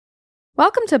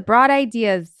Welcome to Broad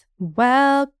Ideas.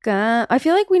 Welcome. I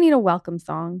feel like we need a welcome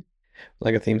song.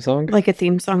 Like a theme song? Like a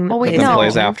theme song that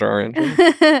plays after our intro.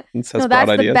 It says No, Broad that's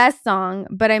Ideas. the best song.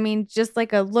 But I mean, just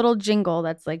like a little jingle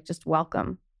that's like just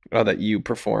welcome. Oh, that you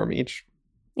perform each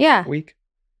week?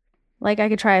 Like I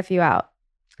could try a few out.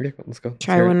 Yeah, let's go.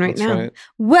 Try one right now.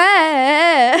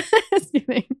 What?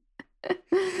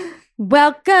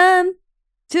 Welcome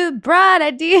to Broad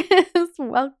Ideas.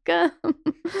 Welcome.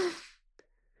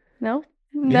 No?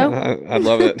 No? Yeah, I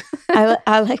love it.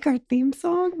 I like our theme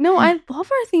song. No, I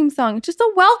love our theme song. It's just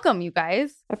a welcome, you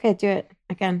guys. Okay, do it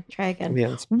again. Try again.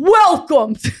 Yeah,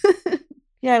 Welcome.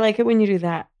 Yeah, I like it when you do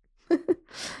that.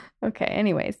 Okay,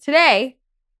 anyways, today,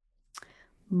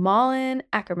 Malin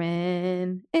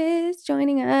Akerman is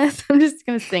joining us. I'm just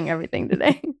going to sing everything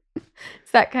today.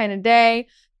 It's that kind of day.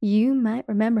 You might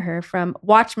remember her from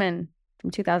Watchmen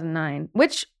from 2009,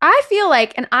 which I feel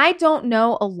like, and I don't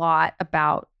know a lot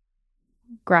about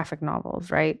graphic novels,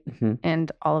 right? Mm-hmm.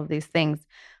 And all of these things.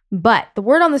 But the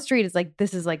word on the street is like,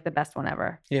 this is like the best one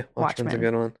ever. Yeah, Watchmen's a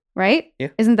good one. Right? Yeah.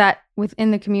 Isn't that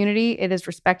within the community, it is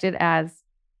respected as,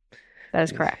 that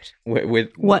is correct.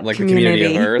 With what like community? The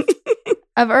community of Earth?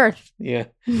 Of Earth. Yeah.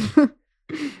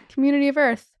 Community of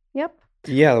Earth. Yep.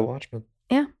 Yeah, the Watchmen.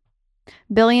 Yeah.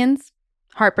 Billions.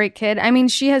 Heartbreak Kid. I mean,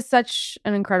 she has such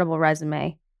an incredible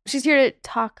resume. She's here to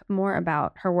talk more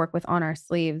about her work with On Our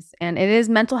Sleeves, and it is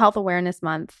Mental Health Awareness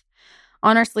Month.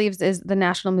 On Our Sleeves is the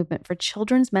national movement for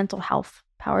children's mental health,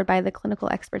 powered by the clinical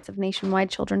experts of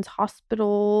Nationwide Children's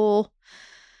Hospital.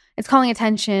 It's calling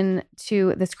attention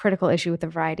to this critical issue with a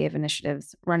variety of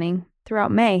initiatives running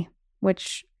throughout May,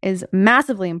 which is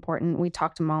massively important. We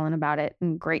talked to Malin about it a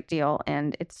great deal,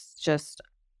 and it's just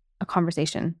a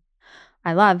conversation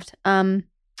I loved.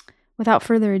 Without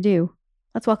further ado,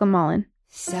 let's welcome Malin.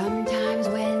 Sometimes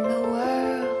when the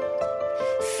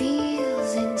world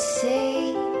feels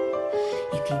insane,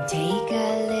 you can take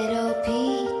a little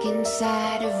peek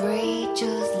inside of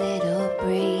Rachel's little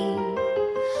brain.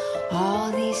 All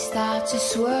these thoughts are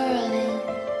swirling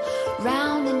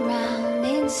round and round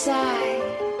inside.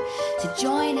 So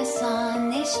join us on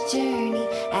this journey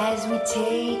as we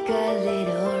take a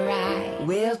little ride.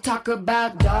 We'll talk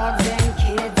about dogs and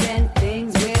kids and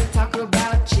things. We'll talk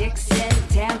about chicks and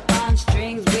tampon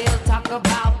strings. We'll talk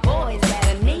about boys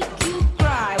that'll make you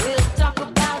cry. We'll talk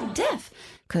about death,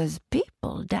 'cause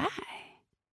people die.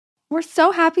 We're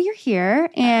so happy you're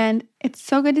here, and it's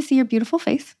so good to see your beautiful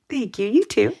face. Thank you. You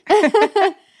too.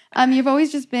 You've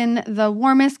always just been the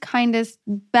warmest, kindest,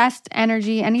 best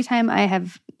energy. Anytime I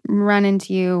have run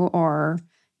into you or,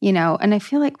 and I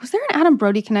feel like, was there an Adam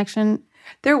Brody connection?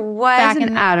 There was Back in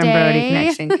an the Adam day. Brody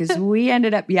connection because we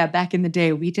ended up, back in the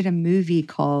day, we did a movie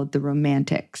called The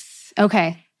Romantics.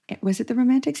 Okay. Was it The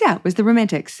Romantics? Yeah, it was The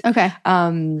Romantics. Okay.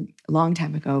 A long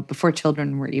time ago, before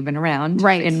children were even around,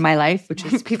 Right. in my life, which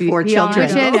is before Beyond children,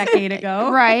 which is- a decade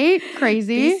ago, Right.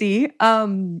 Crazy. BC.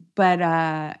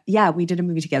 But we did a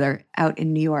movie together out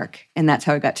in New York, and that's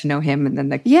how I got to know him, and then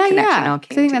the connection all came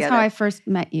 'Cause I think that's together. how I first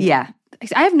met you. Yeah.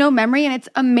 I have no memory, and it's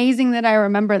amazing that I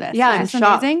remember this. Yeah, Isn't I'm this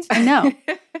shocked. amazing? I know.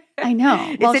 I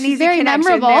know. Well, It's an she's easy very connection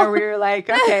memorable. there. We were like,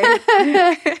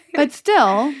 okay. But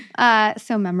still,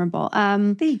 so memorable.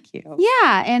 Thank you.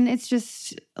 Yeah, and it's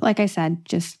just, like I said,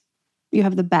 just you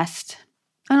have the best,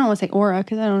 I don't want to say aura,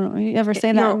 because I don't know, you ever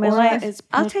say that Your in my aura life? is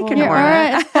I'll take an Your aura.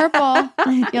 aura is purple.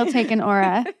 You'll take an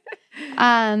aura.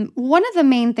 One of the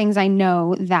main things I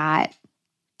know that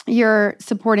you're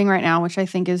supporting right now, which I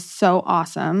think is so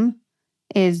awesome,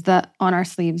 is the On Our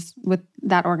Sleeves with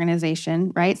that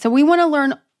organization, right? So we want to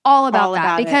learn all about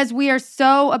that because we are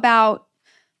so about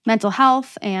mental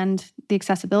health and the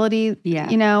accessibility,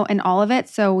 and all of it.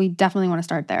 So we definitely want to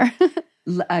start there.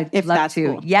 If love that's to.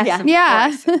 cool. Yes, of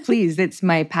Yeah. course. Please, it's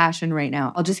my passion right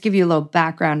now. I'll just give you a little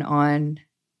background on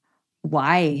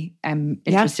why I'm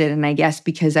interested. And I guess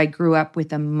because I grew up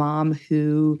with a mom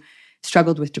who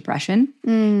struggled with depression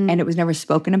and it was never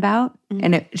spoken about.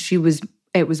 And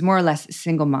it was more or less a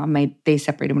single mom. They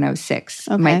separated when I was 6,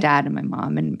 my dad and my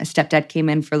mom. And my stepdad came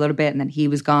in for a little bit and then he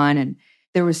was gone. And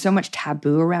there was so much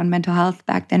taboo around mental health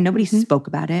back then. Nobody spoke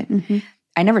about it.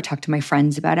 I never talked to my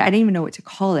friends about it. I didn't even know what to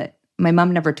call it. My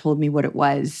mom never told me what it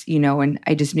was, and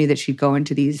I just knew that she'd go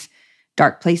into these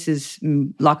dark places,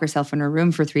 lock herself in her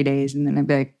room for 3 days. And then I'd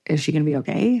be like, is she going to be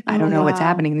okay? I don't know what's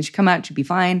happening. And then she'd come out, she'd be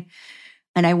fine.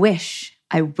 And I wish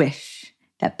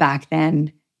that back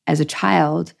then as a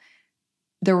child,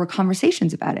 there were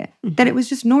conversations about it, that it was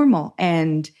just normal.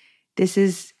 And this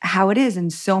is how it is.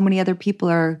 And so many other people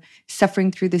are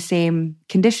suffering through the same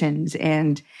conditions.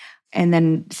 And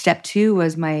then step 2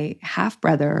 was my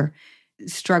half-brother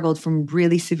struggled from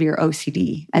really severe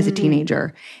OCD as a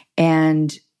teenager.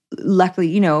 And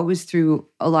luckily, it was through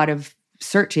a lot of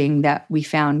searching that we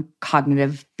found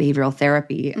cognitive behavioral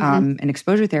therapy and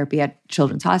exposure therapy at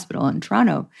Children's Hospital in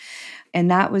Toronto. And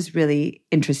that was really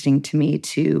interesting to me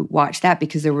to watch that,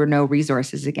 because there were no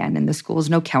resources again in the schools,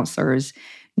 no counselors,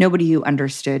 nobody who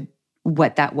understood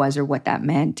what that was or what that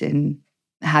meant, and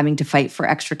having to fight for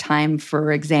extra time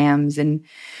for exams. And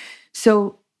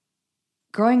so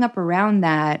growing up around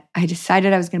that, I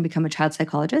decided I was going to become a child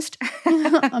psychologist.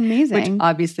 Amazing. Which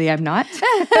obviously I'm not.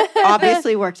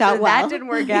 Obviously worked out So well. that didn't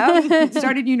work out.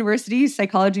 Started university,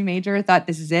 psychology major, thought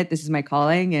this is it. This is my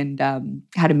calling. And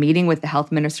had a meeting with the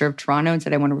health minister of Toronto and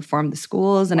said, I want to reform the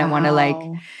schools. And I want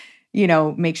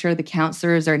to make sure the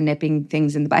counselors are nipping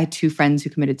things in the bud. I had 2 friends who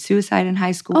committed suicide in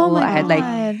high school. Oh my I had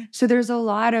God. so there's a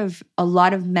lot of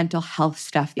mental health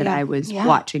stuff that I was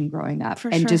watching growing up,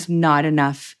 and just not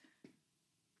enough.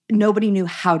 Nobody knew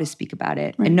how to speak about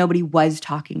it, and nobody was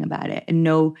talking about it, and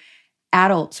no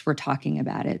adults were talking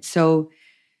about it. So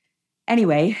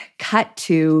anyway, cut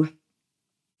to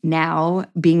now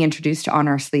being introduced to On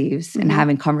Our Sleeves and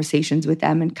having conversations with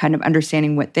them and kind of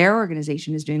understanding what their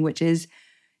organization is doing, which is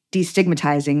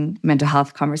destigmatizing mental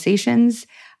health conversations.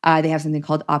 They have something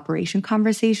called Operation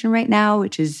Conversation right now,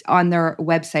 which is on their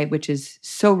website, which is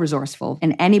so resourceful.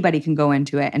 And anybody can go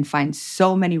into it and find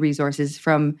so many resources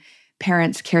from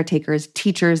parents, caretakers,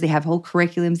 teachers. They have whole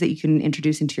curriculums that you can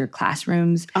introduce into your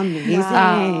classrooms. Amazing.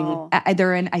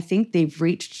 I think they've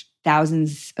reached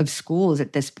thousands of schools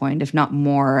at this point, if not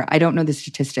more. I don't know the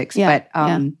statistics, but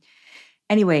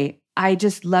anyway, I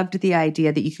just loved the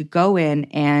idea that you could go in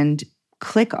and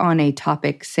click on a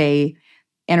topic, say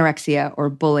anorexia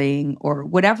or bullying or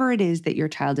whatever it is that your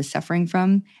child is suffering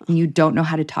from, and you don't know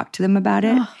how to talk to them about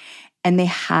it. And they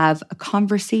have a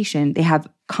conversation. They have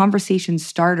conversation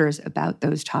starters about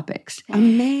those topics.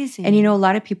 Amazing. And, a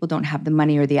lot of people don't have the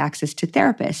money or the access to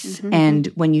therapists. And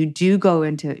when you do go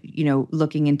into,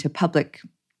 looking into public,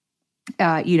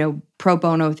 pro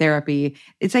bono therapy,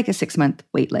 it's like a 6-month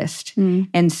wait list.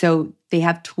 And so they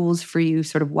have tools for you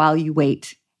sort of while you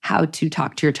wait, how to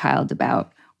talk to your child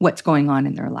about what's going on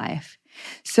in their life.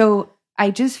 So I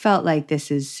just felt like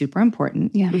this is super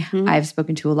important. Yeah. I've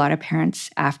spoken to a lot of parents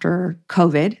after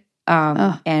COVID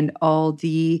and all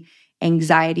the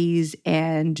anxieties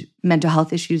and mental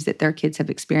health issues that their kids have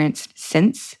experienced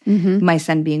since. My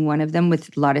son being one of them,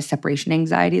 with a lot of separation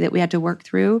anxiety that we had to work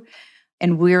through.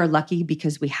 And we're lucky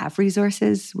because we have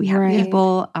resources. We have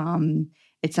people.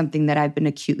 It's something that I've been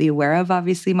acutely aware of,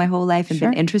 obviously, my whole life and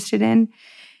been interested in.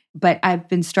 But I've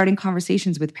been starting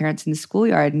conversations with parents in the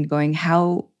schoolyard and going,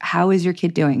 how is your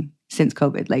kid doing since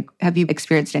COVID? Like, have you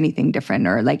experienced anything different?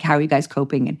 Or like, how are you guys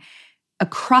coping? And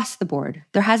across the board,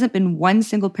 there hasn't been one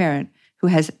single parent who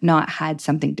has not had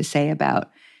something to say about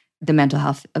the mental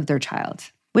health of their child,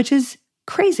 which is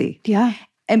crazy. Yeah.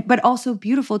 But also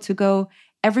beautiful to go,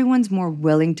 everyone's more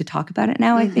willing to talk about it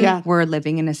now, I think. We're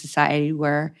living in a society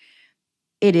where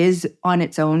it is on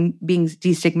its own being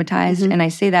destigmatized. And I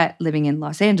say that living in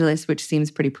Los Angeles, which seems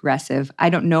pretty progressive.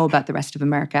 I don't know about the rest of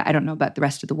America. I don't know about the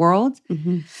rest of the world.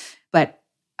 But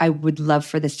I would love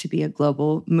for this to be a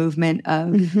global movement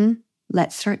of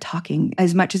let's start talking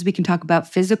as much as we can talk about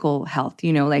physical health,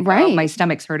 like oh, my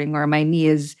stomach's hurting or my knee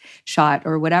is shot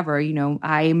or whatever.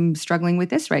 I'm struggling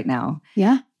with this right now.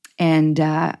 Yeah. And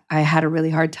I had a really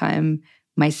hard time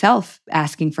myself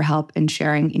asking for help and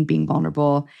sharing and being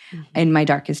vulnerable in my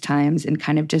darkest times, and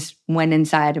kind of just went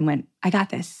inside and went, I got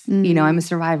this. I'm a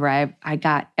survivor. I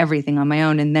got everything on my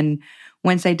own. And then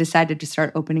once I decided to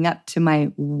start opening up to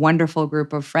my wonderful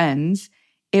group of friends,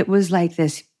 it was like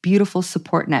this beautiful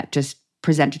support net just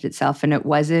presented itself. And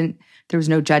there was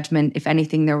no judgment. If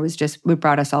anything, it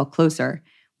brought us all closer,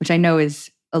 which I know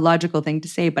is a logical thing to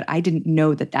say, but I didn't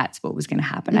know that that's what was going to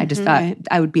happen. I just thought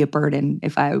I would be a burden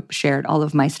if I shared all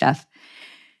of my stuff.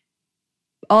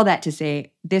 All that to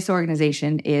say, this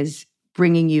organization is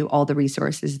bringing you all the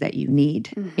resources that you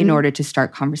need in order to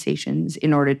start conversations,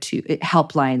 in order to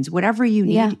helplines, whatever you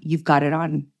need, you've got it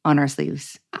on Our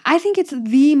Sleeves. I think it's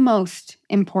the most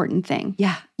important thing.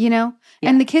 Yeah.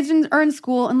 And the kids are in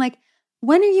school and like,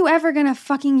 when are you ever going to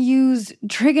fucking use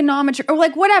trigonometry or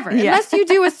like whatever, unless you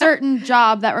do a certain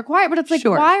job that requires, but it's like,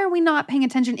 why are we not paying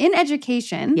attention in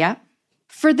education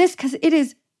for this? Because it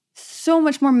is so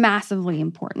much more massively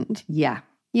important. Yeah.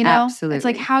 Absolutely. It's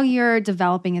like how you're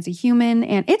developing as a human,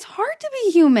 and it's hard to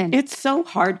be human. It's so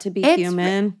hard to be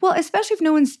human. Well, especially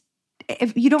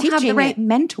if you don't have the right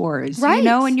mentors,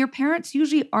 and your parents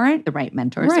usually aren't the right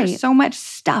mentors. There's so much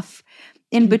stuff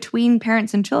in between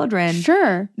parents and children.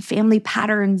 Sure. Family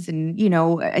patterns and,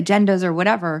 agendas or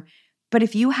whatever. But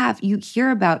if you hear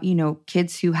about,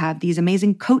 kids who have these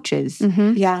amazing coaches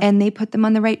Mhm. Yeah. and they put them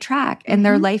on the right track and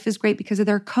their life is great because of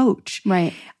their coach.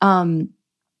 Right.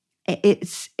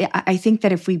 I think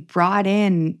that if we brought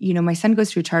in, my son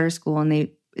goes to a charter school and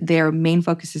their main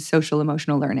focus is social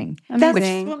emotional learning. That's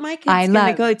Amazing. what my kid's I going to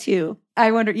love. go to.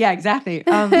 I wonder, yeah, exactly.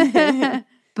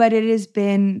 But it has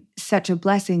been such a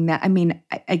blessing that,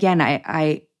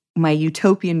 my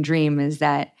utopian dream is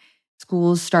that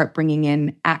schools start bringing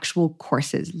in actual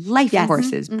courses, life Yes.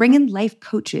 courses, Mhm. bring in life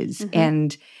coaches Mhm.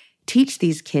 and teach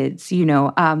these kids.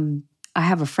 I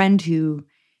have a friend who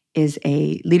is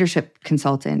a leadership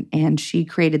consultant and she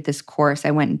created this course.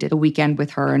 I went and did a weekend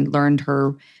with her and learned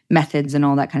her methods and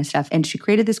all that kind of stuff. And she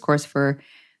created this course for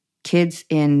kids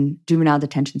in juvenile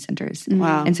detention centers.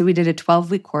 Wow. And so we did a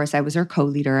 12-week course. I was her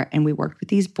co-leader and we worked with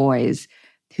these boys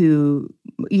who,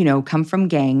 come from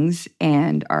gangs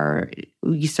and are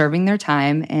serving their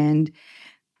time. And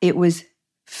it was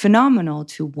phenomenal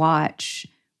to watch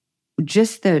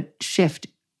just the shift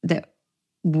that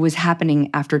was happening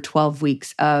after 12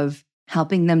 weeks of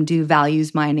helping them do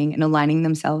values mining and aligning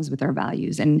themselves with our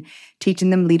values and teaching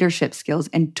them leadership skills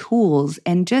and tools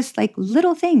and just like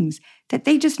little things that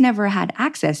they just never had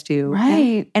access to.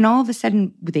 Right. And all of a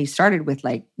sudden they started with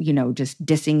just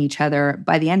dissing each other.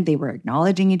 By the end, they were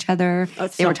acknowledging each other.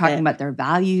 They were talking about their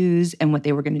values and what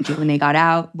they were going to do when they got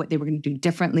out, what they were going to do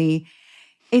differently.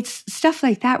 It's stuff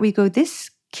like that where you go,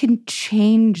 this can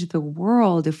change the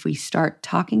world if we start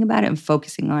talking about it and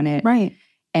focusing on it. Right.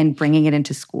 And bringing it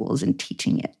into schools and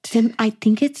teaching it. I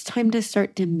think it's time to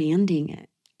start demanding it.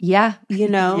 Yeah.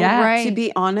 Yeah. Right. To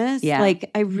be honest, Yeah.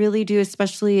 I really do,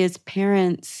 especially as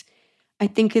parents. I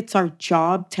think it's our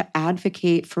job to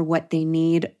advocate for what they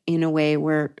need in a way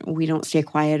where we don't stay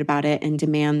quiet about it and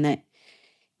demand that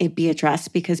it be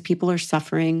addressed because people are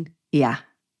suffering Yeah.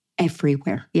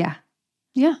 everywhere. Yeah.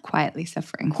 Yeah. Quietly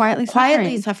suffering. Quietly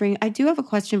Suffering. I do have a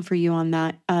question for you on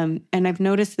that. And I've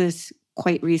noticed this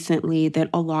quite recently that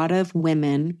a lot of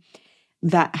women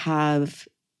that have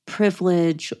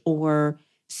privilege or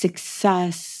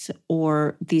success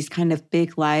or these kind of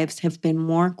big lives have been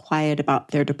more quiet about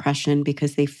their depression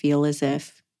because they feel as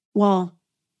if, well,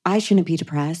 I shouldn't be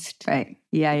depressed. Right.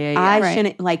 Yeah. I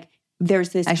shouldn't, there's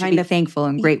this I should kind be of thankful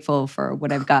and grateful for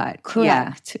what I've got.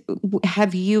 correct.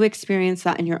 Have you experienced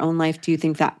that in your own life? Do you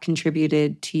think that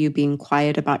contributed to you being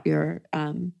quiet about your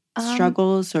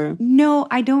struggles or? No,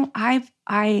 I don't.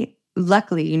 I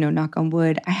luckily, knock on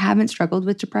wood, I haven't struggled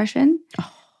with depression.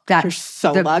 Oh, That's you're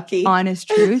so the lucky. honest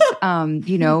truth.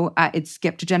 It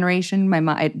skipped a generation.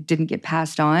 It didn't get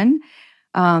passed on.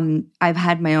 I've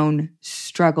had my own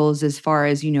struggles as far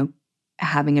as,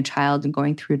 having a child and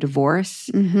going through a divorce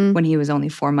Mhm. when he was only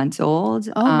 4 months old.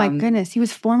 Oh my goodness. He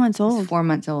was 4 months He was old. 4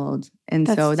 months old. And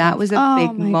That's so that was a oh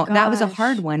big my that was a gosh.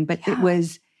 hard one, but it Yeah.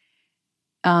 was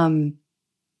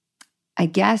I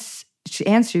guess to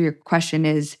answer your question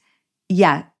is,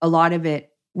 yeah, a lot of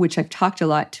it, which I've talked a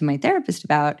lot to my therapist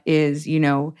about, is,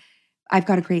 I've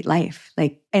got a great life.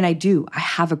 And I do. I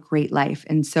have a great life.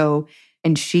 And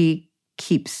she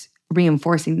keeps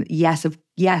reinforcing,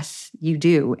 yes, you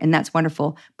do. And that's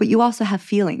wonderful. But you also have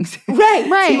feelings. Right.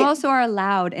 So you also are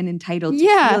allowed and entitled to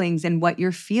Yeah. feelings. And what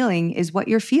you're feeling is what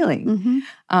you're feeling.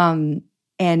 Mhm.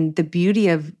 And the beauty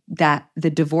of that,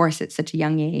 the divorce at such a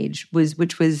young age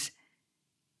which was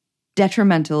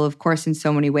detrimental, of course, in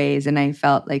so many ways. And I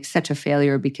felt like such a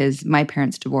failure because my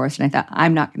parents divorced and I thought,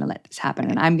 I'm not going to let this happen.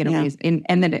 And I'm going to raise, and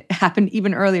then it happened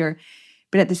even earlier.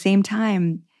 But at the same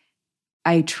time,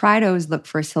 I try to always look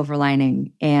for a silver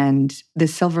lining. And the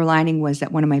silver lining was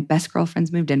that one of my best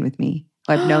girlfriends moved in with me,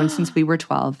 who I've known since we were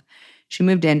 12. She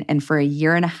moved in, and for a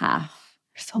year and a half,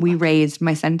 we raised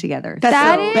my son together. That's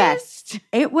That the is- best.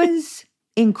 It was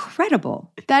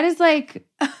incredible. That is like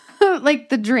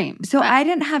the dream. So I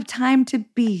didn't have time to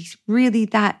be really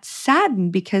that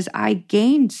saddened because I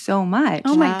gained so much.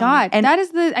 Oh my Wow. God. And that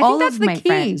is I all think that's of the my key.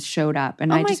 friends showed up,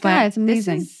 and Oh I my just God, went, it's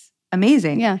amazing. "This is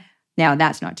amazing." Yeah. Now,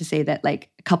 that's not to say that a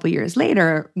couple years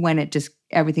later, when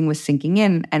everything was sinking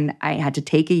in, and I had to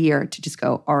take a year to just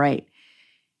go, all right,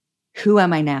 who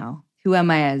am I now? Who am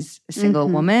I as a single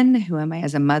Mhm. woman? Who am I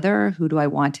as a mother? Who do I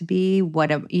want to be?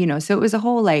 So it was a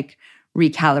whole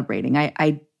recalibrating.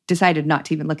 I decided not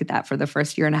to even look at that for the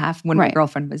first year and a half when my Right.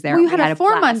 girlfriend was there. Well, you We had a a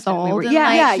 4 blast, months and we old. were- and, yeah,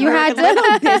 like, yeah, you you're had a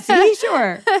little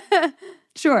busy.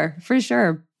 Sure, for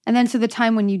sure. And then, so the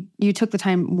time when you took the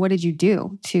time, what did you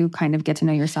do to kind of get to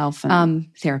know yourself? And,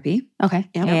 Therapy. okay.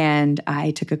 Yep. And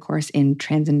I took a course in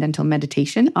transcendental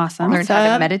meditation. Awesome. Learned how to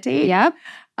Awesome. meditate. Yep.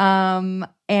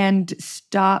 and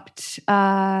stopped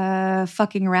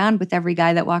fucking around with every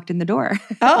guy that walked in the door.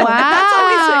 Oh,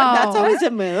 Wow. that's always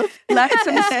a move.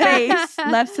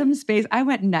 Left some space. I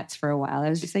went nuts for a while. I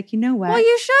was just like, you know what? Well,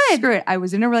 you should. Screw it. I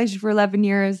was in a relationship for 11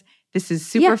 years. This is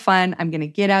super fun. I'm going to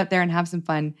get out there and have some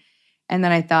fun. And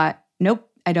then I thought, nope,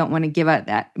 I don't want to give out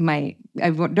I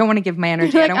don't want to give my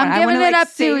energy. Like, I'm giving it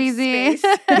up too easy.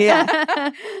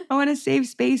 Yeah. I want to save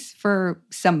space for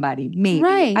somebody, maybe.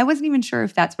 Right. I wasn't even sure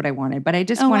if that's what I wanted, but I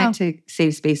just wanted to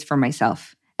save space for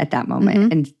myself at that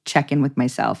moment and check in with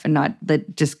myself and not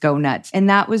just go nuts. And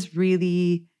that was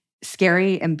really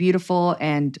scary and beautiful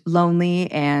and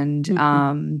lonely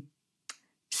and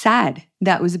sad.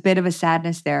 That was a bit of a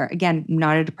sadness there. Again,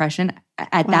 not a depression.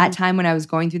 At that time when I was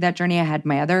going through that journey, I had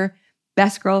my other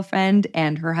best girlfriend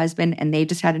and her husband, and they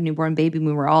just had a newborn baby.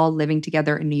 We were all living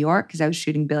together in New York because I was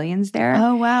shooting Billions there.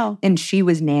 Oh, wow. And she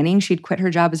was nannying. She'd quit her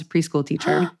job as a preschool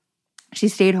teacher. She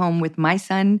stayed home with my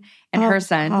son and her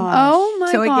son. Oh,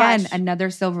 my So gosh. again, another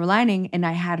silver lining. And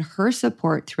I had her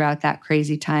support throughout that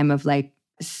crazy time of like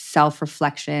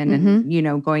self-reflection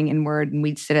and, going inward. And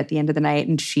we'd sit at the end of the night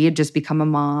and she had just become a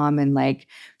mom and like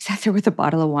sat there with a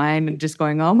bottle of wine and just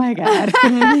going, oh my God,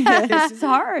 this is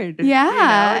hard.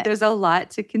 Yeah. There's a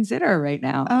lot to consider right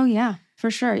now. Oh, yeah,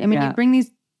 for sure. I mean, you bring these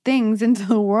things into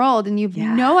the world and you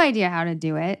have no idea how to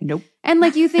do it. Nope. And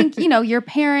like you think, your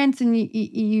parents and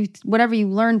you whatever you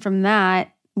learn from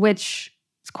that, which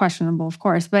is questionable, of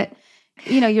course, but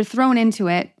you're thrown into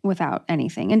it without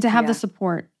anything. And to have the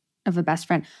support of a best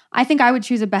friend. I think I would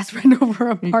choose a best friend over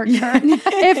a partner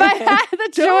if I had the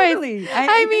choice. Totally.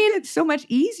 I mean, it's so much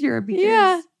easier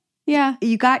because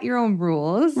you got your own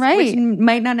rules, right? Which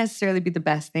might not necessarily be the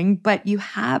best thing, but you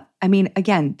have,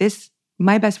 again,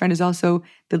 my best friend is also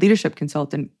the leadership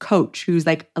consultant coach who's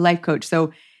like a life coach.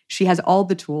 So she has all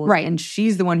the tools, right? And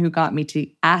she's the one who got me to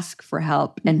ask for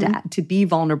help and to be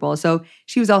vulnerable. So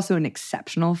she was also an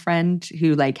exceptional friend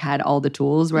who like had all the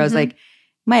tools where I was like,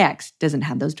 my ex doesn't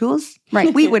have those tools.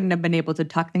 Right. We wouldn't have been able to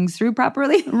talk things through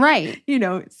properly. Right.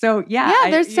 So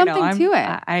there's something to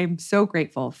it. I'm so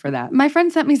grateful for that. My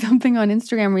friend sent me something on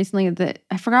Instagram recently that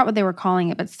I forgot what they were calling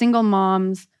it, but single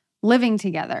moms living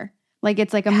together. Like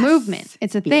it's like a movement.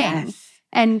 It's a thing. Yes.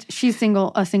 And she's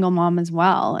a single mom as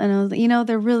well. And I was like,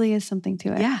 there really is something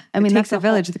to it. Yeah. I mean, it takes a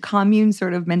village, the commune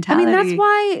sort of mentality.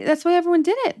 That's why everyone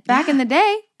did it back in the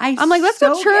day. I'm like, let's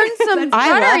so go churn some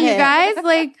butter, you guys.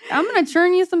 Like, I'm going to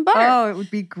churn you some butter. Oh, it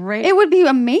would be great. It would be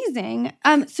amazing.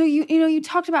 So you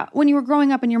talked about when you were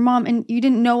growing up and your mom and you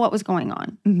didn't know what was going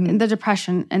on, and the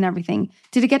depression and everything.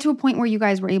 Did it get to a point where you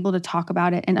guys were able to talk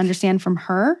about it and understand from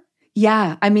her?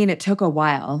 Yeah. It took a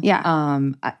while. Yeah.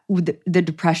 The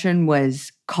depression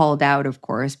was called out, of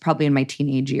course, probably in my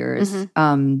teenage years.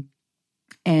 But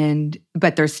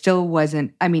there still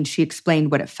wasn't, she explained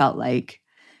what it felt like.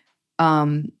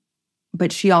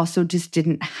 But she also just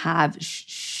didn't have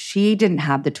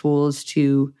the tools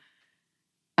to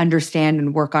understand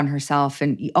and work on herself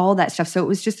and all that stuff. So it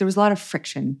was there was a lot of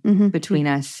friction between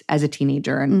us as a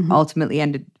teenager and ultimately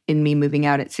ended in me moving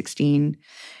out at 16.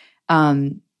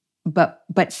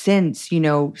 But since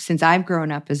I've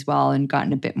grown up as well and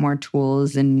gotten a bit more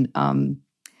tools and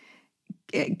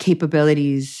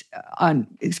capabilities on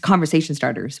conversation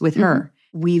starters with her,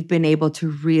 we've been able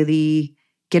to really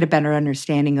get a better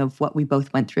understanding of what we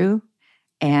both went through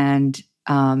and,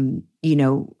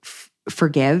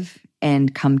 forgive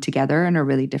and come together in a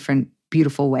really different,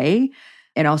 beautiful way.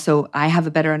 And also I have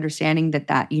a better understanding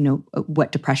that,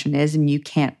 what depression is and you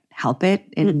can't help it.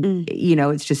 And,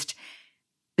 it's just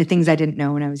the things I didn't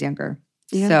know when I was younger.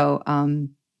 Yeah. So,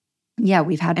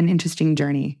 we've had an interesting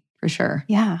journey for sure.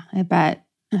 Yeah, I bet.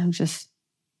 I'm just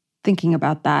thinking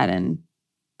about that and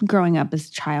growing up as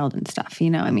a child and stuff,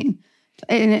 and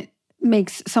it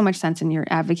makes so much sense and you're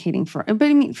advocating for it.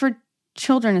 But for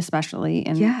children especially.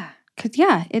 And because,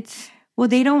 it's... Well,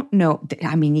 they don't know.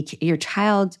 Your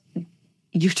child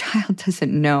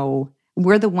doesn't know.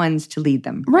 We're the ones to lead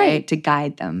them, right? To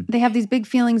guide them. They have these big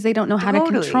feelings they don't know how to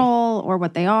control or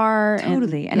what they are.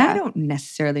 Totally. And I don't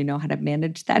necessarily know how to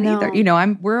manage that either.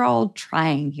 We're all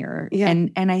trying here. Yeah.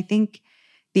 And I think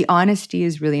the honesty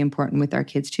is really important with our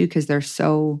kids too, because they're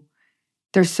so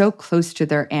close to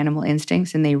their animal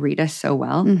instincts and they read us so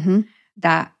well.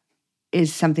 That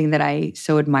is something that I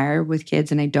so admire with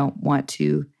kids. And I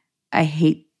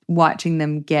hate watching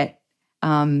them get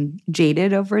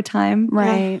jaded over time.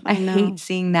 Right. I hate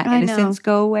seeing that innocence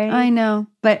go away. I know.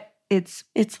 But it's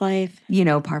life.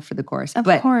 Par for the course. Of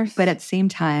course. But at the same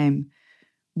time,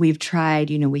 we've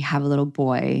tried, we have a little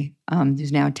boy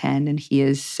who's now 10 and he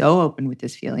is so open with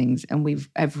his feelings. And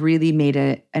I've really made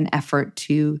an effort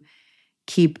to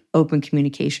keep open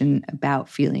communication about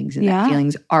feelings and that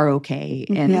feelings are okay.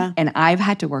 And I've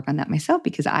had to work on that myself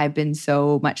because I've been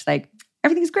so much like,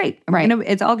 everything's great.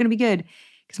 It's all going to be good.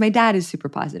 Because my dad is super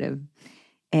positive.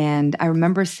 And I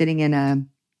remember sitting in a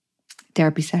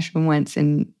therapy session once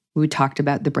and we talked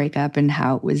about the breakup and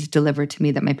how it was delivered to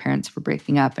me that my parents were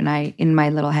breaking up. And I, in my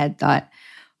little head, thought,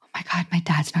 oh my God, my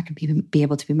dad's not going to be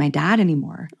able to be my dad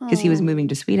anymore because he was moving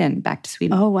to back to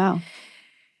Sweden. Oh, wow.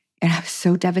 And I was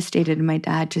so devastated. And my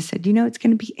dad just said, it's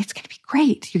going to be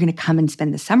great. You're going to come and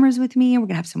spend the summers with me and we're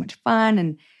going to have so much fun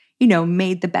and,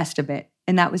 made the best of it.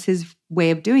 And that was his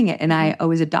way of doing it. And I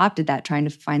always adopted that, trying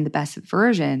to find the best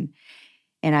version.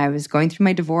 And I was going through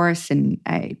my divorce and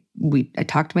I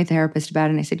talked to my therapist about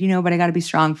it. And I said, but I got to be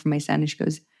strong for my son. And she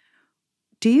goes,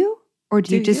 do you? Or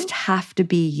do you just have to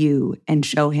be you and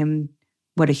show him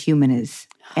what a human is?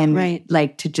 And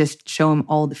to just show him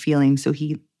all the feelings so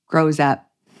he grows up.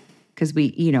 Because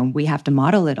we have to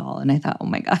model it all. And I thought, oh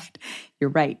my God, you're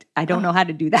right. I don't know how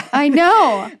to do that. I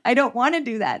know. I don't want to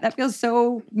do that. That feels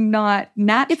so not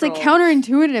natural. It's like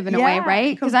counterintuitive in a way,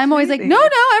 right? Because I'm always like, no,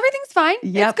 everything's fine.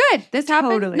 Yep. It's good. This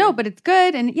happened. Totally. No, but it's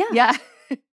good. And yeah.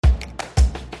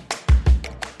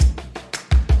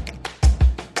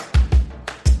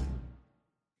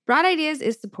 Broad Ideas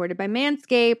is supported by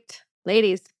Manscaped.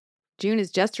 Ladies, June is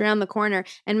just around the corner,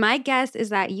 and my guess is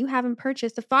that you haven't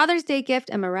purchased a Father's Day gift,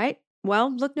 am I right?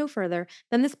 Well, look no further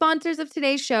than the sponsors of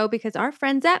today's show because our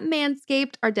friends at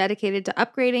Manscaped are dedicated to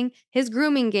upgrading his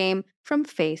grooming game from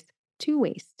face to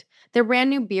waist. Their brand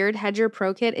new Beard Hedger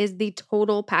Pro Kit is the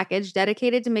total package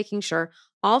dedicated to making sure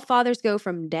all fathers go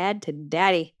from dad to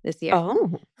daddy this year.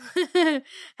 Oh.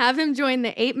 Have him join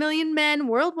the 8 million men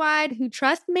worldwide who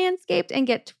trust Manscaped and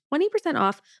get 20%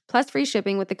 off plus free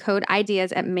shipping with the code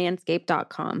IDEAS at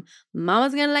manscaped.com.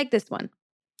 Mama's going to like this one.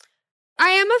 I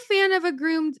am a fan of a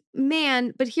groomed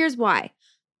man, but here's why.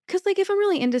 Because if I'm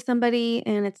really into somebody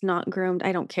and it's not groomed,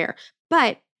 I don't care.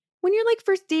 But when you're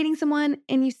first dating someone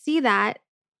and you see that,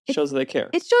 it shows they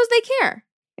care. It shows they care.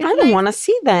 It's I don't want to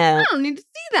see that. I don't need to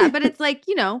see that. But it's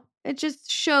it just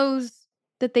shows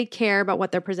that they care about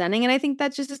what they're presenting. And I think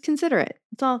that just is considerate.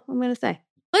 That's all I'm going to say.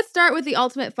 Let's start with the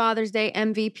ultimate Father's Day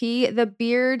MVP, the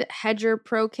Beard Hedger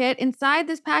Pro Kit. Inside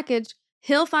this package,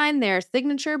 he'll find their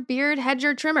signature Beard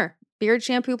Hedger trimmer, beard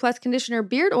shampoo plus conditioner,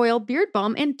 beard oil, beard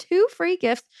balm, and 2 free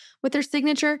gifts with their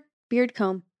signature beard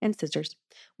comb and scissors.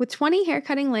 With 20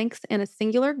 haircutting lengths and a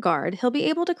singular guard, he'll be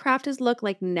able to craft his look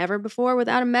like never before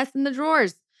without a mess in the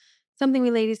drawers. Something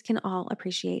we ladies can all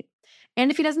appreciate.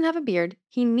 And if he doesn't have a beard,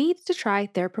 he needs to try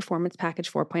their Performance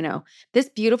Package 4.0. This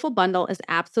beautiful bundle is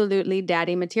absolutely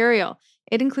daddy material.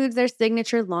 It includes their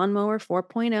signature Lawnmower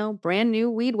 4.0, brand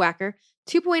new Weed Whacker,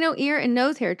 2.0 ear and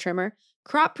nose hair trimmer,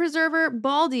 Crop Preserver,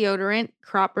 Ball Deodorant,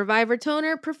 Crop Reviver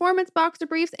Toner, Performance Boxer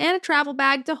Briefs, and a travel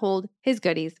bag to hold his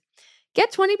goodies.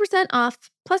 Get 20%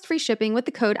 off plus free shipping with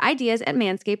the code IDEAS at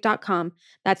manscaped.com.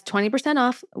 That's 20%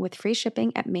 off with free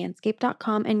shipping at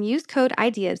manscaped.com and use code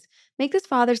IDEAS. Make this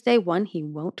Father's Day one he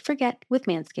won't forget with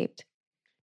Manscaped.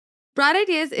 Broad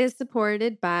Ideas is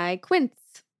supported by Quince.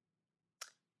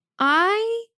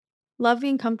 I love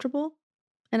being comfortable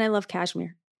and I love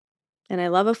cashmere. And I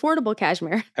love affordable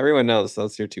cashmere. Everyone knows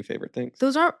those are your 2 favorite things.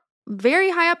 Those are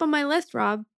very high up on my list,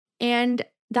 Rob. And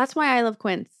that's why I love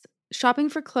Quince. Shopping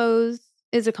for clothes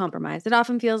is a compromise. It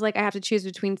often feels like I have to choose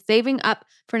between saving up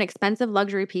for an expensive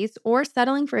luxury piece or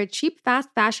settling for a cheap, fast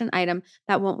fashion item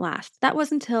that won't last. That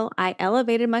was until I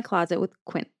elevated my closet with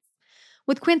Quince.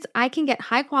 With Quince, I can get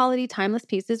high-quality, timeless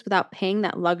pieces without paying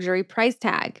that luxury price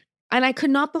tag. And I could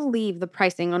not believe the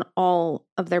pricing on all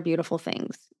of their beautiful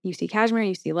things. You see cashmere,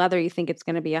 you see leather, you think it's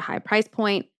going to be a high price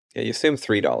point. Yeah, you assume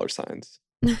 $3 signs.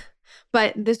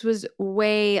 But this was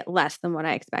way less than what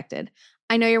I expected.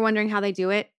 I know you're wondering how they do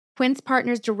it. Quince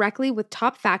partners directly with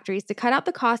top factories to cut out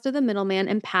the cost of the middleman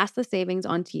and pass the savings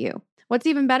on to you. What's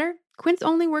even better? Quince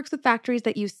only works with factories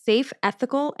that use safe,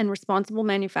 ethical, and responsible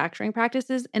manufacturing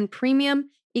practices and premium,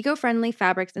 eco-friendly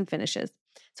fabrics and finishes.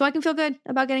 So I can feel good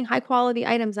about getting high-quality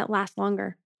items that last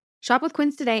longer. Shop with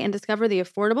Quince today and discover the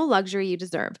affordable luxury you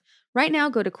deserve. Right now,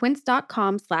 go to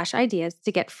quince.com/ideas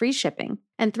to get free shipping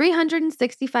and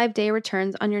 365-day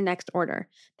returns on your next order.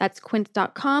 That's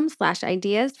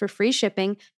quince.com/ideas for free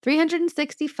shipping,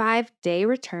 365-day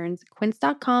returns,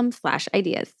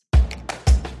 quince.com/ideas.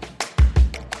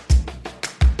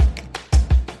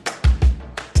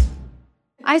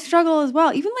 I struggle as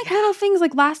well. Even little things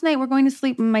like last night, we're going to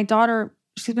sleep and my daughter,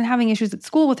 she's been having issues at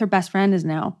school with her best friend is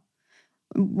now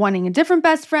wanting a different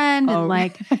best friend.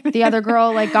 And the other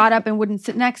girl got up and wouldn't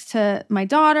sit next to my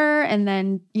daughter. And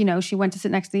then, she went to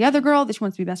sit next to the other girl that she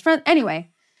wants to be best friend. Anyway.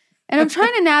 And I'm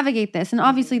trying to navigate this. And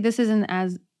obviously this isn't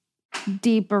as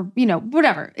deep or,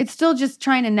 whatever. It's still just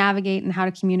trying to navigate and how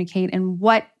to communicate and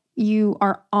what you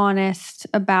are honest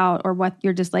about or what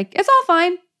you're just like, it's all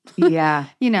fine. Yeah.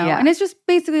 And it's just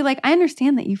basically like, I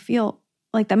understand that you feel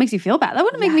like that makes you feel bad. That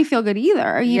wouldn't make me feel good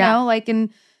either, you know, like,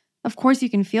 and of course you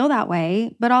can feel that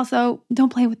way, but also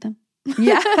don't play with them.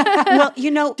 Yeah. Well,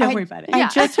 don't worry about it. I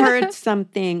just heard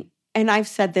something, and I've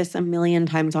said this a million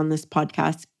times on this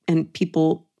podcast, and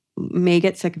people may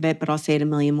get sick of it, but I'll say it a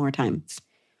million more times.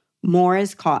 More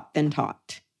is caught than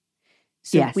taught.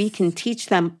 So we can teach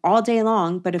them all day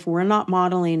long, but if we're not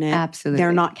modeling it,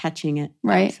 they're not catching it.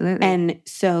 Right. Absolutely. And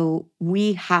so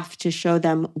we have to show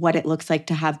them what it looks like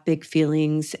to have big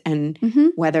feelings and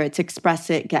whether it's express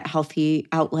it, get healthy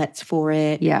outlets for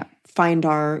it, find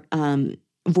our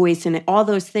voice in it, all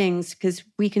those things, because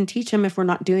we can teach them. If we're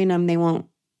not doing them, they won't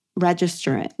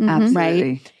register it.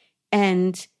 Absolutely. Right?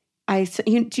 And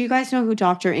do you guys know who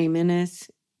Dr. Amen is?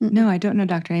 No, I don't know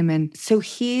Dr. Amen. So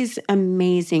he's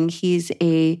amazing. He's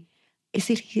is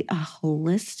he a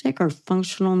holistic or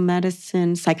functional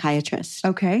medicine psychiatrist?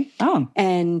 Okay. Oh.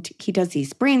 And he does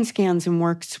these brain scans and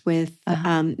works with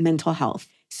mental health.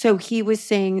 So he was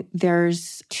saying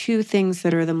there's two things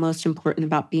that are the most important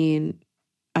about being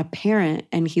a parent.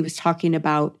 And he was talking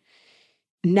about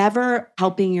never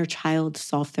helping your child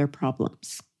solve their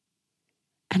problems.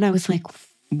 And I was like,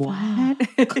 what?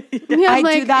 I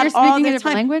do that all the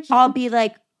time. Language? I'll be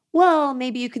like, well,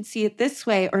 maybe you could see it this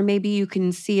way, or maybe you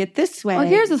can see it this way. Well,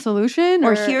 here's a solution.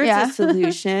 Or here's a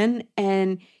solution.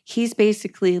 And he's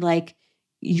basically like,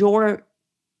 you're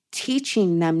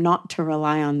teaching them not to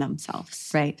rely on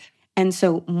themselves. Right. And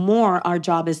so our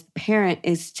job as the parent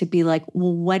is to be like,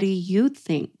 well, what do you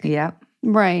think? Yep.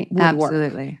 Right.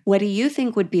 Absolutely. Work? What do you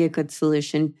think would be a good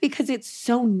solution? Because it's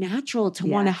so natural to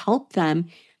want to help them.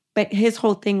 But his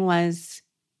whole thing was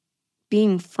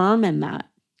being firm in that.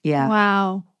 Yeah.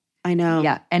 Wow. I know.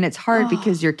 Yeah. And it's hard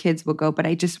because your kids will go, but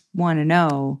I just want to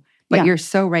know. But you're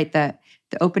so right that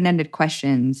the open-ended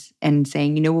questions and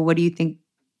saying, well, what do you think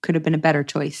could have been a better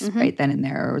choice right then and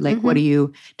there? Or like, what are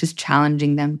you just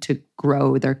challenging them to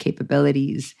grow their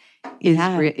capabilities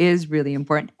is really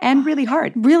important and really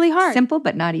hard. Really hard. Simple,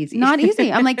 but not easy. Not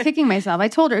easy. I'm like kicking myself. I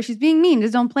told her she's being mean.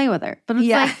 Just don't play with her. But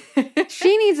it's like,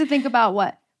 she needs to think about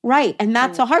what? Right. And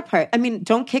that's the hard part. I mean,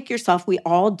 don't kick yourself. We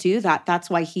all do that. That's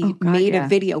why he made a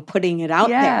video putting it out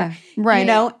there. Right.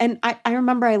 And I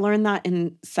remember I learned that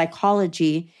in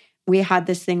psychology. We had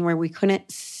this thing where we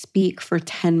couldn't speak for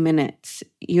 10 minutes.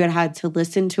 You had to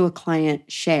listen to a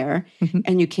client share,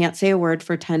 and you can't say a word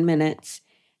for 10 minutes.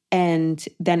 And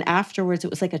then afterwards,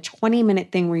 it was like a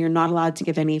 20-minute thing where you're not allowed to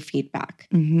give any feedback.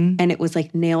 And it was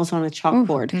like nails on a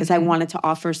chalkboard because I wanted to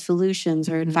offer solutions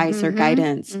or advice or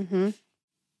guidance.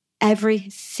 Every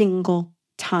single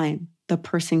time the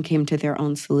person came to their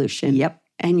own solution. Yep.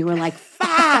 And you were like,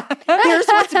 fuck, here's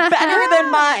what's better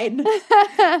than mine.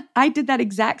 I did that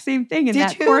exact same thing in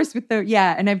that course with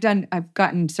and I've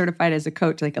gotten certified as a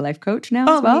coach, like a life coach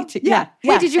now as well. Me too. Yeah.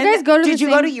 Wait, did you guys go to Did you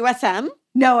go to USM?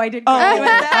 No, I didn't.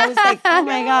 I was like, oh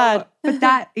my God. But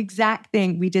that exact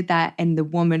thing, we did that, and the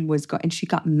woman was and she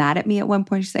got mad at me at one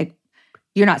point. She's like,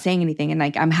 you're not saying anything. And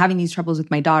like, I'm having these troubles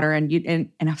with my daughter. And I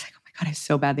was like, oh my God, I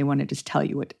so badly wanted to just tell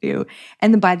you what to do.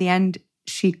 And then by the end,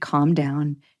 she calmed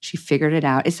down. She figured it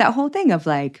out. It's that whole thing of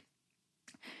like,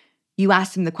 you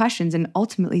ask them the questions and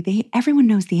ultimately everyone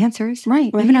knows the answers.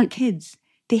 Right. Even our kids,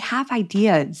 they have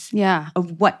ideas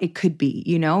of what it could be,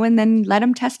 and then let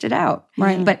them test it out.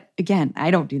 Right. But again,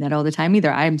 I don't do that all the time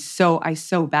either. I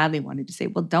so badly wanted to say,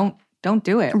 well, don't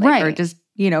do it. Right. Or just,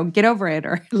 get over it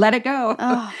or let it go.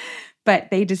 Oh.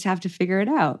 But they just have to figure it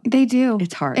out. They do.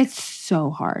 It's hard. It's so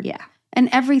hard. Yeah. And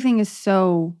everything is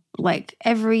so like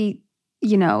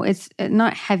it's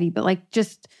not heavy, but like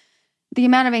just the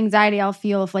amount of anxiety I'll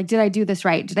feel if like, did I do this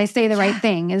right? Did I say the right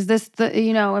thing? Is this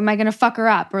am I going to fuck her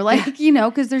up? Or like,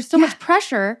 because there's so much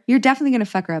pressure. You're definitely going to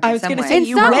fuck her up. I was going to say,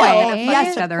 you will.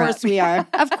 Yes, of course we are.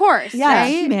 Of course. Yeah.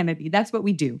 Right? Humanity. That's what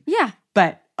we do. Yeah.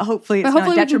 But hopefully it's we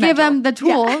can give them the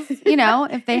tools,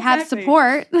 if they have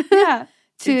support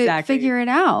to figure it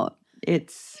out.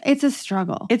 It's a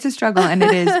struggle. It's a struggle. And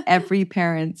it is every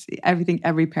parent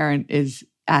is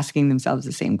asking themselves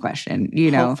the same question,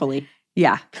 Hopefully.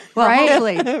 Yeah. Well, right?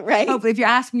 hopefully. Right. Hopefully if you're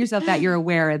asking yourself that, you're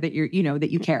aware that you're, that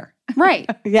you care. Right.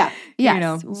 Yeah.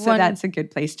 Yes. So that's a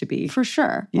good place to be. For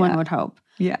sure. Yeah. One would hope.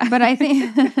 Yeah. But I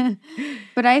think,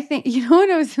 what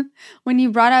it was, when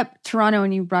you brought up Toronto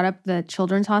and you brought up the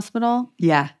children's hospital.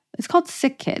 Yeah. It's called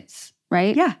Sick Kids,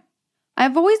 right? Yeah.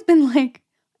 I've always been like,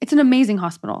 it's an amazing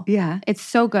hospital. Yeah. It's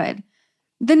so good.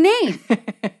 The name.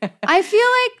 I feel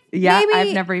like maybe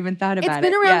I've never even thought about it. It's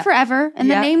been around forever, and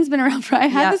the name's been around forever. I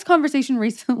had this conversation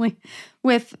recently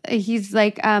with, he's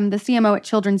like the CMO at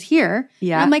Children's here.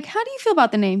 Yeah. And I'm like, how do you feel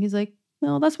about the name? He's like,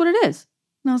 well, that's what it is.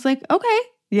 And I was like, okay,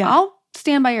 I'll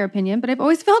stand by your opinion. But I've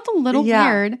always felt a little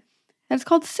weird that it's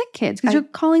called Sick Kids because you're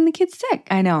calling the kids sick.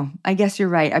 I know. I guess you're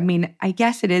right. I mean, I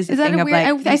guess it is a that thing a of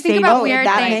weird, like, I think about weird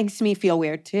that things. makes me feel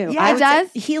weird too. Yeah, it does?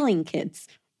 Healing kids.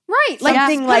 Right. Like,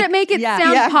 Something could it make it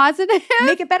sound positive?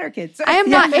 Make it better, kids. I am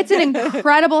not. It's an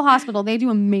incredible hospital. They do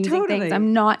amazing things.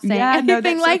 I'm not saying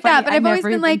anything like that, but I've always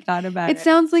been like, it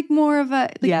sounds like more of a,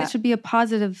 it should be a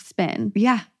positive spin.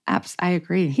 Yeah. I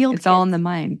agree. Healed it's kids. all in the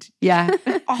mind. Yeah.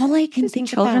 All I can think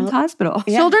Children's about. Hospital.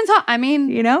 Yeah. Children's I mean,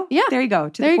 Yeah. There you go.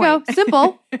 There you go.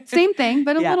 Simple. Same thing,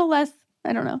 but a little less,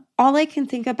 I don't know. All I can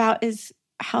think about is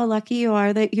how lucky you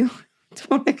are that you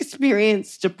don't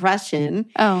experience depression.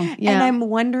 Oh, yeah. And I'm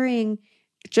wondering,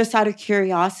 just out of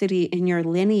curiosity, in your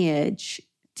lineage,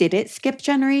 did it skip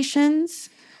generations?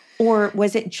 Or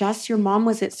was it just your mom?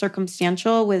 Was it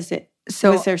circumstantial? Was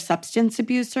there substance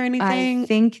abuse or anything? I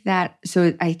think that,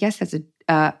 so I guess that's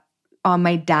on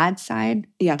my dad's side,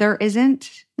 there isn't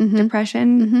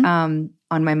depression. On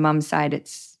my mom's side,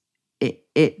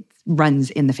 it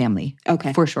runs in the family.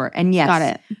 Okay. For sure. And yes, got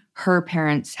it. Her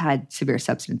parents had severe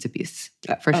substance abuse,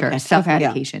 for sure. Okay.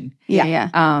 Self-medication.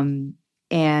 Yeah.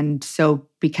 And so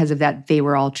because of that, they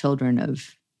were all children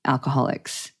of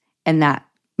alcoholics. And that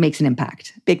makes an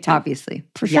impact. Big time. Obviously.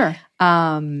 For sure.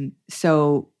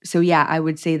 So yeah, I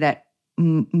would say that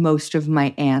most of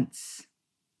my aunts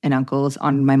and uncles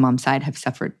on my mom's side have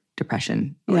suffered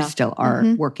depression or still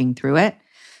are working through it.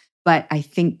 But I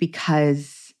think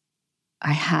because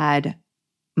I had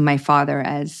my father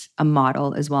as a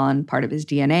model as well and part of his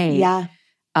DNA. Yeah.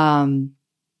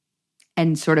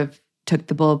 And sort of took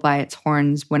the bull by its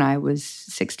horns when I was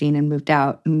 16 and moved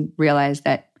out and realized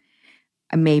that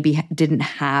I maybe hadn't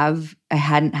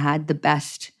had the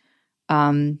best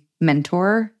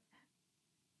mentor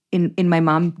in my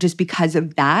mom just because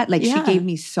of that. Like she gave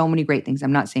me so many great things.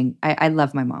 I'm not saying I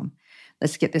love my mom.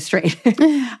 Let's get this straight.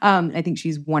 I think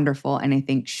she's wonderful. And I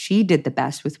think she did the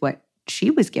best with what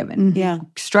she was given. Yeah.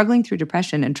 Struggling through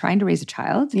depression and trying to raise a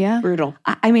child. Yeah. Brutal.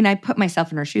 I mean, I put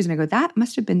myself in her shoes and I go, that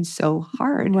must have been so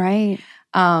hard. Right.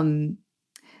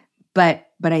 But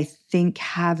I think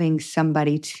having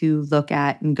somebody to look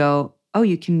at and go, oh,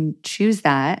 you can choose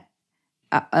that.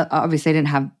 Obviously, I didn't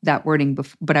have that wording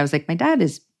before, but I was like, my dad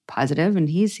is positive and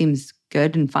he seems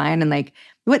good and fine. And like,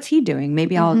 what's he doing?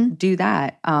 Maybe I'll do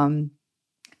that. And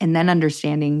then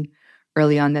understanding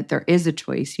early on that there is a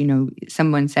choice. You know,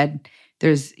 someone said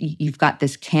you've got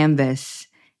this canvas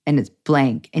and it's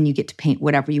blank and you get to paint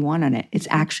whatever you want on it. It's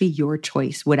actually your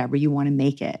choice, whatever you want to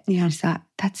make it. Yeah. I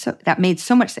just thought that made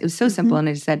so much sense. It was so simple. And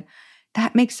I just said,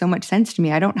 that makes so much sense to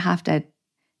me. I don't have to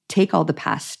take all the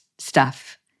past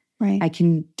stuff. Right. I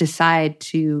can decide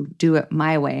to do it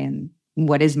my way. And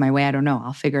what is my way? I don't know.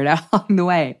 I'll figure it out along the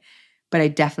way. But I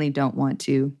definitely don't want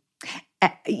to,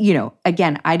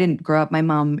 again, I didn't grow up. My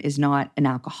mom is not an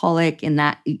alcoholic in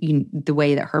that, the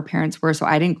way that her parents were. So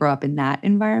I didn't grow up in that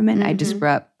environment. I just grew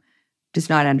up just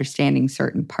not understanding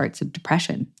certain parts of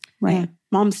depression. Right. Yeah.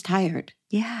 Mom's tired.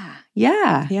 Yeah.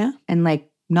 Yeah. Yeah. And like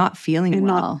not feeling and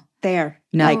well. Not there.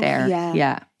 Not there.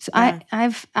 Yeah. So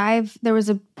there was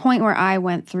a point where I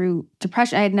went through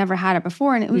depression. I had never had it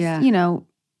before. And it was,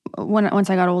 once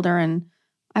I got older and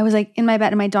I was like in my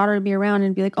bed and my daughter would be around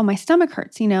and be like, oh, my stomach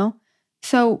hurts,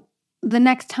 So the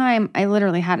next time I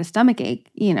literally had a stomach ache,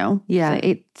 so I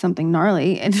ate something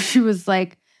gnarly. And she was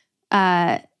like,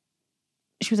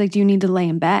 do you need to lay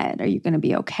in bed? Are you going to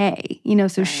be okay?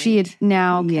 So she had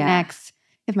now connects,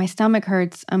 if my stomach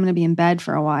hurts, I'm going to be in bed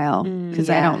for a while because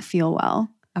I don't feel well.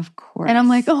 Of course. And I'm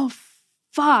like, oh,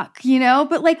 fuck,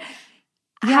 but like,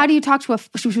 how do you talk to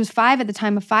she was 5 at the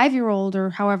time, a 5-year-old or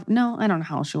however, no, I don't know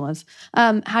how old she was.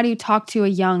 How do you talk to a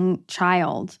young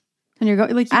child? And you're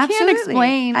going, like, you can't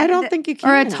explain. I don't think you can.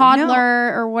 Or a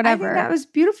toddler or whatever. I think that was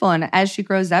beautiful. And as she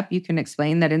grows up, you can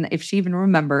explain that if she even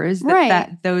remembers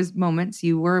that those moments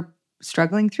you were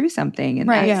struggling through something.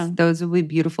 And those will be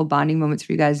beautiful bonding moments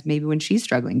for you guys, maybe when she's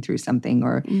struggling through something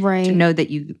or to know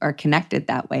that you are connected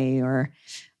that way or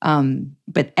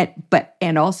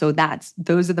and also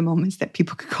those are the moments that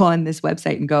people could go on this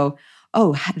website and go,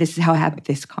 oh, this is how I have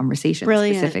this conversation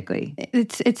specifically.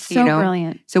 It's so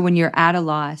brilliant. So when you're at a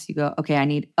loss, you go, okay,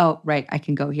 I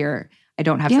can go here. I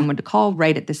don't have someone to call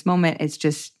right at this moment. It's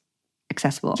just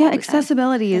accessible. Yeah,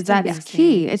 accessibility is that's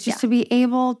key. It's just to be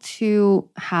able to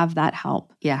have that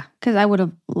help. Yeah. Because I would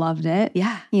have loved it.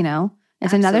 Yeah.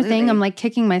 It's another thing. I'm like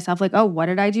kicking myself like, oh, what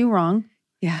did I do wrong?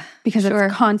 Yeah. because Sure.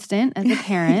 it's constant as a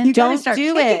parent. You gotta Don't start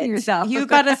do kicking it. yourself. You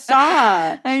gotta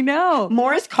stop. I know.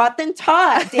 More is caught than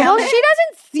taught. Damn Well, it. she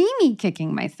doesn't see me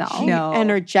kicking myself. She No.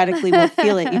 energetically will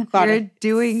feel it. You've got You're to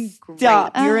doing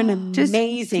stop. great. You're an Just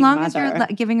amazing as long mother. as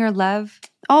you're giving her love.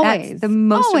 Always. That's the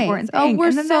most Always. important Oh, thing. we're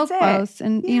And then so that's it. close.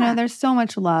 And, you know, Yeah. there's so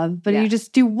much love, but Yeah. you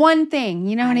just do one thing.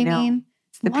 You know what I know. mean?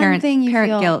 It's the One parent thing you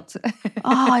parent feel- guilt.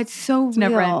 Oh, it's so It's real.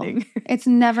 never ending. It's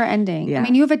never ending. Yeah. I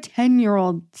mean, you have a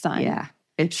 10-year-old son. Yeah.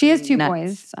 She has 2 nuts.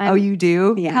 boys. Oh, you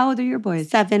do? Yeah. How old are your boys?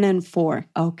 7 and 4.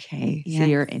 Okay. So Yes.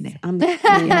 you're in it. I'm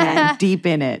Yeah. Deep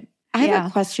in it. I have Yeah.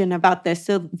 a question about this.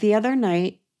 So the other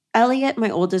night, Elliot, my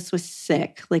oldest, was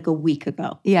sick like a week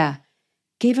ago. Yeah.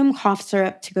 Gave him cough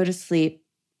syrup to go to sleep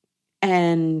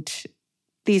and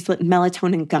these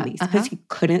melatonin gummies because he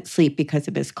couldn't sleep because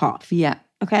of his cough. Yeah.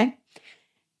 Okay.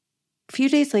 A few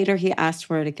days later, he asked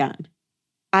for it again.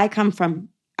 I come from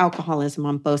alcoholism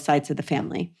on both sides of the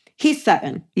family. He's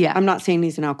 7. Yeah. I'm not saying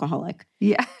he's an alcoholic,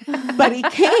 Yeah. but he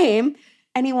came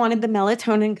and he wanted the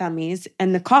melatonin gummies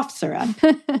and the cough syrup.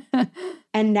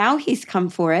 And now he's come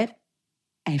for it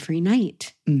every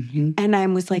night. Mhm. And I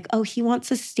was like, oh, he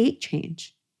wants a state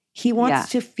change. He wants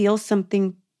to feel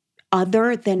something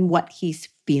other than what he's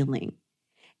feeling.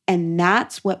 And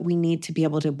that's what we need to be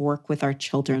able to work with our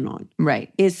children on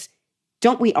Right. is,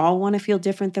 don't we all want to feel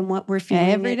different than what we're feeling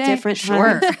Every at day. different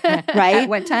Sure. times? At Right?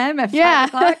 what time? At 5 Yeah.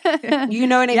 o'clock? You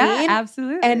know what I Yeah, mean?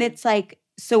 absolutely. And it's like,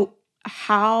 so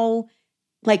how,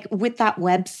 like with that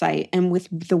website and with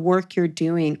the work you're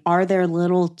doing, are there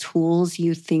little tools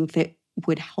you think that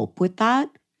would help with that?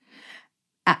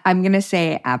 I'm going to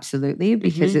say absolutely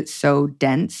because Mhm. it's so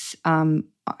dense. On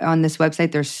this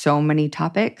website, there's so many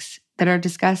topics that are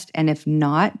discussed. And if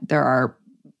not, there are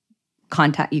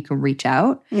contact you can reach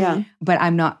out. Yeah. But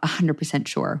I'm not 100%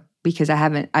 sure because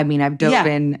I've dove Yeah.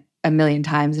 in a million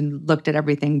times and looked at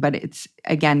everything. But it's,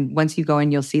 again, once you go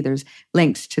in, you'll see there's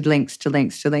links to links to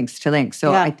links to links to links.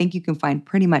 So Yeah. I think you can find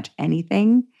pretty much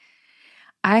anything.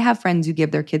 I have friends who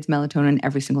give their kids melatonin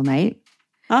every single night.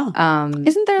 Oh,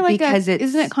 Isn't there like Because it's-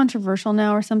 isn't it controversial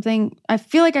now or something? I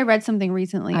feel like I read something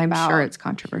recently I'm about sure it's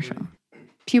controversial.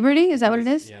 puberty. Is that what it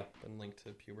is? Yeah, been linked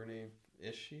to puberty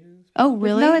issues. Oh,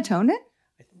 really? Melatonin?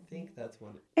 I think that's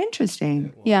what Interesting.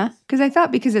 it was. Yeah. Because I thought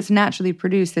because it's naturally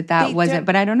produced that They wasn't, do-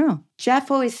 but I don't know.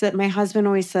 Jeff always said, my husband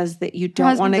always says that you Her don't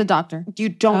husband's want a to doctor. you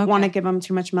don't want to Okay. give them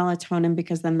too much melatonin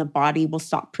because then the body will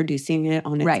stop producing it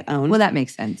on its Right. own. Well, that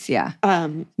makes sense. Yeah.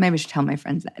 Maybe I should tell my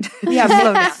friends that. Yeah,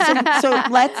 slow down. So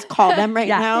let's call them right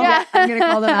now. Yeah. I'm going to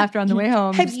call them after on the way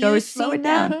home. Have Just you go slow seen it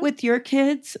down. that with your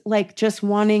kids? Like just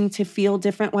wanting to feel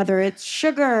different, whether it's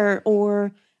sugar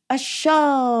or a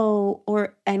show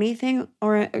or anything,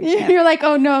 or You're like,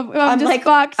 oh no, I'm just like,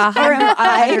 fucked. or am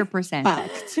I 100%.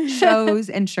 fucked? Shows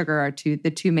and sugar are the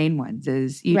two main ones.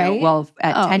 Is Right?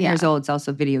 at Oh, 10 yeah. years old, it's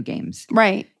also video games.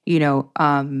 Right.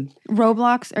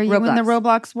 Roblox? Are you in the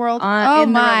Roblox world? Oh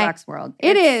in my. the Roblox world,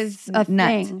 It It's is a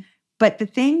nuts. thing. But the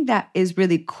thing that is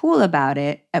really cool about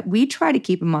it, we try to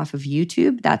keep them off of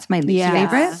YouTube. That's my least Yeah.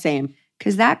 favorite Same.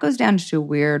 because that goes down to a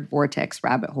weird vortex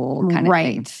rabbit hole kind of thing.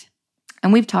 Right.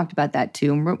 And we've talked about that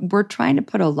too. And we're trying to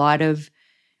put a lot of,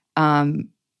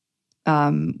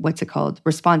 what's it called?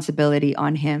 Responsibility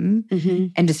on him Mm-hmm.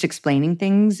 and just explaining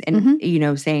things and,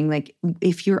 saying like,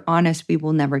 if you're honest, we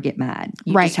will never get mad.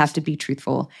 You Right. just have to be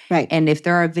truthful. Right. And if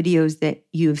there are videos that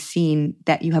you've seen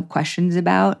that you have questions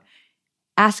about,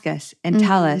 ask us and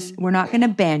tell us. We're not going to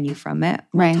ban you from it.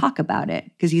 We'll Right. talk about it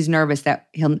because he's nervous that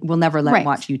we'll never let Right. him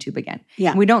watch YouTube again.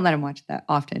 Yeah. And we don't let him watch that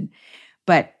often.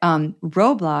 But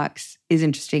Roblox is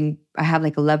interesting. I have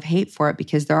like a love-hate for it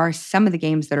because there are some of the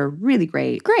games that are really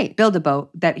great. Great. Build a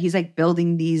boat that he's like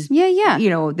building these, Yeah.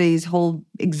 these whole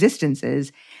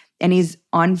existences. And he's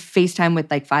on FaceTime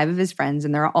with like 5 of his friends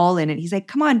and they're all in it. He's like,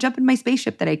 come on, jump in my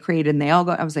spaceship that I created. And they all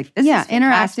go, I was like, this is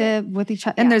fantastic. Interactive with each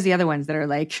other. Then there's the other ones that are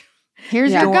like,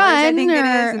 here's Yeah. your doors, gun. I think it is.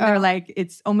 or- And they're like,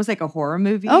 it's almost like a horror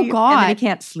movie. Oh, And then God. he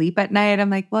can't sleep at night. I'm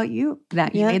like, well, you Yeah.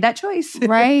 made that choice.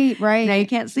 right. Now you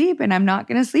can't sleep and I'm not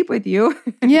going to sleep with you.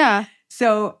 Yeah.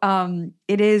 So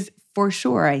it is for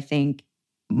sure, I think,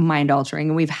 mind altering.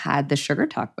 And we've had the sugar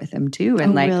talk with him too.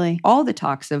 And Oh, like really? all the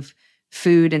talks of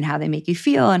food and how they make you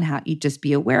feel and how you just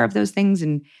be aware of those things.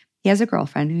 And he has a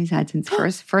girlfriend who he's had since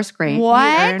first grade. What?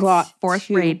 He earns Got fourth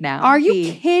to grade now. Are you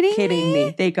Be kidding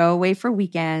me? They go away for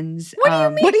weekends. What do you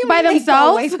mean? What do you By mean they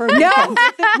go away themselves? for No, weekends?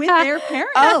 with their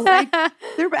parents. Oh.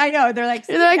 I know. They're like, They're like,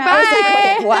 "See you bye.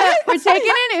 guys." Wait, what? We're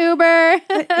taking an Uber.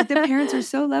 But the parents are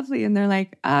so lovely, and they're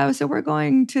like, so we're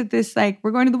going to this,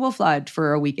 we're going to the Wolf Lodge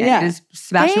for a weekend. Yeah. Does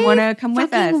Sebastian want to come with us?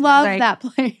 Fucking And love like, that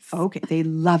place. Okay, they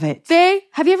love it.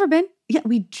 Have you ever been? Yeah,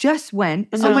 we just went.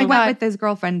 Oh So my we went God. with his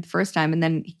girlfriend the first time, and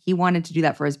then he wanted to do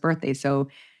that for his birthday. So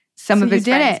some So of you his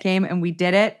did friends it. came, and we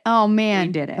did it. Oh man.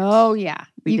 We did it. Oh yeah.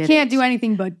 We You did can't it. do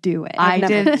anything but do it. I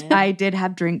never did. been. I did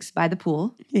have drinks by the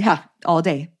pool Yeah. all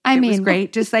day. I It was mean-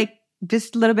 great.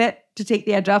 Just a little bit to take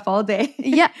the edge off all day.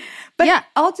 Yeah. But Yeah.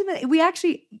 ultimately,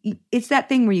 it's that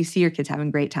thing where you see your kids having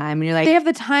a great time, and you're like, They have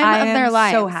the time I of their am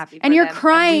lives. so happy and for you're them, and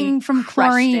crying we from crushed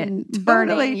chlorine it. burning.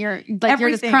 Totally. You're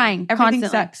just crying Everything constantly.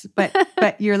 sucks,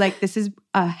 but you're like, this is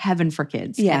a heaven for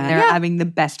kids. Yeah. And they're Yeah. having the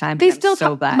best time. They and I'm still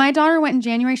so glad. My daughter went in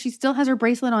January. She still has her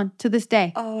bracelet on to this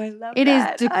day. Oh, I love It is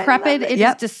that. decrepit. It is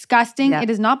Yep. disgusting. Yep. It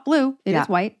is not blue. It is Yeah.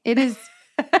 white. It is.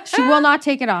 She will not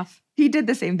take it off. He did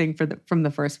the same thing from the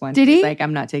first one. Did He's he? like,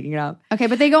 I'm not taking it off. Okay,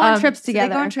 but they go on trips So together.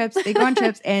 They go on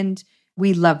trips, and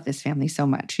we love this family so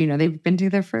much. You know, they've been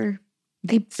together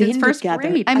They've since been first together.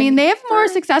 grade. I mean, they have more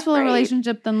first successful grade.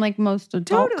 relationship than like most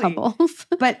adult Totally. couples.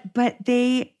 But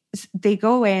they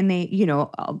go away and they, you know,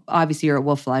 obviously you're at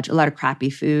Wolf Lodge, a lot of crappy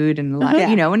food and a lot, Yeah.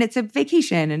 you know, and it's a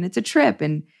vacation and it's a trip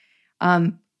and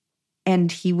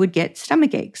he would get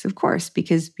stomach aches, of course,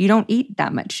 because you don't eat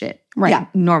that much shit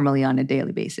normally on a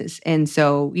daily basis. And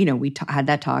so, you know, we had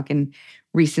that talk, and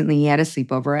recently he had a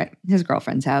sleepover at his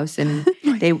girlfriend's house, and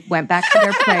they went back to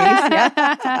their place.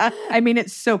 Yeah. I mean,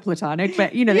 it's so platonic,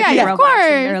 but you know, they Yeah, take yeah, her of out lunch, and course.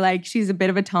 they're like, she's a bit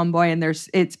of a tomboy, and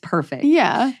it's perfect.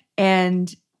 Yeah.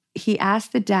 And he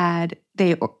asked the dad,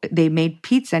 they made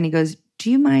pizza, and he goes,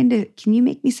 do you mind, can you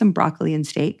make me some broccoli and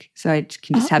steak so I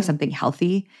can just have something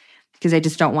healthy? Because I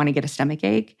just don't want to get a stomach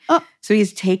ache. Oh. So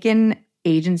he's taken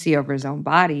agency over his own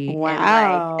body.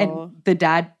 Wow. And the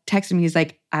dad texted me, he's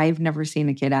like, I've never seen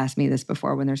a kid ask me this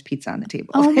before when there's pizza on the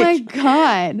table. Oh my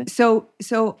God. So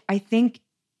I think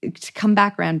to come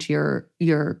back around to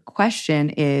your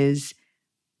question is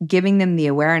giving them the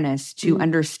awareness to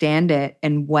understand it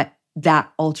and what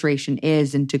that alteration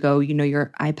is, and to go, you know,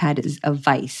 your iPad is a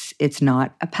vice. It's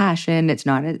not a passion. It's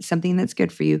not something that's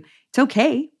good for you. It's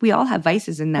okay. We all have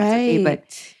vices, and that's okay.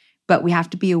 But we have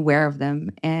to be aware of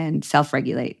them and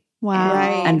self-regulate. Wow.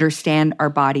 Right. Understand our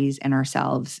bodies and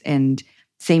ourselves. And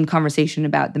same conversation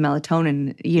about the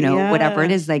melatonin, you know, whatever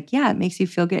it is, like, yeah, it makes you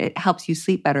feel good. It helps you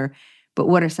sleep better. But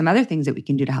what are some other things that we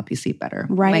can do to help you sleep better?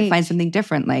 Right. You might find something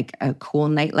different, like a cool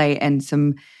nightlight and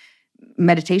some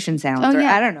meditation sounds. Oh, or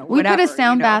yeah. I don't know. We whatever, put a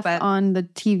sound you know, bath but- on the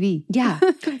TV. Yeah.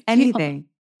 Anything.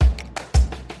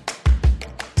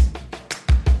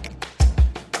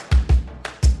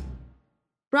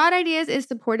 Broad Ideas is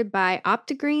supported by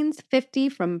OptiGreens 50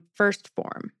 from First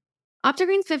Form.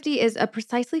 OptiGreens 50 is a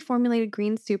precisely formulated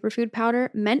green superfood powder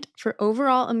meant for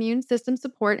overall immune system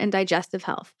support and digestive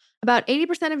health. About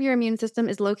 80% of your immune system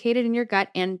is located in your gut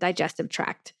and digestive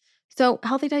tract. So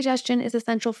healthy digestion is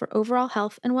essential for overall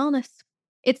health and wellness.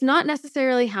 It's not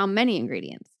necessarily how many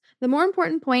ingredients. The more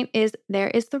important point is there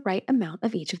is the right amount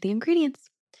of each of the ingredients.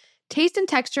 Taste and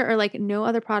texture are like no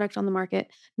other product on the market,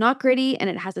 not gritty, and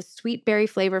it has a sweet berry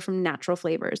flavor from natural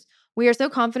flavors. We are so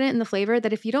confident in the flavor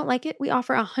that if you don't like it, we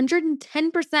offer a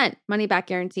 110% money-back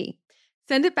guarantee.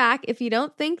 Send it back if you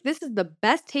don't think this is the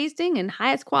best tasting and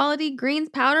highest quality greens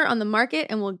powder on the market,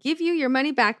 and we'll give you your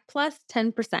money back plus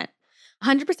 10%.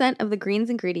 100% of the greens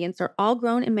ingredients are all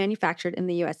grown and manufactured in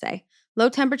the USA. Low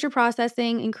temperature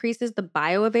processing increases the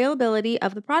bioavailability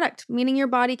of the product, meaning your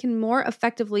body can more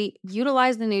effectively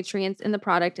utilize the nutrients in the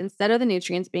product instead of the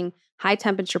nutrients being high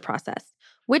temperature processed,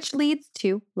 which leads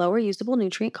to lower usable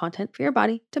nutrient content for your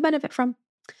body to benefit from.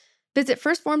 Visit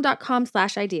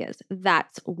firstform.com/ideas.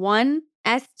 That's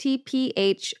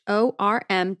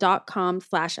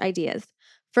 1stphorm.com/ideas.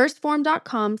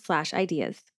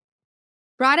 Firstform.com/ideas.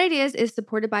 Broad Ideas is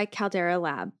supported by Caldera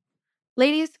Lab.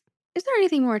 Ladies, is there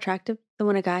anything more attractive than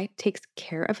when a guy takes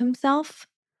care of himself?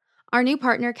 Our new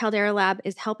partner, Caldera Lab,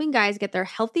 is helping guys get their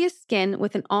healthiest skin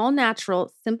with an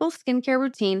all-natural, simple skincare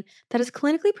routine that is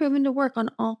clinically proven to work on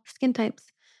all skin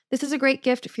types. This is a great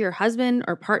gift for your husband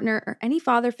or partner or any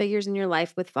father figures in your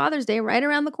life with Father's Day right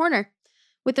around the corner.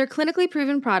 With their clinically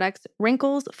proven products,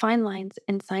 wrinkles, fine lines,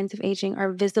 and signs of aging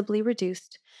are visibly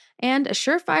reduced, and a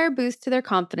surefire boost to their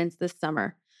confidence this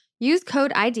summer. Use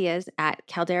code IDEAS at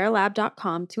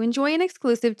calderalab.com to enjoy an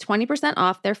exclusive 20%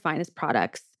 off their finest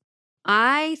products.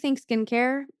 I think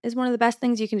skincare is one of the best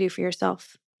things you can do for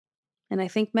yourself. And I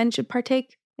think men should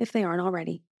partake if they aren't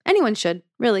already. Anyone should,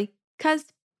 really, because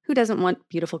who doesn't want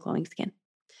beautiful glowing skin?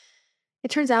 It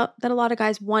turns out that a lot of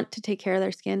guys want to take care of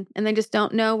their skin and they just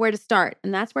don't know where to start.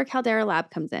 And that's where Caldera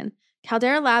Lab comes in.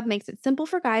 Caldera Lab makes it simple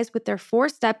for guys with their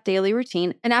 4-step daily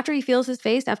routine. And after he feels his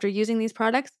face after using these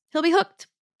products, he'll be hooked.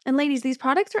 And ladies, these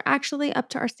products are actually up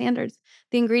to our standards.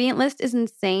 The ingredient list is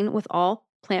insane with all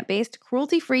plant-based,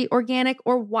 cruelty-free, organic,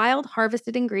 or wild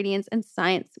harvested ingredients and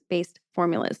science-based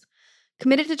formulas.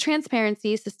 Committed to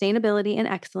transparency, sustainability, and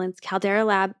excellence, Caldera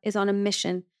Lab is on a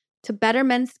mission to better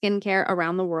men's skincare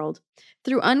around the world.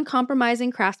 Through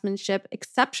uncompromising craftsmanship,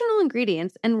 exceptional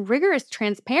ingredients, and rigorous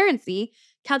transparency,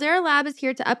 Caldera Lab is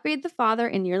here to upgrade the father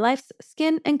in your life's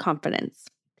skin and confidence.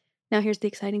 Now here's the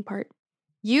exciting part.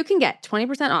 You can get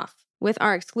 20% off with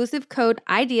our exclusive code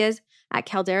IDEAS at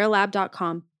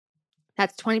calderalab.com.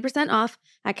 That's 20% off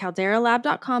at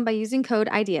calderalab.com by using code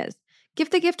IDEAS.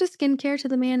 Give the gift of skincare to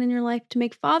the man in your life to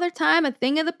make father time a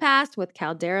thing of the past with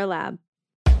Caldera Lab.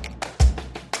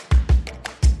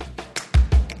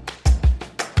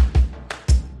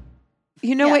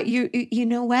 You know what? You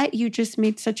know what? You just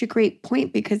made such a great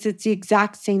point because it's the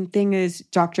exact same thing as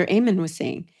Dr. Amen was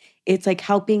saying. It's like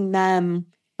helping them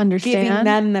Understand. giving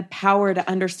them the power to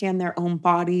understand their own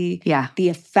body, Yeah. the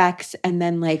effects, and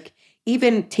then like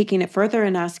even taking it further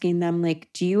and asking them like,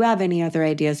 do you have any other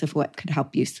ideas of what could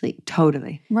help you sleep?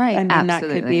 Totally. Right. I mean, that could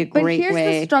Absolutely. be a But great here's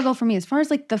way. the struggle for me. As far as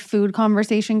like the food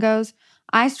conversation goes,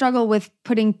 I struggle with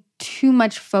putting too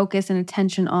much focus and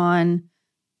attention on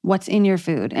what's in your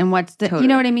food and what's the, Totally. you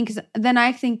know what I mean? Because then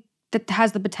I think that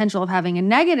has the potential of having a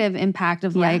negative impact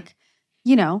of Yeah. like,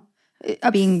 you know,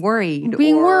 Being worried.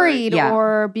 or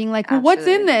or being like, well, what's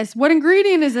in Absolutely. this? What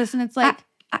ingredient is this? And it's like,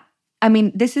 I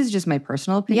mean, this is just my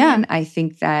personal opinion. I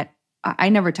think that I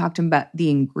never talked to him about the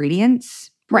ingredients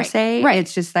per Right, se. right.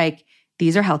 It's just like,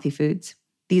 these are healthy foods.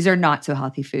 These are not so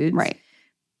healthy foods. right.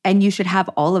 And you should have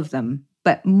all of them,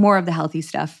 but more of the healthy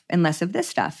stuff and less of this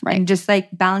stuff. Right. And just like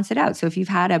balance it out. So if you've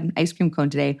had an ice cream cone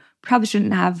today, probably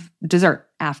shouldn't have dessert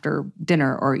after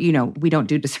dinner, or, you know, we don't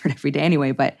do dessert every day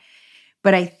anyway. But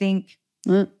I think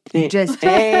just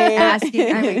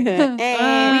asking,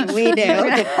 I mean, we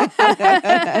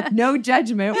do. no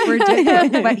judgment. We're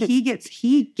just, but he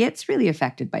gets really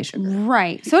affected by sugar.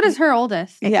 Right. So does her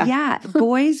oldest. Yeah.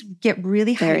 Boys get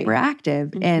really Very.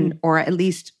 hyperactive, and or at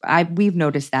least we've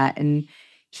noticed that, and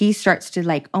he starts to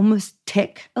like almost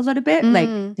tick a little bit, Mhm.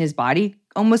 like his body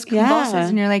almost convulses, Yeah.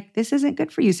 and you're like, this isn't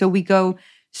good for you. So we go.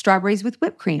 Strawberries with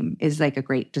whipped cream is like a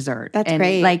great dessert. That's and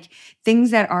great. Like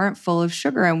things that aren't full of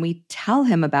sugar. And we tell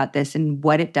him about this and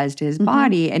what it does to his Mhm.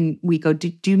 body. And we go,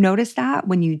 do you notice that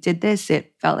when you did this,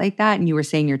 it felt like that? And you were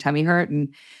saying your tummy hurt. And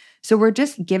so we're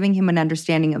just giving him an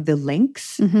understanding of the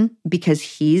links Mm-hmm. because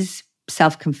he's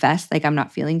self-confessed, like, I'm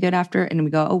not feeling good after. And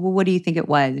we go, oh, well, what do you think it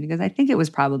was? And he goes, I think it was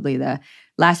probably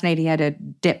last night he had a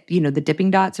dip, you know, the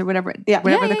dipping dots or whatever they're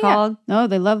called. Oh,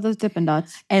 they love those Dippin'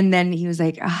 Dots. And then he was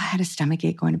like, I had a stomach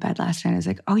ache going to bed last night. I was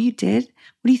like, oh, you did?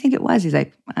 What do you think it was? He's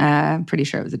like, I'm pretty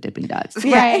sure it was a Dipping Dots.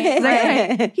 Right,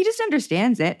 Right. He just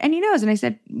understands it and he knows. And I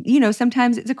said, you know,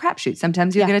 sometimes it's a crapshoot.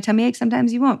 Sometimes you'll get a tummy ache,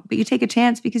 sometimes you won't. But you take a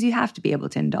chance because you have to be able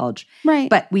to indulge. Right.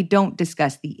 But we don't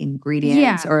discuss the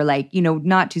ingredients or like, you know,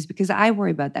 not to, because I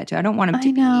worry about that too. I don't want him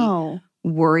to be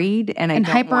worried and and I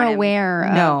don't hyper want him- aware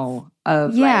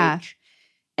of Yeah. like,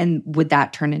 and would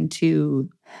that turn into,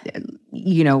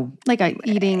 you know, like a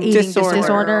eating disorder.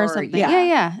 disorder or something.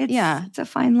 Yeah. it's a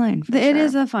fine line. For It sure.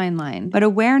 is a fine line. But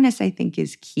awareness, I think,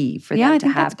 is key for Yeah, I them to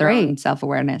think have that's their great. own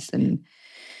self-awareness.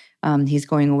 And he's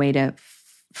going away to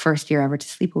first year ever to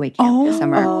sleepaway camp this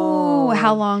summer. Oh,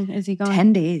 how long is he going?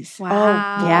 10 days. Wow.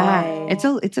 Yeah. Wow.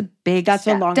 It's a big That's a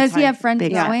step. long Does he time. have friends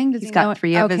Big going? Does He's he got know?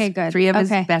 three of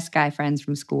his Okay. best guy friends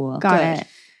from school. Got Good. it.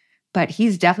 But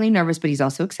he's definitely nervous, but he's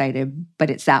also excited. But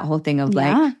it's that whole thing of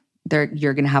Yeah. like,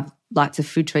 you're going to have lots of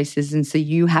food choices. And so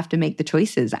you have to make the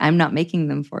choices. I'm not making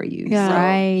them for you. Yeah. So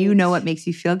Right. you know what makes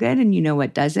you feel good and you know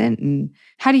what doesn't. And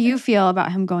How do you feel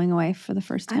about him going away for the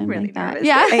first time? I'm really like that? nervous.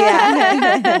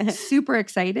 Yeah. super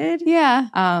excited. Yeah.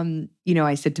 You know,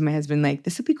 I said to my husband, like,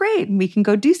 this will be great. And we can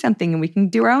go do something and we can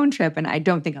do our own trip. And I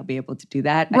don't think I'll be able to do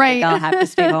that. I Right. think I'll have to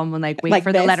stay home and like wait Like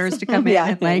for the this. letters to come in Yeah.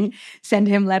 and like send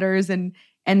him letters.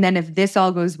 And then if this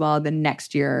all goes well, then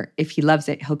next year, if he loves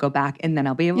it, he'll go back and then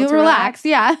I'll be able You'll to relax.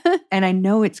 Yeah. And I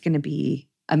know it's going to be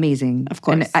amazing. Of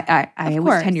course. And I Of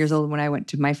was course. 10 years old when I went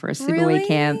to my first Really? sleepaway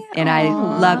camp and I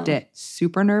Aw. loved it.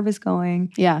 Super nervous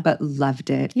going, Yeah. but loved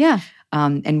it. Yeah.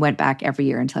 And went back every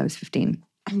year until I was 15.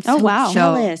 I'm Oh, so wow.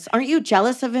 jealous. Aren't you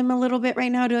jealous of him a little bit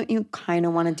right now? Don't you kind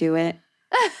of want to do it?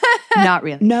 Not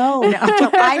really. No.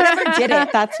 I never did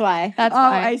it. That's why. That's Oh,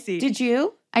 why. I see. Did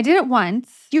you? I did it once.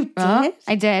 You did?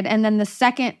 I did. And then the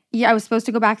second year, I was supposed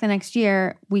to go back the next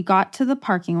year. We got to the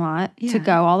parking lot Yeah. to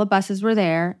go. All the buses were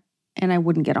there and I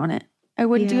wouldn't get on it. I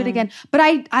wouldn't do it Yeah. again. But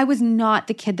I was not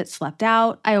the kid that slept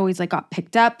out. I always like got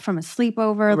picked up from a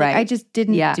sleepover. Like I Right. just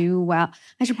didn't Yeah. do well.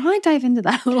 I should probably dive into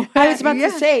that a little bit. I was about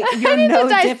to say, you're I need no to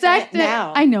different dissect it.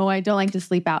 now. I know I don't like to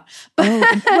sleep out. But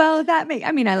Well, that makes.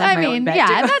 I mean, I love my own bed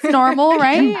yeah, too. that's normal,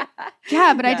 right?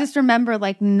 Yeah, but I Yeah. just remember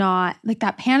like not like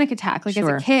that panic attack, like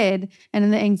Sure. as a kid,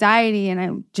 and the anxiety, and I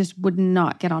just would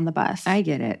not get on the bus. I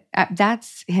get it.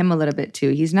 That's him a little bit too.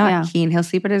 He's not Yeah. keen. He'll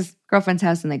sleep at his girlfriend's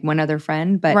house and like one other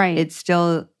friend, but Right. it's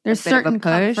still There's a bit of a certain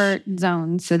push. comfort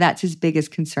zones. So that's his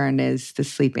biggest concern is the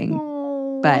sleeping.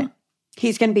 Oh. But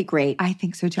He's going to be great. I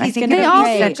think so too. He's I think gonna it'll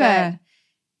be be great. such a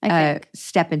I think.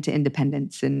 step into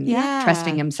independence and Yeah.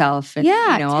 trusting himself and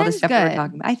Yeah, all the 10's stuff we were good.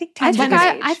 talking about. I think I 10's think a good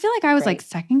I, age. I feel like I was Great. like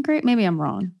second grade. Maybe I'm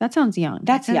wrong. That sounds young.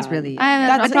 That's Ten's young. really young. I'm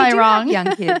That's- But probably they do wrong. have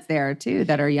young kids there too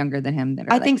that are younger than him that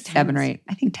are I like think 7 or 10's 8.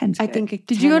 I think 10's I good. think.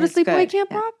 Did you go to 10 is sleepaway good. camp,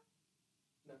 Yeah. Rob?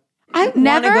 I want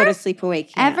Never? to go to sleepaway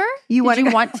camp. Ever? You Did wanna you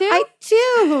go- want to? I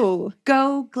do.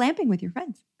 Go glamping with your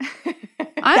friends.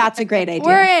 That's a great idea.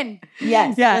 We're in.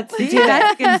 Yes. Let's see, do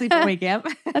that. that's good sleepaway camp.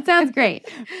 That sounds great.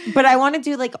 But I want to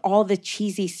do like all the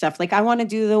cheesy stuff. Like I want to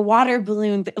do the water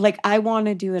balloon. Like I want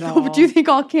to do it all. Do you think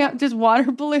all camp just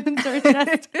water balloons are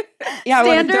just Yeah, I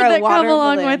wanna standard throw a that come water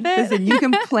along balloon. with it? Listen, you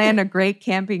can plan a great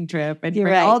camping trip and You're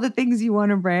bring right. all the things you want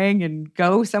to bring and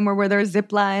go somewhere where there's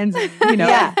zip lines and,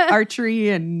 Yeah. archery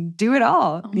and do it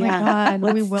all. Oh my Yeah. God,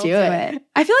 we Let's will do do it. it.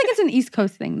 I feel like it's an East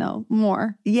Coast thing though,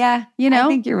 more. Yeah. You know? I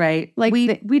think you're right. Like we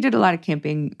the- we did a lot of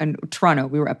camping in Toronto.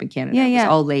 We were up in Canada. Yeah, It was yeah.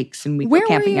 all lakes and we Where go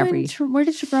camping were you every where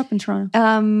did you grow up in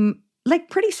Toronto?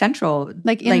 like pretty central.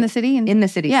 Like in the city? In the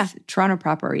city. Yeah. Toronto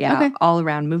proper. Yeah. Okay. All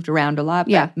around, moved around a lot.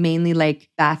 But Yeah. mainly like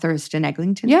Bathurst and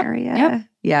Eglinton Yep, area. yep.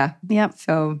 Yeah. Yep.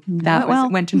 So Know that it was well.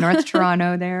 went to North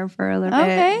Toronto there for a little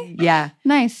Okay. bit. Yeah.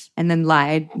 Nice. And then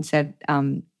lied and said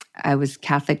I was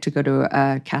Catholic to go to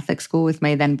a Catholic school with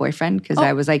my then boyfriend because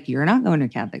I was like, you're not going to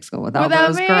Catholic school with all Without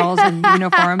those me. girls in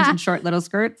uniforms and short little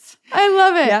skirts. I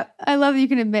love it. Yep. I love that you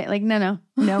can admit, like, no.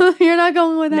 Nope. You're not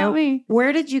going without Nope. me.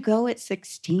 Where did you go at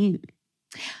 16?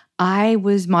 I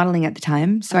was modeling at the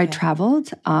time, so I Okay.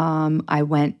 traveled. I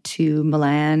went to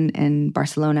Milan and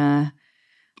Barcelona.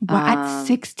 Wow, at Um,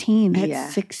 16. At Yeah.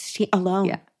 16 alone.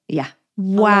 Yeah. Yeah.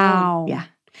 Wow. Yeah.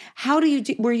 How do you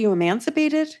do? Were you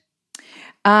emancipated?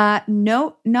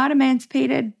 No, not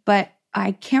emancipated, but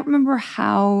I can't remember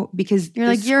how because You're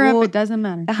the like, Europe, school- it doesn't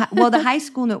matter. the high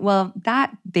school,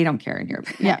 that they don't care in Europe.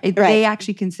 Yeah, right. They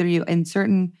actually consider you in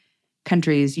certain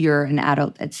countries, you're an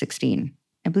adult at 16.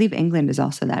 I believe England is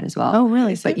also that as well. Oh,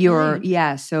 really? Is but it you're, really?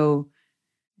 yeah, so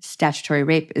statutory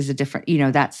rape is a different,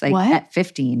 that's like What? at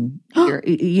 15,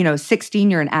 you're, 16,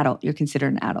 you're an adult, you're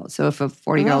considered an adult. So if a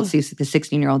 40-year-old Oh. sleeps with a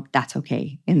 16-year-old, that's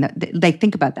okay. And like,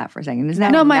 think about that for a second. Isn't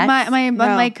that No, my nuts?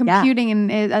 my computing and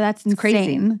that's insane.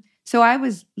 crazy. So I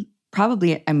was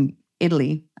probably, I'm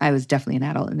Italy. I was definitely an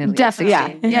adult in Italy. at Definitely.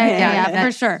 16. Yeah, that-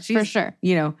 for sure. For she's- sure.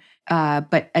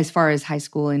 But as far as high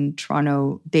school in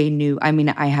Toronto, they knew. I mean,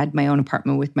 I had my own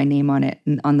apartment with my name on it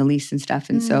and on the lease and stuff.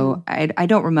 And so I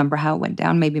don't remember how it went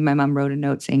down. Maybe my mom wrote a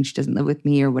note saying she doesn't live with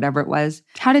me or whatever it was.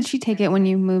 How did she take it when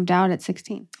you moved out at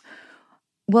 16?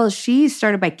 Well, she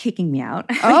started by kicking me out.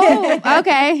 Oh,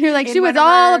 okay. You're like, In she was one of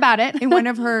all her- about it. in one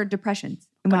of her depressions.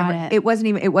 Got it. It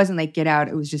wasn't like get out.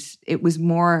 It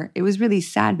was really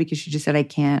sad because she just said, I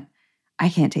can't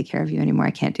take care of you anymore.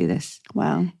 I can't do this.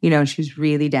 Wow. And she was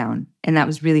really down and that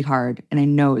was really hard. And I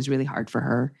know it was really hard for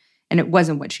her and it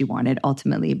wasn't what she wanted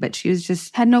ultimately, but she was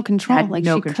just, Had no control. Had Like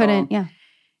no she control. couldn't. Yeah.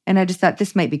 and I just thought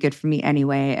this might be good for me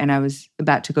anyway. And I was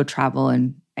about to go travel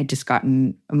and I just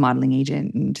gotten a modeling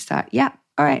agent and just thought, yeah,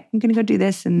 all right, I'm going to go do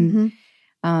this. And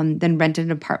Mhm. then rented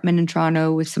an apartment in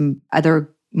Toronto with some other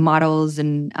models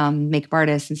and makeup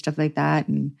artists and stuff like that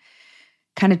and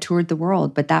kind of toured the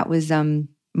world. But that was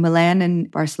Milan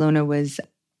and Barcelona was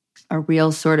a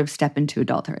real sort of step into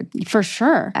adulthood For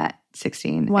sure. at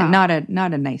 16. Wow. And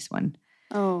not a nice one.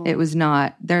 Oh, It was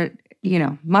not there,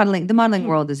 modeling, the modeling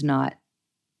world is not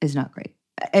great.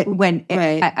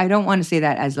 Right. I don't want to say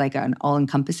that as like an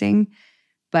all-encompassing,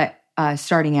 but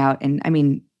starting out, and I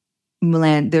mean,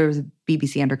 Milan, there was a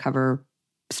BBC Undercover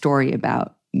story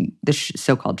about the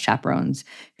so-called chaperones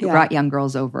who Yeah. brought young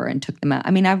girls over and took them out.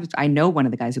 I mean, I know one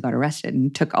of the guys who got arrested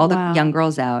and took all Wow. the young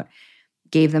girls out,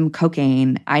 gave them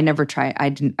cocaine. I never tried.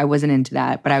 I wasn't into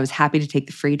that, but I was happy to take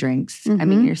the free drinks. I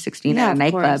mean, Mhm. you're 16 yeah, at a of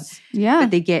nightclub, course. Yeah.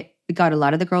 but they got a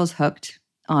lot of the girls hooked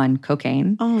on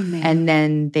cocaine. Oh man. And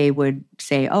then they would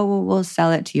say, oh, well, we'll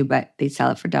sell it to you, but they'd sell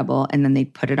it for double. And then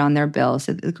they'd put it on their bill.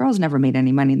 So the girls never made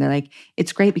any money. And they're like,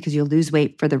 it's great because you'll lose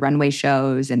weight for the runway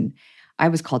shows. And I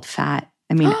was called fat.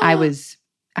 I mean, I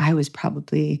was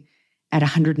probably at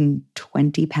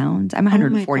 120 pounds. I'm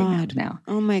 140 pounds now.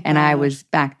 Oh my God. And I was,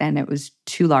 back then, it was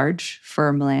too large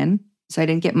for Malin. So I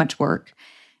didn't get much work.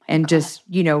 And just,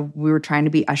 we were trying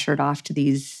to be ushered off to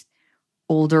these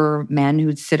older men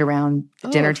who'd sit around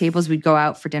dinner tables. We'd go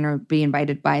out for dinner, be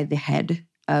invited by the head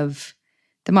of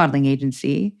the modeling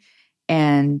agency.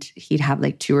 And he'd have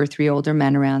like 2 or 3 older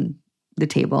men around the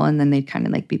table. And then they'd kind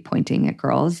of like be pointing at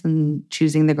girls and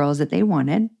choosing the girls that they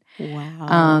wanted.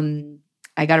 Wow.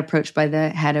 I got approached by the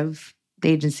head of the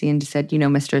agency and just said,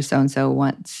 Mr. So-and-so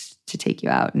wants to take you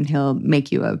out and he'll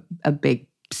make you a big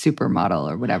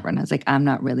supermodel or whatever. And I was like, I'm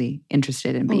not really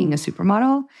interested in being a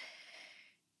supermodel.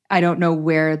 I don't know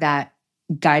where that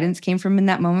guidance came from in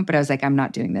that moment, but I was like, I'm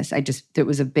not doing this. It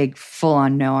was a big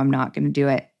full-on no, I'm not going to do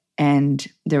it. And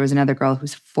there was another girl who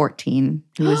was 14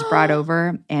 who was brought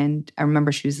over. And I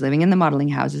remember she was living in the modeling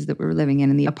houses that we were living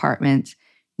in the apartments.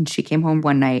 And she came home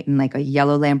one night in like a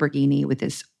yellow Lamborghini with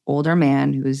this older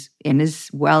man who was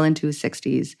well into his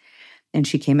 60s. And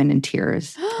she came in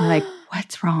tears. We're like,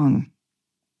 what's wrong?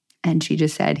 And she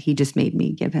just said, he just made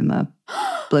me give him a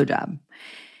blowjob.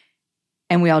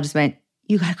 And we all just went,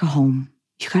 you got to go home.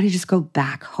 You got to just go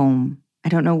back home. I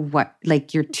don't know what,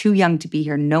 like, you're too young to be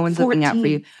here. No one's looking out for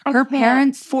you. Her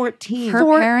parents, 14. Her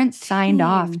parents signed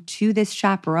off to this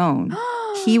chaperone.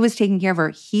 He was taking care of her.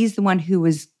 He's the one who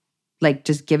was like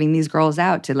just giving these girls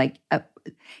out to like,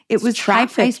 it was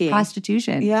high-priced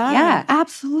prostitution. Yeah,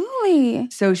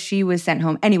 absolutely. So she was sent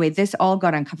home. Anyway, this all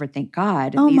got uncovered, thank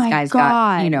God. Oh these my guys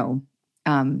God.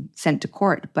 got, sent to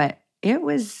court. But it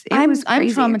was I'm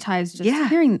crazy. traumatized just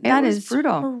hearing that. It was is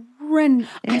brutal.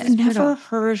 I've never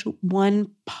heard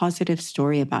one positive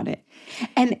story about it.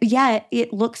 And yet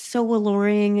it looks so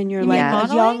alluring and you're like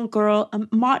a young girl,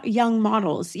 young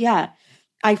models. Yeah.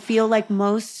 I feel like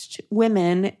most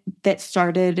women that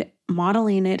started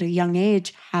modeling at a young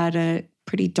age had a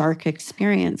pretty dark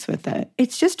experience with it.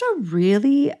 It's just a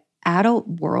really adult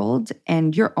world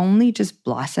and you're only just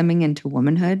blossoming into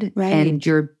womanhood. Right. And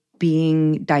you're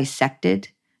being dissected.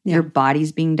 Yeah. Your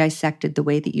body's being dissected the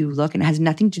way that you look, and it has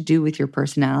nothing to do with your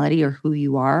personality or who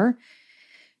you are.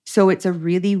 So it's a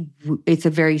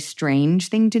very strange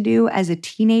thing to do as a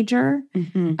teenager.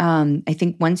 Mm-hmm. I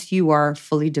think once you are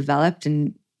fully developed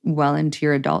and well into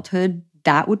your adulthood,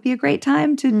 that would be a great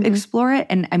time to explore it.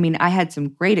 And I mean, I had some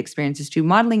great experiences too,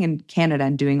 modeling in Canada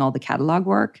and doing all the catalog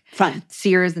work. Fun.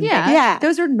 Sears and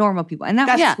those are normal people. And that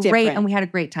was great. Different. And we had a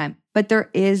great time. But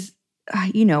there is,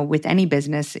 with any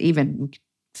business, even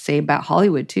say about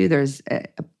Hollywood too, there's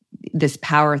this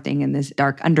power thing and this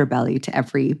dark underbelly to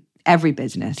every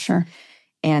business. Sure.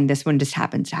 And this one just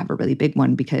happens to have a really big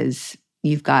one because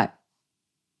you've got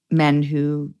men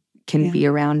who can be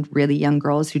around really young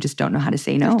girls who just don't know how to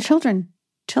say no. Children.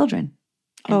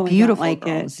 And beautiful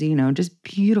girls, just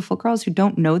beautiful girls who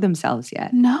don't know themselves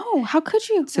yet. No, how could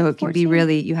you? So it can be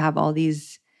really, you have all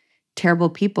these terrible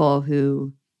people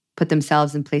who put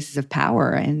themselves in places of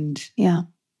power and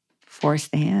force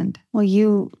the hand. Well,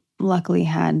 you luckily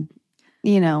had,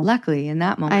 Luckily in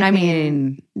that moment. I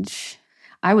mean,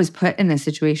 I was put in a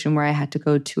situation where I had to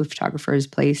go to a photographer's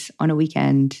place on a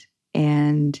weekend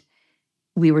and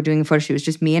we were doing a photo shoot. It was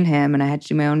just me and him and I had to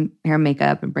do my own hair and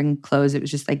makeup and bring clothes. It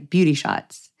was just like beauty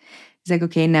shots. He's like,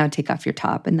 okay, now take off your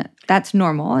top. And that's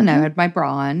normal. And I had my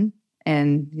bra on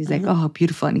and he's like, oh,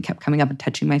 beautiful. And he kept coming up and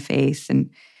touching my face. And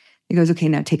he goes, okay,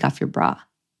 now take off your bra.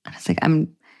 And I was like,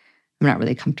 I'm not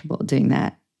really comfortable doing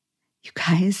that. You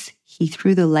guys, he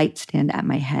threw the light stand at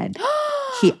my head.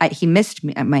 He missed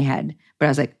me at my head. But I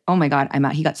was like, oh my God, I'm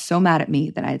out. He got so mad at me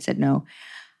that I had said no.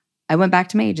 I went back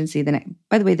to my agency.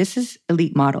 By the way, this is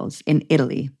Elite Models in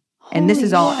Italy. And this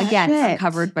is all, again,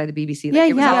 uncovered by the BBC.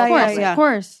 Of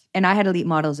course. And I had Elite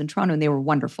Models in Toronto and they were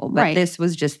wonderful. But this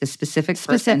was just the specific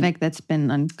that's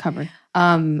been uncovered.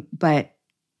 But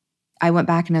I went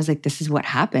back and I was like, this is what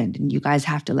happened. And you guys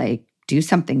have to like do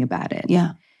something about it.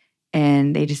 Yeah.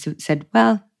 And they just said,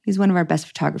 well, he's one of our best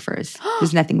photographers.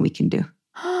 There's nothing we can do.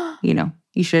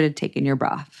 You should have taken your bra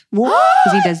off. What?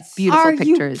 Because he does beautiful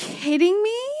pictures. Are you kidding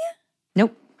me?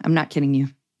 Nope, I'm not kidding you.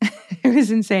 It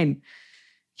was insane.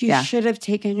 You should have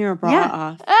taken your bra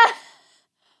off.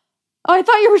 Oh, I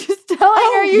thought you were just telling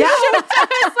her you should have.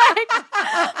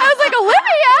 I was like,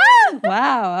 Olivia.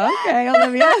 Wow, okay,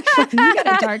 Olivia. You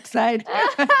got a dark side.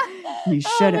 You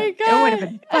should have. It would have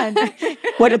been fun.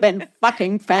 Would have been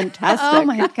fucking fantastic. Oh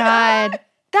my God.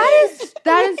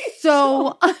 That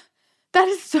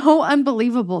is so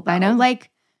unbelievable, though. I know. Like,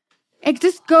 it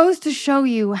just goes to show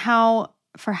you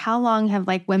for how long have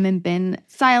like women been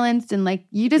silenced and like,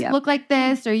 you just look like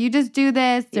this or you just do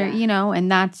this or,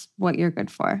 and that's what you're good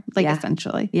for, like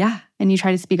essentially. Yeah. And you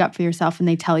try to speak up for yourself and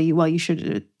they tell you, well, you should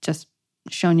have just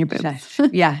shown your boobs.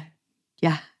 Yeah.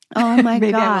 Yeah. Oh my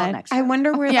Maybe I will God. next I time.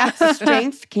 wonder where Yeah. that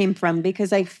strength came from,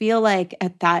 because I feel like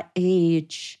at that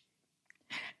age,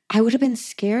 I would have been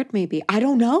scared maybe. I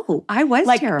don't know. I was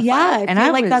Like, terrified. yeah, and I feel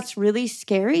I like was, that's really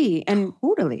scary. And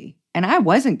totally. And I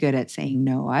wasn't good at saying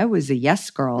no. I was a yes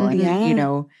girl. And, Yeah. you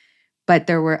know, but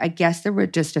there were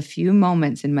just a few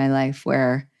moments in my life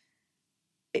where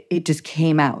it just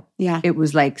came out. yeah, It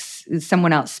was like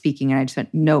someone else speaking. And I just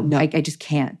went, no. I just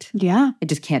can't. Yeah. I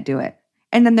just can't do it.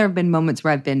 And then there have been moments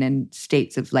where I've been in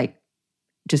states of like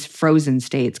just frozen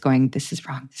states going, this is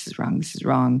wrong, this is wrong, this is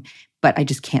wrong. But I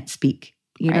just can't speak.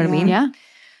 You know what I mean? Yeah.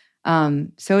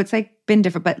 So it's like been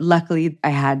different, but luckily I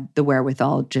had the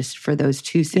wherewithal just for those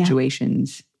two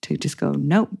situations to just go,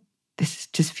 nope, this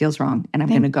just feels wrong. And I'm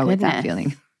going to go with that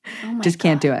feeling. Oh my Just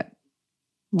can't do it.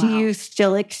 Do Wow. you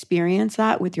still experience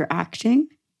that with your acting?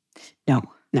 No,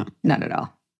 No. not at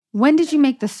all. When did you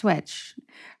make the switch?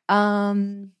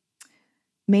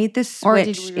 Made the Or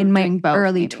did switch you in my doing both,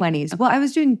 early maybe? 20s. Well, I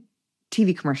was doing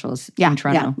TV commercials in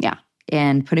Toronto Yeah.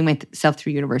 and putting myself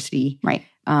through university. Right.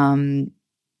 And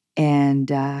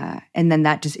then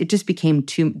that just became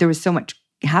there was so much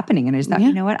happening. And I just thought,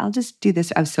 you know what, I'll just do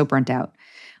this. I was so burnt out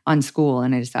on school.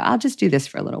 And I just thought, I'll just do this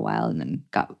for a little while. And then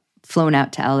got flown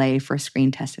out to LA for a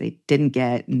screen test that I didn't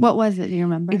get. And What was it? Do you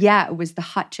remember? yeah, it was The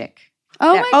Hot Chick.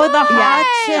 Oh That- my Oh, God. the hot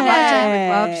The Hot Chick with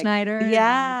Rob chick. Schneider.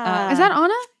 Yeah. Is that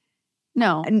Anna?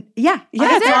 No. And yeah.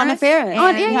 Yeah, it's Anna Faris. Oh,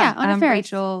 yeah, Anna Faris.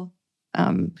 Rachel,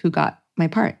 who got my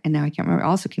part. And now I can't remember.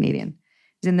 Also Canadian.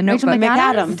 Is in the Rachel Notebook.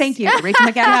 McAdams. Thank you. Rachel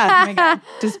McAdams. Oh my God.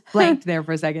 Just blanked there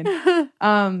for a second. Oh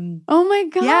my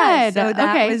God. Yeah, so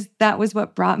okay. that was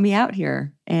what brought me out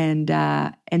here. And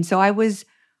so I was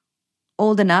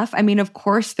old enough. I mean, of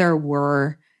course there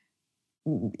were,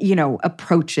 you know,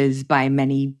 approaches by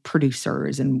many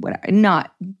producers and whatever.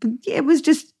 It was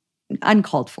just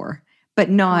uncalled for, but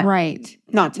not Right.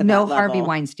 Not to no that Harvey level.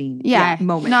 Weinstein Yeah.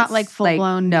 moments. Not like full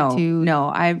blown no, to-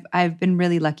 no. I've been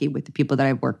really lucky with the people that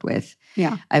I've worked with.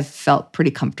 Yeah. I've felt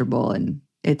pretty comfortable and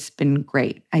it's been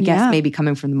great. I guess maybe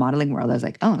coming from the modeling world, I was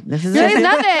like, oh, this is There's it.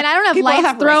 nothing. I don't have People lights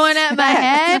have throwing at my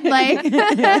head. Like,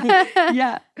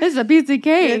 Yeah. this is a piece of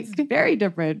cake. It's very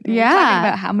different. Yeah. We're talking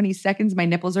about how many seconds my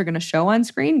nipples are going to show on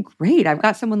screen. Great. I've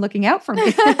got someone looking out for me.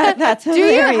 That's Do you?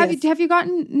 hilarious. Have you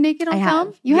gotten naked on I film?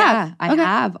 have. You Yeah, have? I Okay.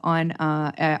 have on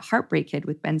Heartbreak Kid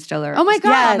with Ben Stiller. Oh my It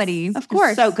was God. comedy. Of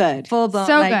course. So good. Full blown.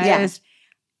 So like, good. yes.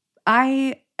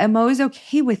 I am always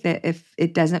okay with it if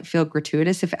it doesn't feel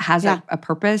gratuitous, if it has Yeah. a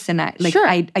purpose. And I Sure.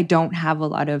 I don't have a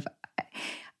lot of,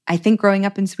 I think growing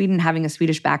up in Sweden, having a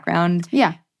Swedish background,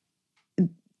 Yeah.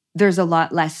 there's a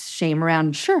lot less shame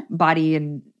around Sure. body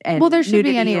and Well, there should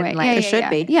be nudity anyway. and, like, yeah, there yeah, should yeah.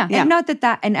 be. Yeah. Yeah. and not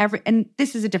that and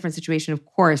this is a different situation, of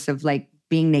course, of like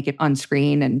being naked on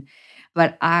screen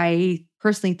but I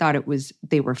personally thought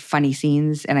they were funny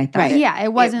scenes, and I thought Right. Yeah.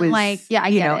 It wasn't like, yeah, I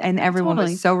you get know, it. and everyone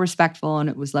Totally. was so respectful, and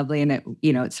it was lovely, and it,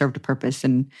 you know, it served a purpose,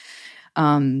 and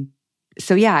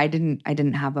so yeah, I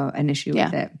didn't have an issue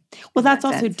with it. Well, in that's that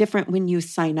also sense. different when you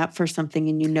sign up for something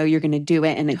and you know you're going to do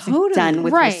it, and it's Totally. done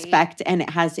with Right. respect, and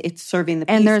it's serving the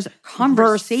piece. And there's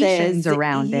conversations versus-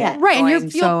 around yeah. it, Right. And going,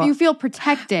 so you feel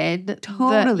protected.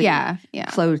 Totally. Yeah.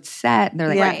 closed set. They're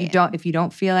like, Yeah. if you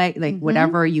don't feel like Mhm.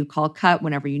 whatever, you call cut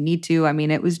whenever you need to. I mean,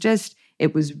 it was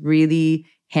really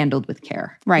handled with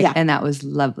care. Right. Yeah. And that was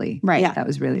lovely. Right. Yeah. That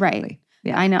was really Right. lovely.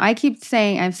 Yeah. I know. I keep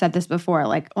saying, I've said this before,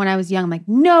 like when I was young, I'm like,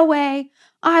 no way,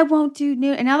 I won't do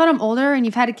nude. And now that I'm older and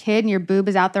you've had a kid and your boob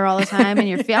is out there all the time and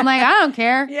I'm like, I don't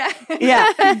care. Yeah.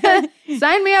 Yeah.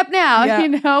 Sign me up now, Yeah. you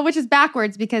know, which is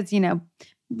backwards because, you know,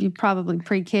 you probably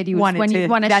pre-kid, you would, when you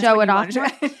want to that's show when it you off. wanna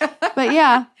show it. But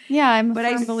yeah, I'm a But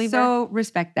firm I believer. so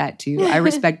respect that too. I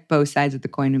respect both sides of the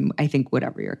coin, and I think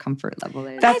whatever your comfort level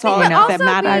is. That's all But that also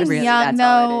matters. being Really, young, that's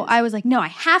all it though, is. I was like, no, I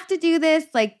have to do this.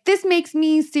 Like, this makes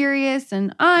me serious,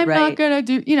 and I'm not Right. gonna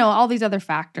do, you know, all these other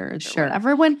factors, Sure. or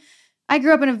whatever. When I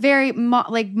grew up in a very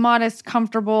modest,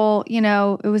 comfortable, you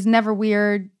know, it was never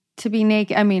weird to be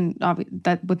naked. I mean,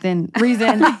 that within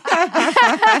reason.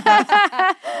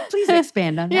 Please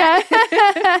expand on that.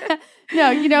 Yeah. No,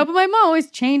 you know, but my mom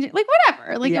always changed it. Like,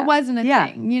 whatever. Like, Yeah. it wasn't a Yeah.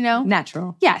 thing, you know?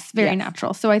 Natural. Yes, very Yes.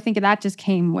 natural. So I think that just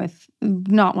came with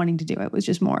not wanting to do it. It was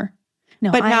just more.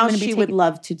 No, But I'm now gonna be she would taking-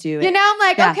 love to do it. You know, I'm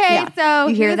like, Yeah, okay, yeah. so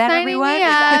You hear who's that, signing everyone? me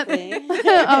up? Exactly.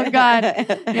 Oh God,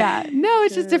 yeah. No,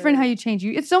 it's just different how you change.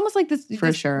 It's almost like this. For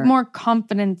this sure. more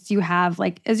confidence you have,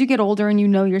 like as you get older and you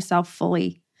know yourself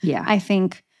fully. Yeah. I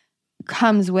think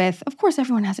comes with. Of course,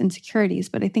 everyone has insecurities,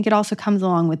 but I think it also comes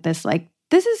along with this. Like,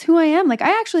 this is who I am. Like, I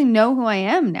actually know who I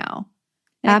am now.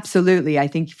 Absolutely. I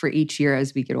think for each year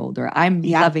as we get older, I'm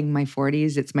Yeah. loving my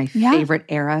 40s. It's my Yeah. favorite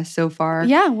era so far.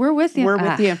 Yeah, we're with you. We're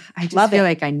with you. I just Love feel it.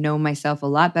 like I know myself a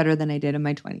lot better than I did in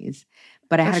my 20s.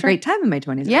 But I For had a sure. great time in my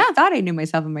 20s. Yeah. I thought I knew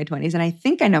myself in my 20s, and I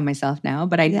think I know myself now.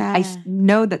 But I Yeah.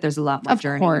 know that there's a lot more Of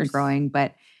journey course. and growing.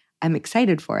 But I'm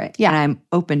excited for it. Yeah. And I'm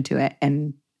open to it.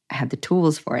 And I have the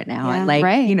tools for it now. Yeah. I like,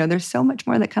 Right. there's so much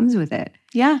more that comes with it.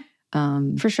 Yeah,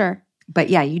 Um, for sure. but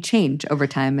yeah, you change over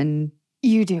time, and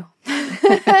You do.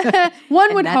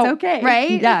 One would that's hope, okay.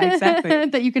 right? Yeah, exactly.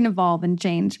 That you can evolve and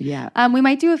change. yeah. We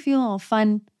might do a few little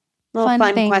fun. Little Fun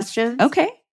fun things. questions. Okay.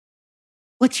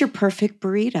 What's your perfect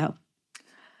burrito?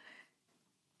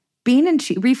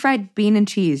 Refried bean and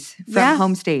cheese from Yeah.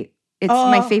 Home State. It's Oh.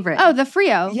 my favorite. Oh, the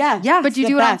Frio. Yeah. Yeah. But do you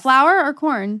the do it on best. flour or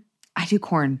corn? I do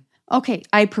corn. Okay.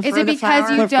 I prefer Is it the because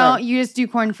flour. you don't? You just do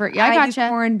corn for? Yeah, I do gotcha.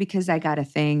 corn because I got a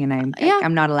thing, and Yeah.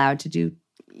 I'm not allowed to do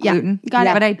Yeah, gluten. got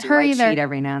it. But I do. Her I either. cheat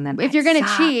every now and then. If you're It gonna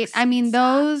cheat, sucks. I mean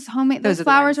those homemade Those those are the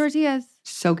flour ones. tortillas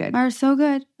So good. are so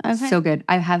good. Okay. So good.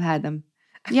 I have had them.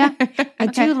 Yeah. I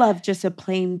Okay. do love just a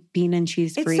plain bean and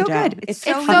cheese It's burrito. so good. It's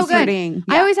so so good. comforting.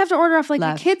 I always have to order off like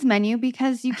Love. a kids menu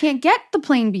because you can't get the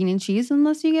plain bean and cheese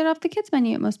unless you get off the kids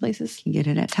menu at most places. You can get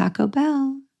it at Taco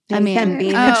Bell. I mean, And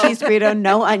bean oh. and cheese burrito,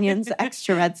 no onions,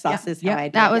 extra red sauce is how Yeah. I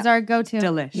do That it. was our go-to.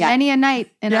 Delish. Yeah. Many a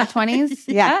night in our 20s.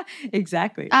 Yeah.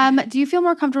 exactly. Do you feel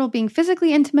more comfortable being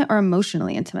physically intimate or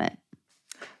emotionally intimate?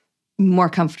 More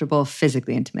comfortable,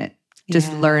 physically intimate.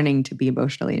 Just Yeah. learning to be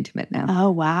emotionally intimate now. Oh,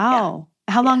 wow.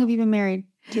 How long have you been married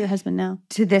to your husband now?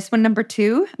 To this one, number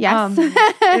 2. Yes.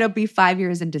 It'll be 5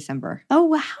 years in December. Oh,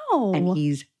 wow. And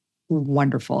he's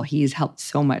wonderful. He's helped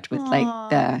so much with Aw. like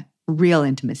the real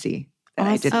intimacy that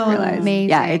I didn't Awesome. realize. Amazing.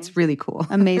 Yeah, it's really cool.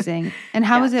 Amazing. And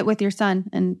how Yeah. is it with your son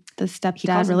and the stepdad He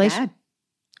calls him relation? dad.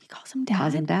 He calls him dad.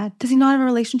 Calls him dad. Does he not have a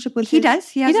relationship with He his- does.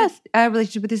 He has does. a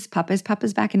relationship with his papa. His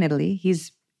papa's back in Italy.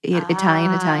 He's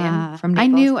Italian Ah. from I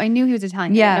Naples. knew he was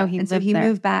Italian. I Yeah, didn't know he and so lived he there.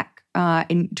 moved back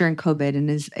during COVID and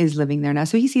is living there now.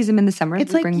 So he sees him in the summer.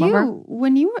 It's We like bring you him over.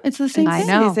 when you were. It's the same I thing.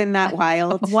 know. Isn't that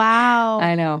wild? Wow.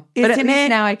 I know. But at Isn't least it?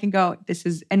 now I can go,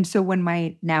 and so when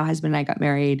my now husband and I got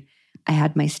married, I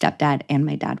had my stepdad and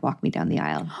my dad walk me down the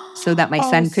aisle so that my Oh,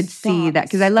 son could see stop, that,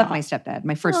 because I love stop. my stepdad,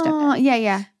 my first Oh, stepdad. yeah,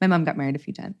 yeah. My mom got married a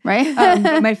few times. Right.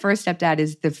 But my first stepdad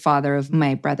is the father of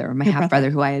my brother, my Your half brother,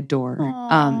 who I adore.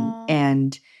 Aw.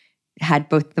 And had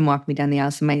both of them walk me down the aisle.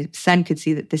 So my son could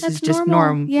see that this That's is just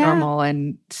normal. Yeah. normal.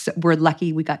 And so we're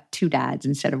lucky we got 2 dads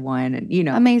instead of 1. And,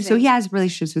 Amazing. So he has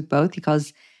relationships with both. He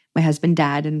calls my husband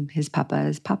dad and his papa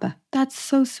is papa. That's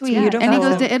so sweet. beautiful. And he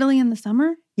goes to Italy in the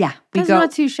summer? Yeah. That's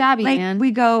not too shabby, like, man.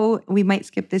 we might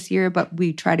skip this year, but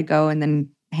we try to go and then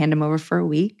hand him over for a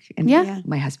week. And Yeah. Yeah.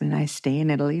 my husband and I stay in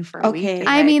Italy for a week. Okay. and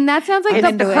I mean, that sounds like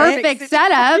I'm the into it. perfect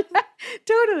setup.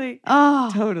 totally.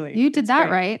 Oh, Totally. you did It's that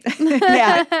great. right.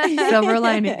 Yeah. Silver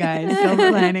lining, guys.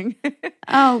 Silver lining.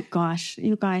 Oh, gosh.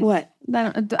 You guys. What?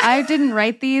 I didn't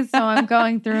write these, so I'm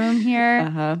going through them here.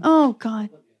 Uh-huh. Oh, God.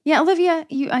 Yeah, Olivia,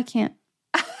 I can't.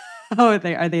 Oh,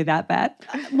 are they that bad?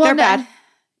 Well, They're no. bad.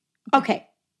 Okay.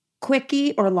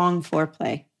 Quickie or long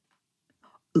foreplay?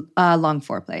 Long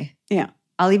foreplay. Yeah.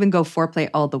 I'll even go foreplay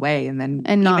all the way, and then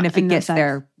And not- even if it and no gets sex.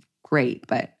 there, great.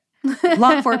 But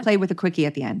long foreplay with a quickie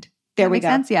at the end. There That we makes go.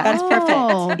 sense? Yeah. That's perfect.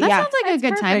 Oh, that Yeah. sounds like a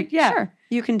good time. perfect. Yeah. Sure.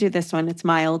 You can do this one. It's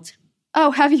mild.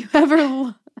 Oh, have you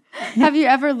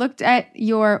ever looked at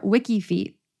your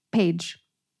WikiFeet page?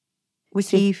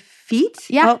 Wiki feet?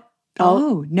 Yeah. Oh.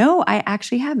 Oh, no, I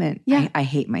actually haven't. Yeah. I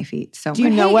hate my feet so Do you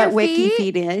much. know hate what your Wiki feet?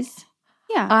 Feet is?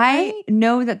 Yeah. I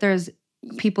know that there's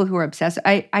people who are obsessed.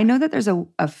 I know that there's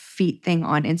a feet thing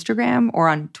on Instagram or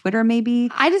on Twitter maybe.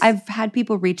 I've had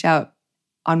people reach out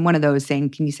on one of those saying,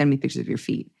 can you send me pictures of your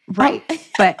feet? right.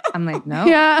 But I'm like, no.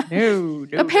 Yeah. No.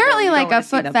 Apparently, you don't like a wanna see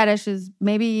foot them. fetish is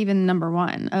maybe even number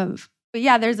one of. But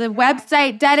yeah, there's a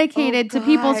website dedicated to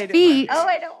people's God. feet.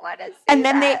 I don't want to see And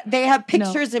then that. they have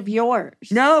pictures of yours.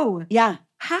 No. Yeah.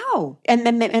 How? And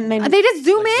then They just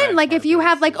zoom Like in, red like if you carpet.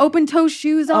 have like open toe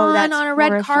shoes Oh, on that's a red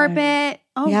horrifying. carpet.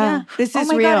 Oh yeah. This Oh is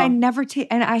my real. God, I never take,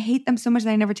 and I hate them so much that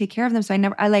I never take care of them. So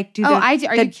I like do Oh, the, I do.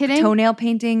 Are the you kidding? toenail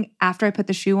painting after I put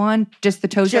the shoe on, just the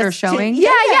toes that are Just to- showing. Yeah,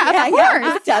 of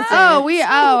course. It doesn't. Oh,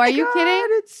 are my you God,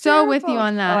 kidding? it's So with you terrible.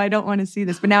 on that. Oh, I don't want to see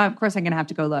this. But now, of course, I'm going to have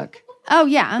to go look. Oh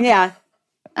yeah. Yeah.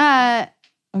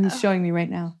 Oh, he's showing me right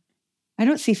now. I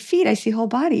don't see feet. I see whole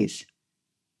bodies.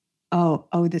 Oh,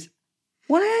 this.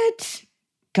 What?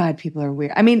 God, people are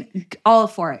weird. I mean, all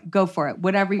for it. Go for it.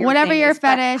 Whatever your Whatever thing your is.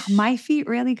 But fetish. my feet,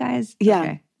 really, guys? Yeah.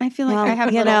 Okay. I feel like Well, I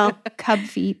have you little know. cub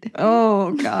feet.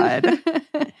 Oh, God.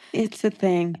 It's a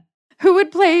thing. Who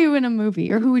would play you in a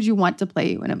movie, or who would you want to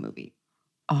play you in a movie?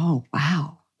 Oh,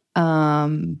 wow.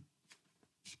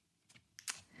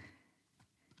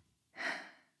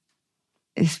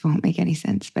 this won't make any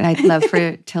sense, but I'd love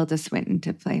for Tilda Swinton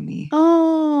to play me.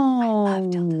 Oh, I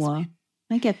love Tilda Swinton.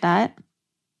 I get that.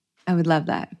 I would love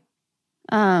that.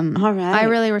 All right. I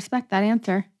really respect that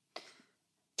answer.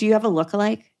 Do you have a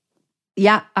lookalike?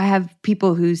 Yeah, I have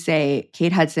people who say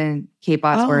Kate Hudson, Kate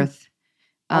Bosworth.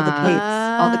 All the Kates.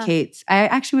 All the Kates. I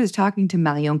actually was talking to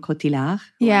Marion Cotillard,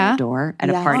 who I adore, at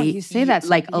a Yeah. party. Oh, you say that so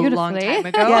like a long beautifully. time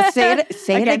ago. Yeah,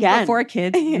 say it again. Before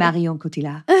kids, Marion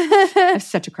Cotillard. I have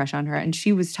such a crush on her. And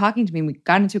she was talking to me. We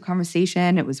got into a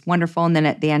conversation. It was wonderful. And then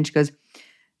at the end, she goes,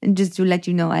 and just to let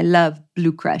you know, I love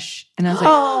Blue Crush. And I was like,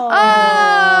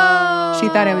 Oh. she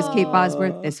thought I was Kate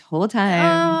Bosworth this whole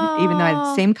time, even though I had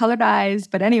the same colored eyes.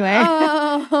 But anyway,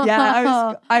 Oh.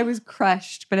 yeah, I was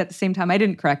crushed. But at the same time, I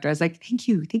didn't correct her. I was like, thank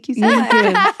you so much.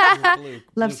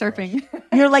 Love surfing.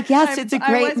 You're like, yes, it's a I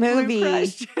great was blue movie.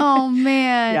 crushed. Oh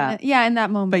man. Yeah, in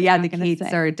that moment. But yeah, I'm the not gonna Kates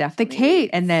say. are definitely The Kates.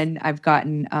 And then I've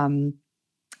gotten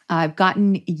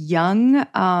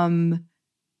young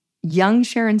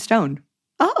Sharon Stone.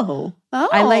 Oh. Oh.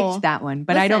 I liked that one,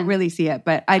 but I don't Listen. really see it.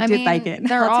 But I did mean, like it.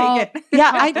 they're I'll all- take it. Yeah,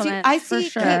 I do. Compliments, I for see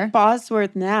sure. Kate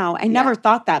Bosworth now. I never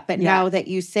thought that, but Yeah. now that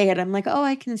you say it, I'm like, oh,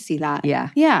 I can see that. Yeah,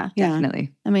 Yeah. Yeah.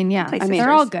 definitely. I mean, yeah. Play They're sisters.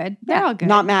 all good. They're Yeah. all good.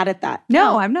 Not mad at that.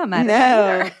 No, I'm not mad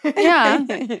at that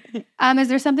either. Yeah. Is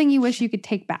there something you wish you could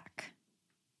take back?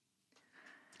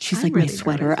 She's I'm like, really my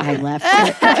sweater, nervous. I left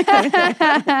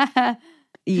it.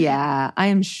 Yeah, I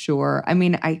am sure. I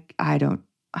mean, I don't.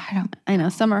 I know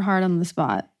some are hard on the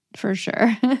spot for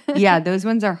sure. Yeah, those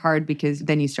ones are hard because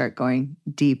then you start going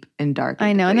deep and dark.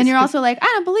 I know. And then you're also like, I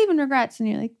don't believe in regrets. And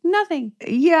you're like, nothing.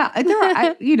 Yeah,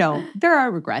 there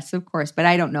are regrets, of course, but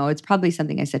I don't know. It's probably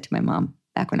something I said to my mom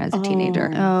back when I was a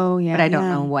teenager, Oh, yeah. but I don't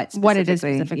yeah. know what What it is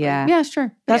specifically. specifically. Yeah,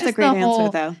 sure. That's a Just great the answer, whole-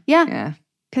 though. Yeah. yeah.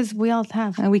 Because we all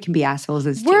have. And we can be assholes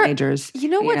as We're- teenagers. You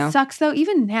know what sucks though?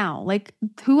 Even now, like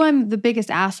who I'm the biggest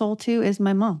asshole to is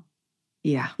my mom.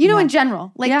 Yeah, You know, Yeah. in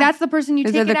general, like Yeah. that's the person you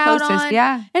because take they're it the out closest. on.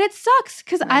 Yeah, And it sucks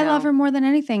because I I love know. her more than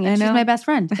anything. And I she's know. my best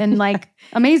friend and like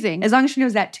amazing. as long as she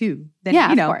knows that too. Then, Yeah,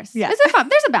 you know, of course. Yeah,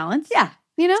 There's a balance. yeah.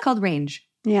 You know, It's called range.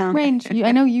 Yeah. range.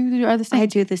 I know you are the same. I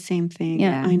do the same thing.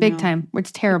 Yeah, I big know. time.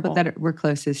 It's terrible. But that we're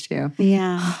closest to.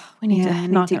 Yeah. we need Yeah, to I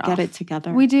need knock to it get off. it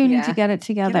together. We do need Yeah. to get it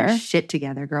Get our together, shit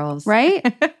together, girls. right?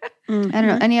 Mhm. I don't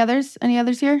know. Any others? Any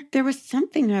others here? There was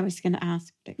something I was going to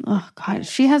ask. Oh God,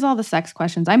 she has all the sex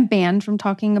questions. I'm banned from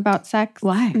talking about sex.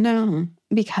 Why? No.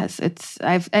 Because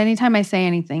anytime I say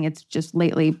anything, it's just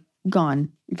lately gone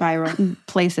Viral.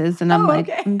 places, and I'm like,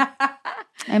 okay.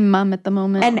 I'm mum at the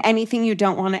moment. And anything you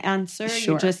don't want to answer,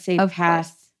 Sure. you just say Of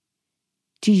pass. course.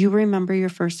 Do you remember your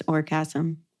first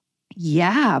orgasm?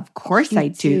 Yeah, of course I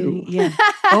do. Yeah.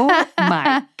 Oh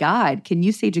my God. Can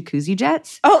you say jacuzzi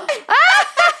jets? Oh,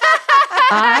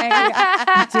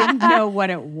 I didn't know what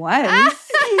it was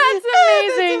That's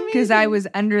amazing. because I was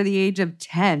under the age of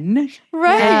 10.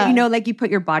 Right. And you know, like you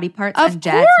put your body parts Of on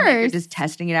jets and like, you're course. just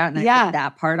testing it out. And I Yeah. put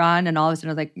that part on. And all of a sudden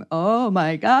I was like, oh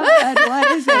my God,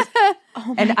 what is this?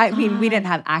 oh And my I mean, we God. didn't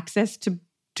have access to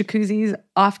jacuzzis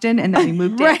often. And then we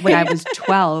moved in when I was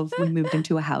 12, we moved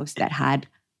into a house that had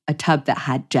a tub that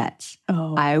had jets.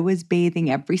 Oh. I was bathing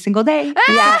every single day.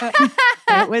 Yeah.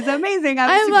 It was amazing.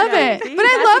 I super love young. it. But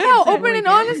I love how Totally open and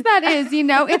good. honest that is, you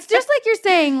know? It's just like you're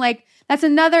saying, like, that's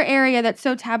another area that's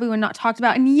so taboo and not talked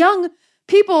about. And young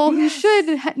people who Yes.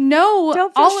 should know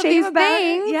Don't feel all of shame these about it.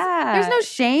 things. Yeah. There's no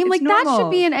shame. It's Like, that normal.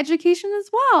 should be an education as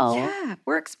well. Yeah,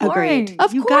 we're exploring. Agreed.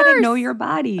 Of You gotta know course. your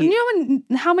body. And you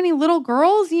know how many little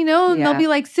girls, you know, Yeah. they'll be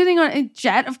like sitting on a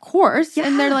jet, of course,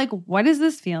 and they're Yeah. like, what is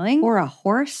this feeling? or a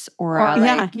horse, or Or, a,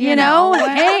 like, you know,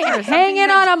 whatever, hanging something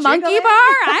on a that's monkey jiggling. bar?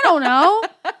 I don't know.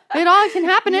 It all can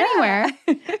happen anywhere.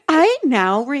 I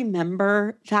now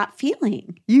remember that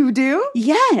feeling. You do?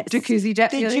 Yes. Jacuzzi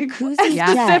jet The feeling? jacuzzi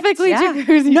Yeah. jet. Specifically Yeah.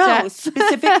 jacuzzi No, jets.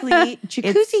 specifically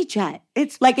jacuzzi jet.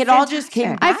 It's Like it all just came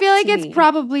fantastic. I feel like back to it's me.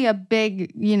 probably a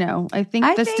big, you know, I think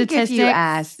I the think statistics. if you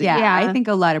asked, I think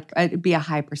a lot of it'd be a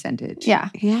high percentage. Yeah.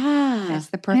 Yeah. It's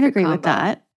the I'd perfect agree with combo.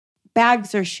 that.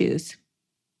 Bags or shoes?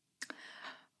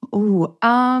 Oh,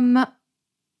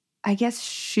 I guess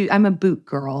shoe. I'm a boot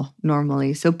girl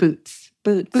normally, so boots.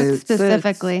 Boots. Boots.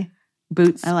 Specifically.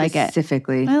 Boots I like it.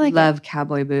 specifically. I like it. love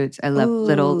cowboy boots. I love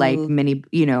little like Ooh. mini,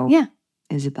 you know. Yeah.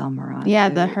 Isabel Marant. Yeah,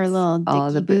 boots. her little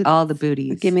all the dicky boots. all the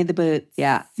booties. Give me the boots.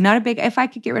 Yeah, not a big. If I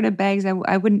could get rid of bags,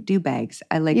 I wouldn't do bags.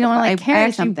 I like. You don't want to like I carry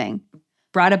actually something.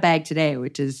 Brought a bag today,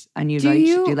 which is unusual. Do You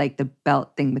should you- do like the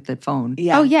belt thing with the phone.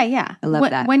 Yeah. Oh, yeah. I love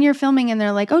that. When you're filming and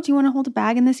they're like, oh, do you want to hold a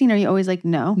bag in this scene? Are you always like,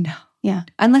 no? No. Yeah.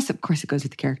 Unless, of course, it goes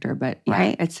with the character. But yeah,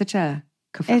 Right. it's such a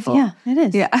It's, kerfuffle. yeah, it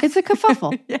is. Yeah. It's a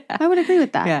kerfuffle. yeah. I would agree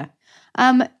with that.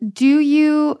 Yeah. Do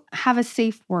you have a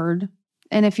safe word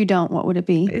And if you don't, what would it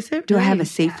be? Is it Do I have really? a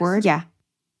safe word? Yeah.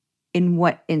 In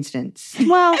what instance?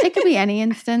 Well, it could be any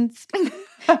instance.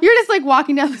 You're just like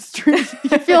walking down the street.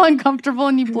 You feel uncomfortable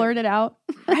and you blurt it out.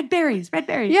 Red berries.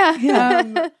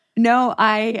 Yeah. No,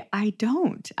 I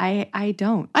don't. I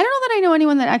don't. I don't know that I know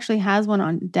anyone that actually has one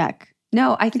on deck.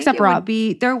 No, I think Except it would Rob.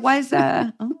 be, there was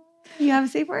a, you have a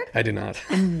safe word? I do not.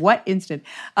 In what instant?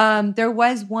 There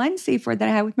was one safe word that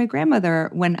I had with my grandmother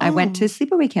when I went to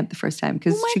sleepaway camp the first time.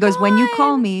 Because Oh my she goes, when you God.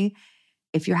 call me,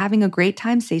 if you're having a great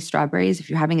time, say strawberries. If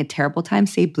you're having a terrible time,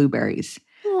 say blueberries.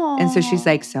 And so she's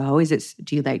like, so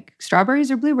do you like strawberries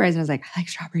or blueberries? And I was like, I like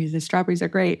strawberries. The strawberries are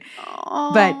great.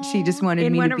 But she just wanted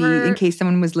In me one to of be, her- in case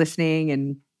someone was listening.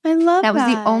 And I love that. that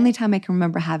was the only time I can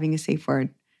remember having a safe word.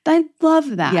 I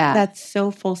love that. Yeah. That's so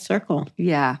full circle.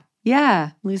 Yeah.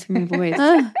 Yeah. Losing my voice.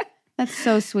 That's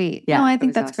so sweet. Yeah, No, I that think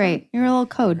was that's awesome. great. You're a little I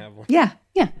code. have one. Yeah.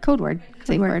 Yeah, code word.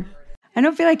 Safe word. I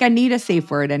don't feel like I need a safe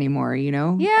word anymore, you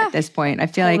know? Yeah. At this point, I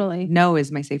feel Totally. like no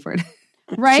is my safe word.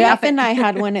 Right? Jeff and I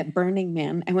had one at Burning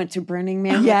Man. I went to Burning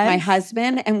Man with my Yes.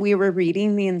 husband, and we were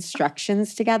reading the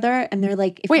instructions together. And they're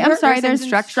like, if Wait, I'm you're- sorry. There's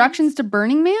instructions to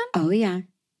Burning Man? Oh, yeah.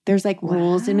 There's like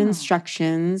rules and Wow.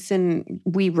 instructions, and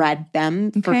we read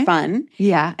them for Okay. fun.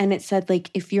 Yeah. And it said,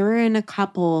 like, if you're in a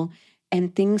couple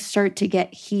and things start to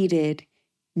get heated,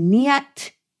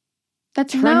 niet,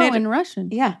 That's Turn no it- in Russian.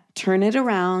 yeah, turn it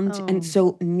around. Oh. And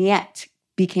so niet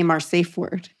became our safe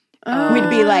word. Oh. We'd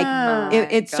be like, Ah.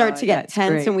 It'd start to God, get that's tense,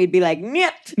 great. and we'd be like,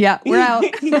 niet. Yeah, we're out.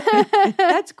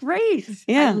 That's great.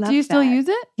 Yeah. I love Do you still that. use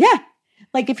it? Yeah.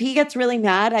 Like if he gets really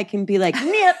mad, I can be like,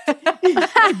 niet.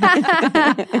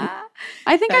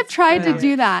 I think I've That's tried to funny.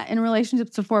 do that in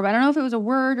relationships before, but I don't know if it was a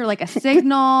word or like a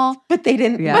signal. But they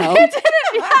didn't Yeah. know.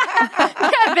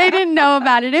 Yeah, they didn't know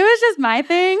about it. It was just my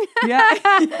thing. Yeah.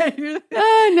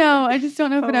 Oh, no, I just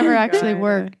don't know if it Oh ever my actually God.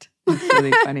 worked. It's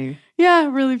really funny. Yeah,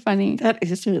 really funny. That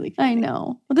is really I funny.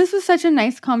 know. Well, this was such a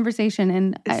nice conversation,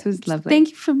 and This was lovely. Thank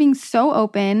you for being so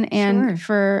open and Sure.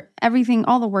 for everything,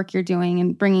 all the work you're doing,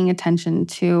 and bringing attention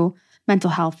to mental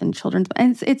health and children's.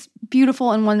 And it's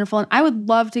beautiful and wonderful, and I would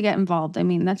love to get involved. I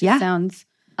mean, that just Yeah. sounds.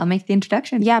 I'll make the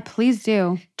introduction. Yeah, please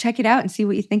do. Check it out and see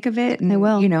what you think of it. And, I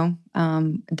will. You know,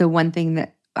 the one thing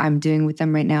that I'm doing with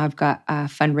them right now, I've got a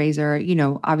fundraiser. You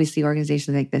know, obviously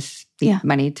organizations like this need Yeah.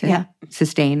 money to Yeah.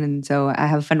 sustain. And so I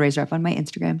have a fundraiser up on my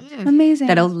Instagram Amazing.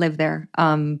 that'll live there.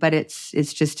 But it's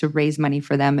just to raise money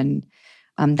for them. And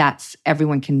that's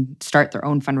everyone can start their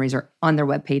own fundraiser on their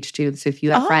webpage too. So if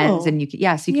you have friends Oh. and you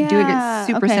can, so you can do it. Yeah, It's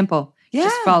super okay. simple.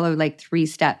 Just Yeah. follow like 3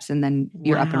 steps and then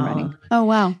you're up and Wow. running. Oh,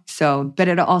 wow. So, but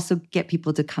it'll also get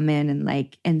people to come in and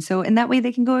and that way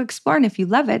they can go explore. And if you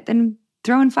love it, then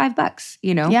throw in $5,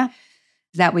 you know? Yeah.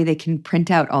 That way they can print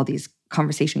out all these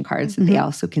conversation cards that they Mhm.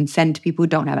 also can send to people who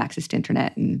don't have access to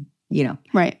internet and, you know,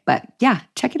 Right. but yeah,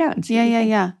 check it out and see. Yeah, what you yeah, think.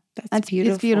 yeah. That's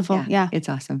beautiful. It's beautiful. Yeah. It's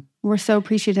awesome. We're so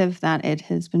appreciative that it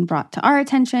has been brought to our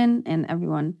attention and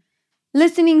everyone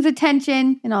listening's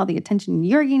attention and all the attention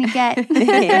you're going to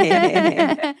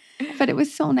get. But it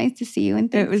was so nice to see you. And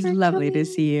It thanks was for lovely to coming.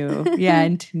 see you. Yeah,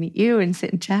 and to meet you and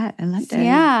sit and chat. I loved it.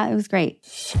 Yeah, it was great.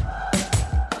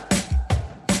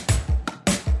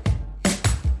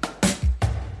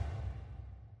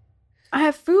 I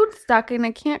have food stuck and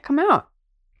it can't come out.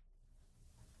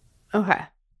 Okay.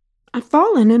 I've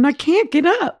fallen and I can't get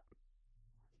up.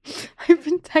 I've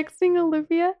been texting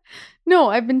Olivia. No,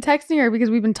 I've been texting her because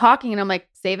we've been talking and I'm like,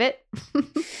 save it.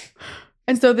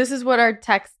 And so this is what our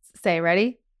texts say.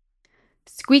 Ready?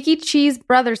 Squeaky cheese,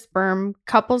 brother sperm,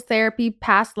 couples therapy,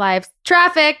 past lives,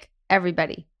 traffic,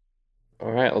 everybody.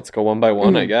 All right, let's go one by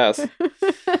one, I guess.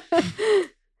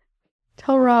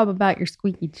 Tell Rob about your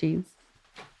squeaky cheese.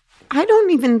 I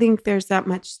don't even think there's that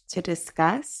much to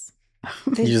discuss.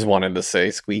 You just wanted to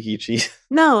say squeaky cheese.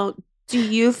 No. Do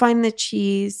you find the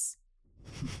cheese?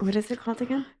 What is it called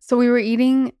again? So we were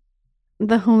eating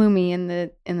the halloumi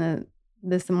in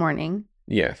this morning.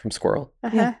 Yeah, from squirrel.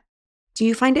 Yeah. Do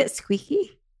you find it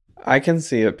squeaky? I can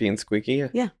see it being squeaky.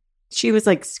 She was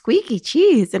like, squeaky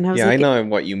cheese. And I was Yeah, like, I know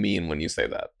what you mean when you say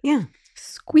that. Yeah.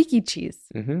 Squeaky cheese.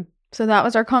 Mm-hmm. So that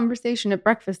was our conversation at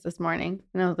breakfast this morning.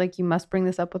 And I was like, you must bring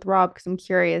this up with Rob because I'm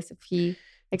curious if he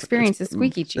experiences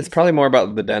squeaky cheese. It's probably more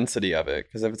about the density of it,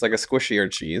 because if it's like a squishier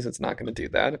cheese, it's not going to do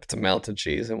that. If it's a melted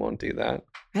cheese, it won't do that.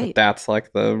 Right. If that's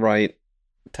like the right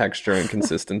texture and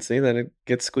consistency, then it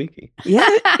gets squeaky. Yeah,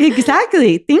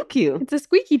 exactly. Thank you. It's a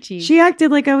squeaky cheese. She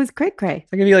acted like I was cray cray.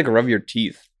 It's like if you like rub your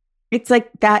teeth It's like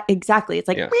that. Exactly. It's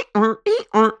like, Yeah.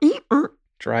 what?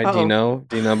 dry. Uh-oh.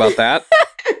 Do you know about that?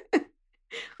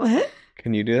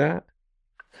 Can you do that?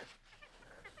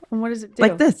 And what does it do?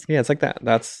 Like this. Yeah, it's like that.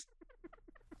 That's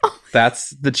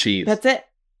the cheese. That's it.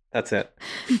 That's it.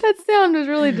 That sound was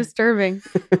really disturbing.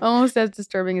 Almost as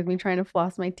disturbing as me trying to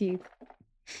floss my teeth.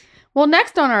 Well,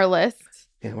 next on our list.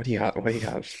 Yeah, what do you got? What do you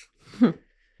got?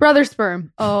 Brother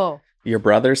sperm. Oh. Your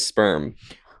brother's sperm.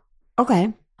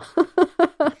 Okay.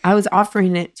 I was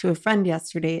offering it to a friend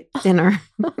yesterday at dinner.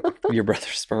 Your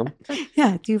brother's sperm?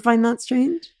 Yeah. Do you find that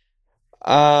strange?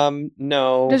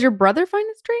 No. Does your brother find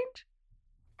it strange?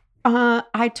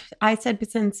 I said,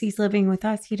 but since he's living with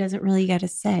us, he doesn't really get a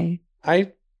say.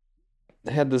 I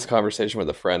had this conversation with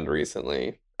a friend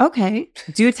recently. Okay.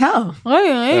 Do tell. And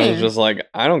I was just like,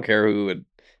 I don't care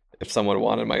if someone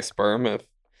wanted my sperm, if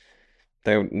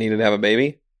they needed to have a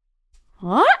baby,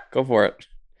 What? go for it.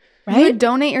 Right? You would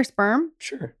donate your sperm?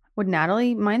 Sure. Would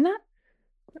Natalie mind that?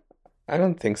 I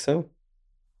don't think so.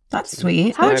 That's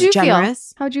sweet. How would you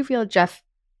generous. feel? How would you feel if Jeff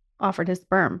offered his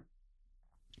sperm?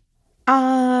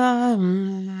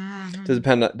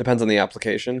 Depends on the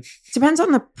application. Depends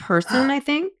on the person, I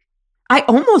think. I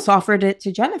almost offered it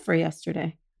to Jennifer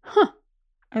yesterday. Huh.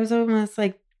 I was almost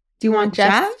like, do you want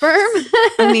Jeff's Jeff? sperm?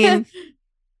 I mean,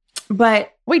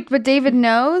 but wait, but David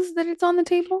knows that it's on the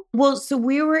table? Well, so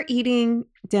we were eating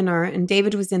dinner and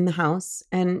David was in the house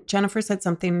and Jennifer said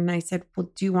something and I said, well,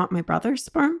 do you want my brother's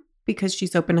sperm? Because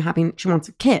she's open to she wants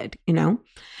a kid, you know?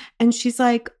 And she's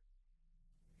like,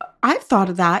 I've thought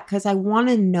of that because I want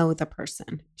to know the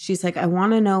person. She's like, I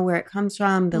want to know where it comes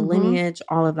from, the lineage,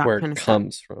 all of that where kind of it stuff.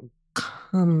 comes from.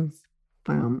 Comes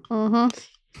from. Mm-hmm.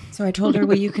 So I told her,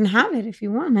 well, you can have it if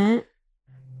you want it.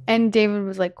 And David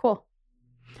was like, cool.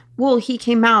 Well, he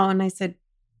came out and I said,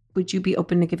 would you be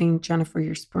open to giving Jennifer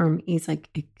your sperm? He's like,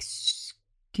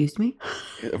 excuse me?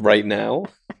 Right now?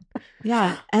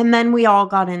 Yeah. And then we all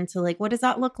got into like, what does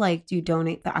that look like? Do you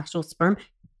donate the actual sperm?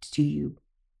 Do you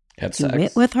Have do sex?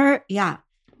 it with her? Yeah.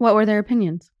 What were their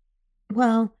opinions?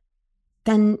 Well,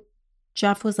 then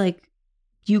Jeff was like,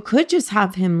 you could just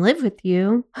have him live with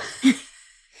you.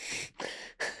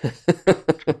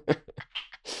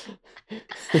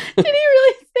 Did he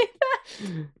really say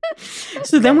that?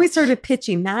 So then we started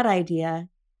pitching that idea.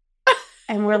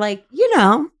 And we're like,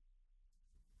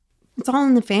 it's all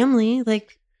in the family.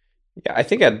 Like, Yeah, I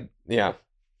think yeah.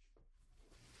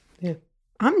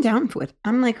 I'm down for it.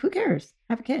 I'm like, who cares?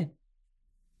 Have a kid.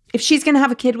 If she's going to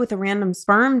have a kid with a random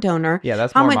sperm donor, Yeah,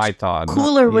 that's how more much my thought.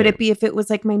 cooler would it be if it was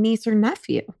like my niece or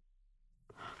nephew?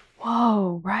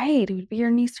 Whoa, right. It would be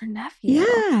your niece or nephew.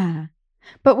 Yeah.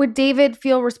 But would David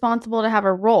feel responsible to have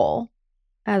a role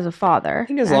as a father? I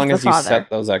think as long as you set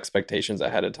those expectations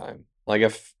ahead of time. Like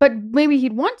if... But maybe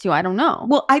he'd want to. I don't know.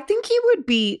 Well, I think he would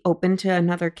be open to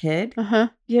another kid. Uh-huh.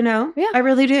 Yeah. I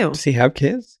really do. Does he have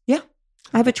kids? Yeah.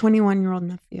 I have a 21-year-old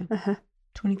nephew. Uh-huh.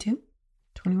 22?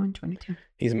 21, 22.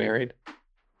 He's married?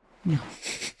 No.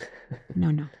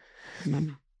 No.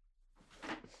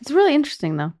 It's really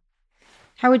interesting, though.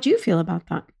 How would you feel about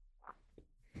that?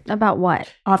 About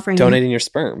what? Offering Donating your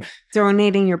sperm.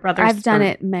 Donating your brother's I've done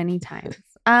sperm. it many times.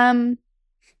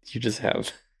 You just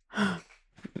have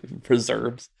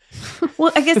preserves.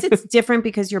 Well, I guess it's different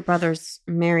because your brother's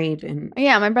married and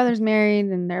Yeah, my brother's married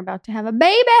and they're about to have a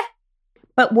baby.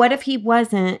 but what if he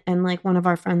wasn't and like one of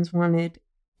our friends wanted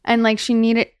And like she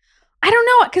needed, I don't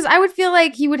know, because I would feel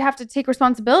like he would have to take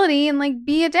responsibility and like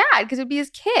be a dad because it would be his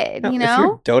kid, No, you If know?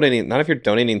 you're donating, not if you're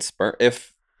donating sperm.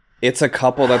 If it's a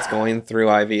couple that's going through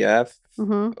IVF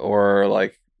Mm-hmm. or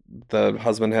like the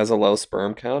husband has a low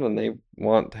sperm count and they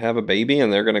want to have a baby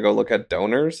and they're going to go look at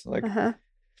donors, like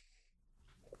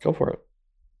go for it.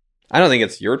 I don't think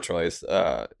it's your choice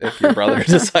if your brother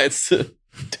decides to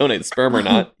donate sperm or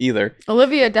not either.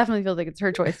 Olivia definitely feels like it's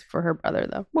her choice for her brother,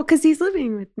 though. well, because he's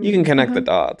living with me. You can connect the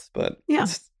dots, but Yeah.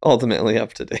 it's ultimately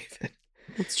up to David.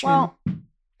 That's true. Well,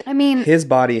 I mean, His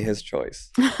body, his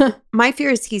choice. My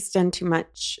fear is he's done too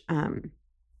much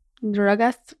drug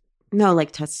us? no,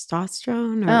 like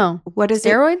testosterone or Oh. what is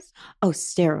Steroids? it? Oh,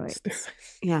 steroids.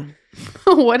 Yeah.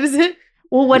 What is it?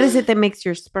 Well, what is it that makes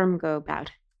your sperm go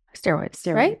bad?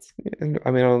 Steroids, right? And,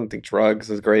 I mean, I don't think drugs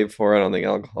is great for it. I don't think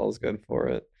alcohol is good for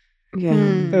it. Yeah.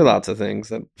 Hmm. There are lots of things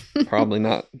that probably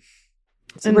not.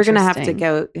 So we're gonna have to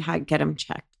Interesting. go get him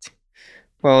checked.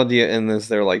 Well, is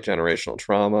there like generational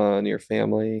trauma in your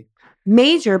family?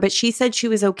 Major, but she said she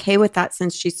was okay with that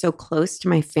since she's so close to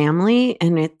my family.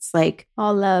 And it's like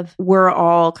All love. we're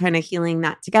all kind of healing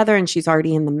that together. And she's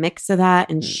already in the mix of that.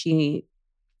 And she,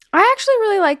 I actually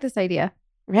really like this idea.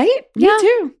 right? Yeah. Me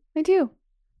too. I do.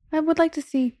 I would like to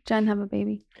see Jen have a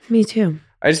baby. Me too.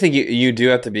 I just think you do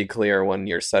have to be clear when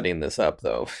you're setting this up,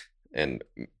 though, and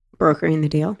Brokering the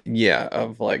deal. yeah,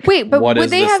 of like, Wait, but what would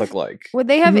does they this have- look like? Would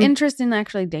they have Mhm. interest in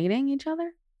actually dating each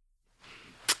other?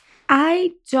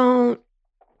 I don't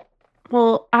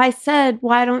well, I said,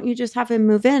 why don't you just have him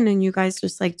move in and you guys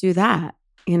just like do that,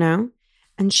 you know?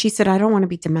 And she said, I don't want to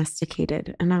be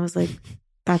domesticated. And I was like,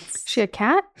 that's... Is she a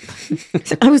cat?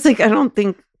 I was like, I don't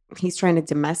think he's trying to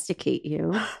domesticate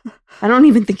you. I don't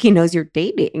even think he knows you're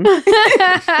dating.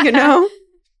 You know?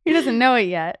 He doesn't know it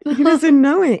yet. He doesn't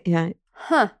know it yet.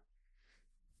 Huh.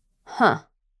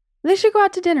 They should go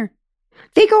out to dinner.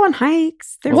 They go on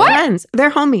hikes. They're What? friends.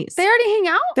 They're homies. They already hang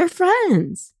out? They're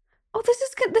friends. Oh, this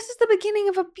is good. This is the beginning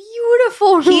of a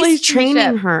beautiful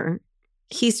relationship.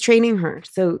 He's training her.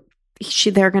 So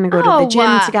they're going to go to the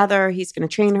gym together. He's going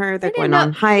to train her. They're going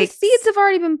on hikes. The seeds have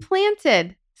already been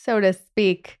planted, so to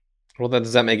speak. Well, then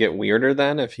does that make it weirder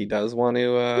then if he does want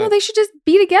to... No, they should just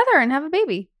be together and have a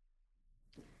baby.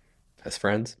 As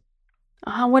friends?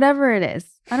 Whatever it is.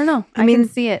 I don't know. I can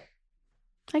see it.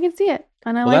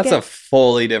 And I like it. That's a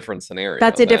fully different scenario.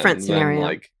 That's a different scenario.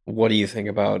 Like, what do you think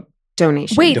about...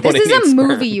 donation? Wait, this is a Donating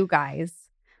movie, sperm. you guys.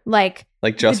 Like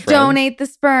just friends? donate the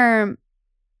sperm.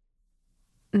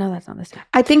 No, that's not the same.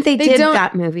 I think they did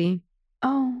that movie.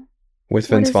 Oh. With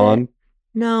Vince Vaughn?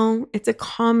 No, it's a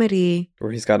comedy.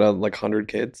 Where he's got 100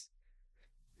 kids?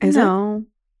 Is no.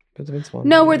 It's Vince Vaughn.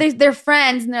 No, where they're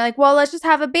friends and they're like, well, let's just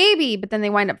have a baby. But then they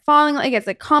wind up falling. Like it's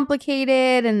like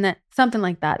complicated and something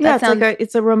like that. Yeah,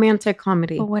 it's a romantic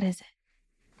comedy. But what is it?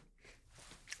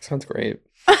 Sounds great.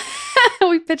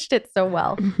 We pitched it so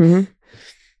well. Mm-hmm.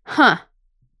 Huh.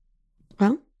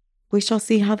 Well, we shall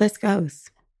see how this goes.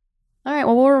 All right.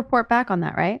 Well, we'll report back on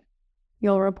that, right?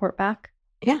 You'll report back?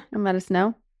 Yeah. And let us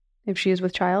know if she is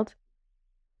with child.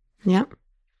 Yeah.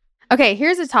 Okay.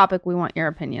 Here's a topic we want your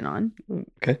opinion on.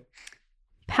 Okay.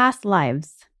 Past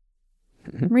lives.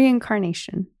 Mm-hmm.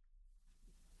 Reincarnation.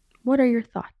 What are your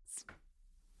thoughts?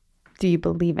 Do you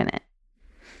believe in it?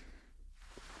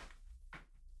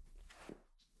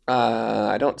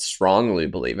 I don't strongly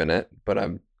believe in it, but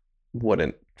I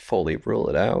wouldn't fully rule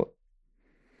it out.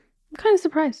 I'm kind of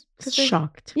surprised.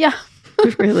 Shocked. Yeah.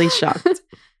 Really shocked.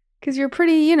 Because you're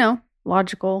pretty,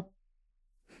 logical,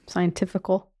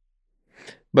 scientifical.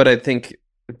 But I think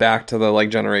back to the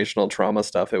generational trauma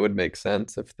stuff, it would make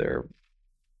sense if there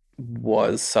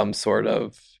was some sort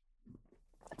of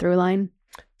through line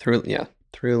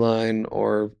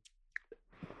or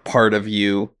part of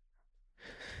you.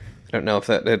 I don't know if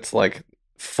it's like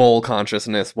full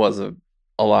consciousness was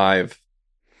alive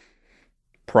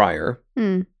prior.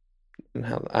 And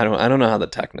I don't know how the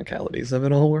technicalities of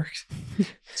it all works.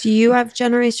 Do you have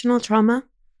generational trauma?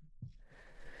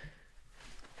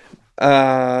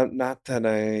 Not that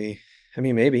I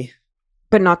mean, maybe.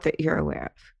 But not that you're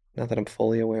aware of. Not that I'm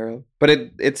fully aware of. But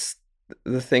it's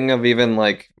the thing of even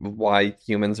why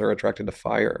humans are attracted to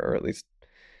fire, or at least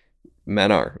men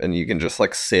are. And you can just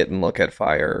sit and look at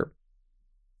fire.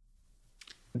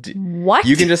 What?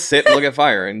 You can just sit and look at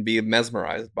fire and be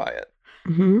mesmerized by it.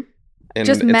 Mm-hmm. And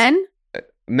just men?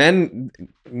 Men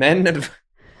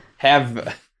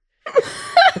have...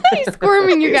 He's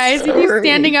squirming, you guys. He's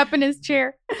standing up in his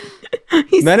chair.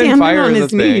 Men and fire is a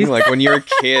thing. When you're a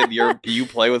kid, you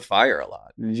play with fire a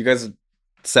lot. Did you guys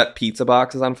set pizza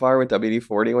boxes on fire with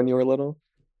WD-40 when you were little?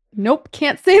 Nope,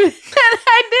 can't say that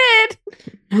I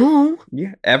did. No.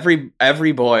 Yeah,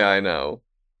 every boy I know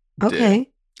did.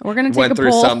 We're gonna went take a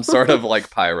through poll. some sort of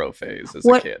pyro phase as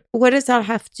a kid. What does that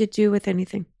have to do with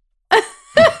anything?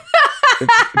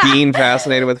 Being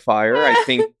fascinated with fire, I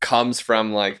think, comes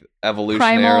from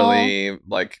evolutionarily,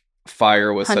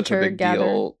 fire was such a big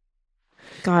deal.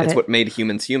 It's what made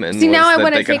humans human. See, now I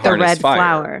want to take a red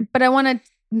flower, but I want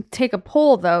to take a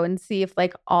poll though and see if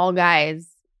all guys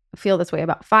feel this way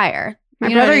about fire.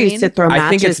 My brother used to throw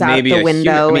matches out the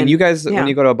window. You guys, when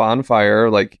you go to a bonfire,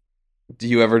 do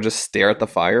you ever just stare at the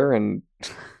fire and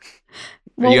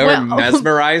are you ever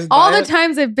mesmerized by all it? the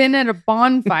times I've been at a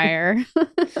bonfire?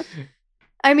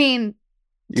 I mean,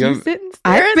 do you sit and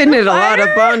stare I've been at a lot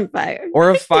of bonfires.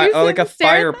 Or a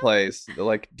fireplace.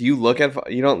 Do you look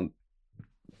at you don't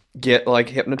get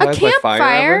hypnotized by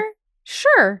fire ever?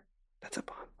 Sure. That's a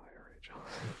bonfire, Rachel.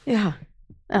 Yeah.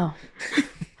 Oh.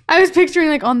 I was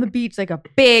picturing on the beach, a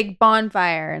big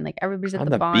bonfire and everybody's at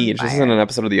the bonfire. Beach. This isn't an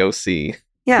episode of the OC.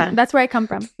 Yeah. That's where I come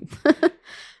from.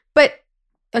 But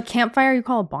a campfire you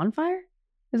call a bonfire?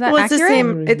 Is that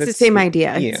accurate? It's the same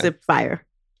idea. Yeah. It's a fire.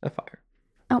 A fire.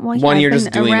 Oh, well, one you're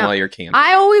just doing while you're camping.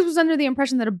 I always was under the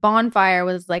impression that a bonfire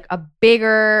was a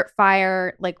bigger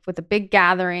fire, with a big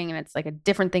gathering, and it's a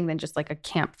different thing than just a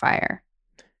campfire.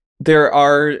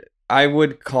 I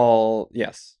would call,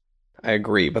 yes, I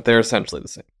agree, but they're essentially the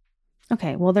same.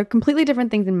 Okay, well, they're completely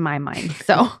different things in my mind.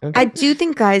 So okay. I do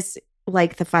think guys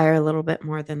like the fire a little bit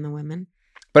more than the women.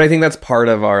 But I think that's part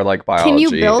of our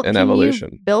biology and evolution.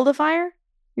 Can you build a fire?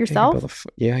 yourself?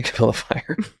 I can build a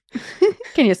fire.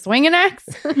 Can you swing an axe?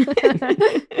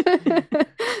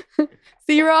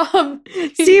 See, Rob.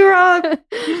 See, Rob.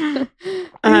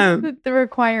 The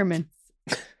requirements.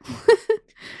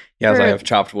 Yes, I have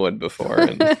chopped wood before.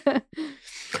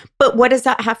 But what does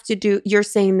that have to do? You're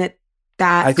saying that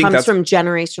I think comes from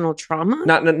generational trauma?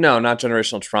 Not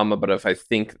generational trauma, but if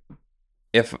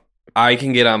I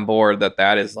can get on board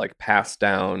that is like passed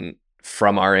down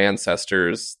from our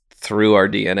ancestors through our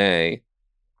DNA,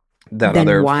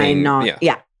 then why not?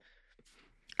 Yeah.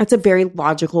 That's a very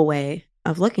logical way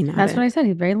of looking at it. That's what I said.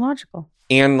 He's very logical.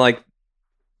 And like,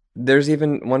 there's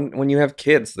even when you have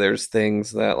kids, there's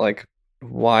things that like,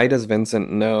 why does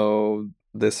Vincent know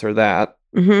this or that?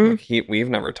 Mm-hmm. Like we've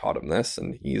never taught him this,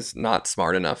 and he's not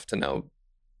smart enough to know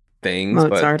things.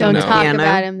 Mozart, don't talk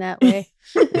about him that way.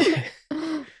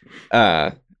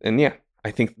 And yeah,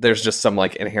 I think there's just some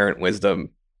like inherent wisdom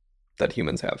that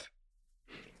humans have.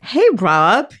 Hey,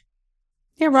 Rob.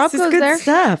 Yeah, Rob goes good there.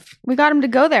 Stuff. We got him to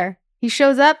go there. He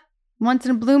shows up once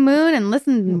in a blue moon and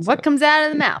listens what comes out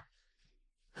of the mouth.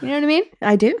 You know what I mean?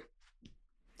 I do.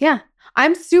 Yeah.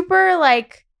 I'm super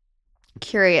like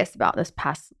curious about this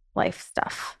past life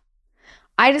stuff.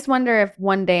 I just wonder if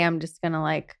one day I'm just going to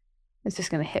like, it's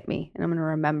just going to hit me and I'm going to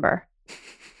remember.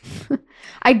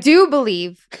 I do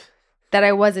believe that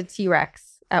I was a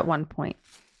T-Rex at one point.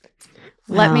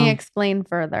 Let me explain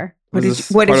further. What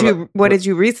did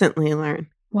you recently learn?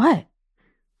 What?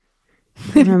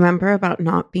 Remember about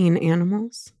not being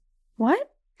animals?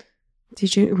 What?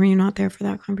 Were you not there for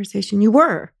that conversation? You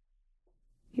were.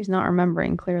 He's not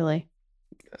remembering clearly.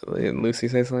 Did Lucy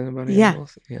say something about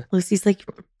animals? Yeah. Lucy's like,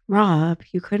 Rob,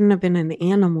 you couldn't have been an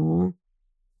animal.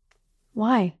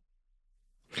 Why?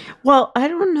 Well, I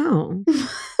don't know.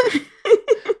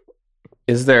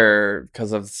 Is there,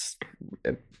 because of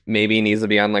maybe he needs to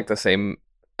be on like the same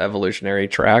evolutionary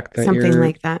track that something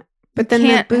like that? But then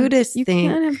the Buddhist you thing.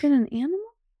 You can't have been an animal?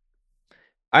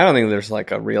 I don't think there's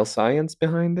like a real science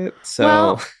behind it. So,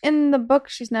 well, in the book,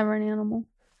 she's never an animal.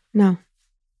 No.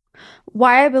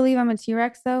 Why I believe I'm a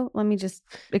T-Rex, though, let me just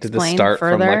explain further. Did this start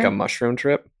from like a mushroom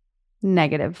trip?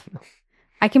 Negative.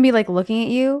 I can be like looking at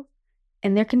you,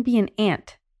 and there can be an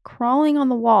ant crawling on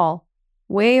the wall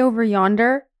way over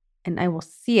yonder, and I will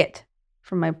see it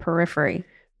from my periphery.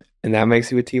 And that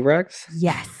makes you a T-Rex?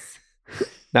 Yes.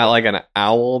 Not like an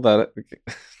owl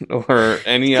or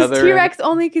any other. T-Rex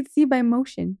only could see by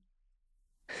motion.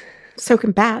 So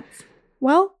can bats.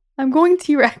 Well, I'm going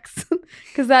T-Rex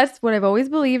because that's what I've always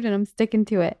believed and I'm sticking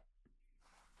to it.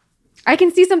 I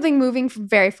can see something moving from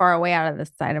very far away out of the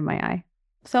side of my eye.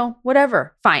 So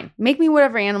whatever. Fine. Make me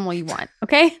whatever animal you want.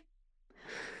 Okay?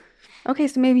 Okay,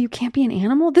 so maybe you can't be an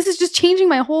animal? This is just changing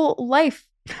my whole life.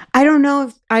 I don't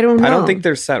know. I don't think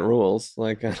there's set rules.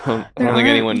 Like, I don't think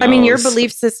anyone knows. I mean, your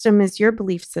belief system is your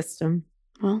belief system.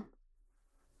 Well,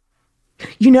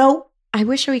 I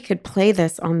wish we could play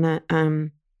this on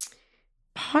the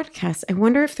podcast. I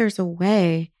wonder if there's a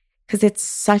way, because it's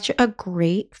such a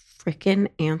great freaking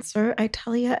answer. I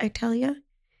tell you.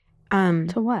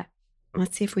 To what?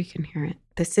 Let's see if we can hear it.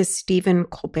 This is Stephen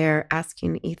Colbert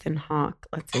asking Ethan Hawke.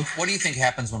 Let's see. What do you think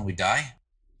happens when we die?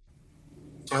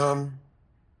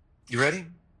 You ready?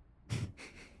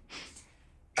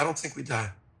 I don't think we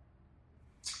die.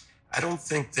 I don't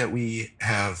think that we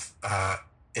have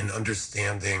an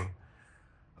understanding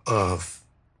of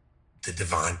the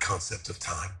divine concept of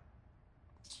time.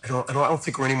 I don't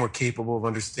think we're any more capable of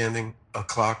understanding a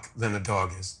clock than a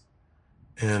dog is.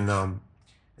 And I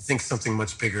think something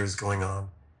much bigger is going on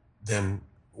than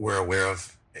we're aware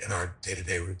of in our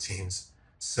day-to-day routines.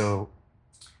 So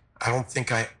I don't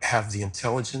think I have the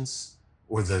intelligence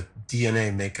or the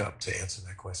DNA makeup to answer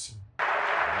that question.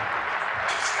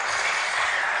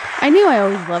 I knew I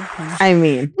always loved him. I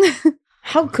mean,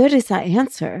 how good is that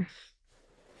answer?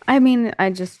 I mean,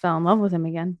 I just fell in love with him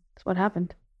again. That's what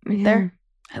happened. Right there.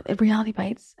 Reality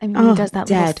Bites. I mean, when he does that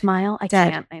little smile. I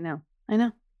can't. I know.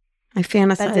 I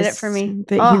fantasized that did it for me.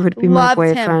 That he would be my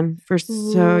boyfriend for so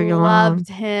long. Loved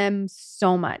him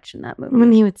so much in that movie.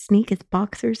 When he would sneak his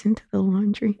boxers into the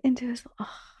laundry.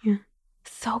 Yeah.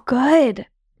 So good.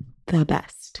 The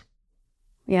best.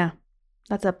 Yeah.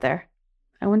 That's up there.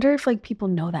 I wonder if like people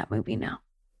know that movie now.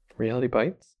 Reality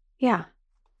Bites? Yeah.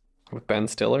 With Ben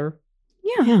Stiller?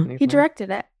 Yeah. He directed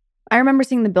it. I remember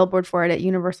seeing the billboard for it at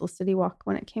Universal City Walk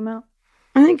when it came out.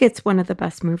 I think it's one of the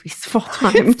best movies of all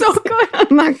time. It's so good.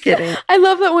 I'm not kidding. I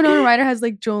love that Winona Ryder has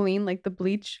like Jolene, like the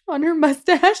bleach on her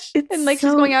mustache. And like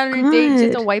she's going out on a date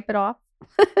just to wipe it off.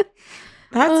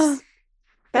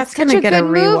 That's going to get a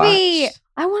rewatch. Movie.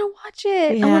 I want to watch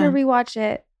it. Yeah. I want to rewatch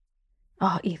it.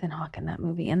 Oh, Ethan Hawke in that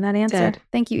movie. And that answered.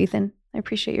 Thank you, Ethan. I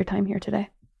appreciate your time here today.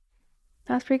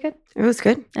 That was pretty good. It was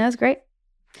good. That was great.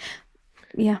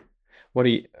 Yeah. What do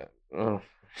you... Oh.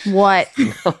 What?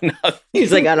 No, nothing.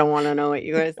 He's like, I don't want to know what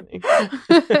you guys think.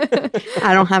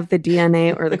 I don't have the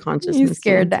DNA or the consciousness. You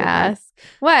scared to ask.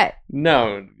 What?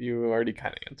 No, you already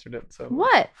kind of answered it. So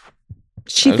What?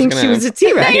 She thinks she was a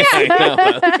T-Rex. Yeah,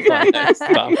 I know.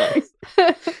 Stop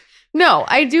us. No,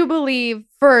 I do believe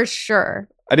for sure.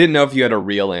 I didn't know if you had a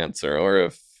real answer or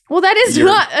if... Well, that is Your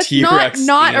not T-Rex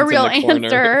not a stands real in the corner.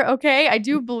 answer. Okay, I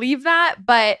do believe that,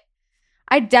 but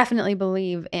I definitely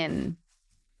believe in,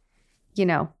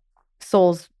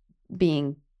 souls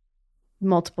being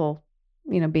multiple,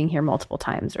 being here multiple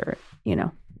times, or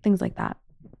things like that,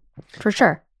 for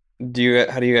sure. How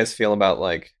do you guys feel about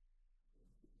like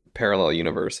parallel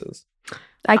universes?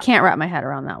 I can't wrap my head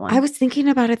around that one. I was thinking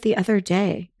about it the other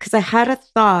day because I had a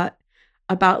thought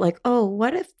about like, oh,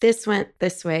 what if this went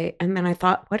this way? And then I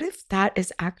thought, what if that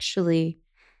is actually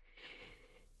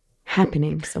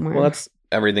happening somewhere? Well, that's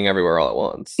Everything Everywhere All at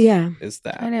Once. Yeah. Is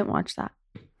that I didn't watch that.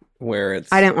 where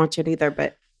it's... I didn't watch it either,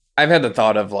 but I've had the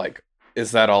thought of like,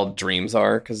 is that all dreams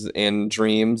are? Because in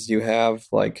dreams you have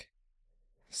like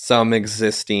some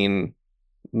existing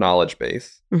knowledge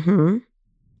base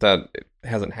that it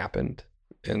hasn't happened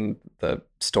in the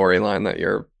storyline that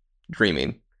you're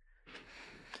dreaming.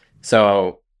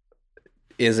 So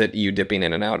is it you dipping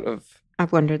in and out of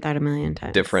I've wondered that a million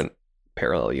times. different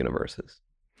parallel universes?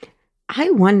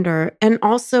 I wonder. And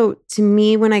also, to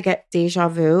me, when I get deja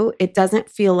vu, it doesn't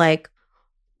feel like,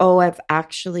 oh, I've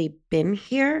actually been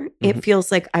here. It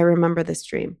feels like I remember this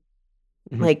dream.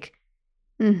 Mhm. Like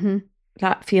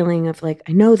that feeling of like,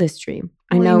 I know this dream.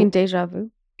 I know. You mean deja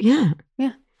vu? Yeah.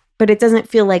 Yeah. But it doesn't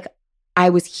feel like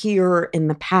I was here in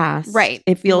the past. Right.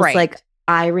 It feels Right. like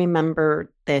I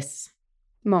remember this.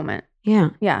 Moment.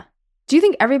 Yeah. Yeah. Do you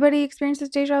think everybody experiences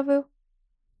deja vu?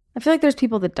 I feel like there's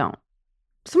people that don't.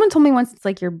 Someone told me once it's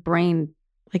like your brain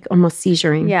Like almost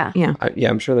seizuring. Yeah. Yeah.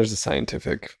 I'm sure there's a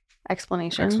scientific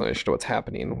explanation. to what's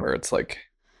happening where it's like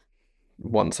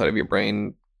one side of your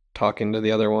brain talking to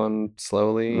the other one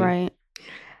slowly. Right.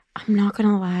 I'm not going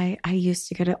to lie. I used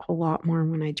to get it a lot more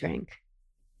when I drank.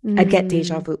 I'd get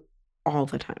deja vu all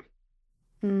the time.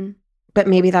 Mm. But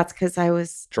maybe that's because I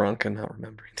was Drunk and not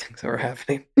remembering things that were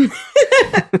happening. I'm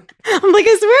like,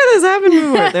 I swear this happened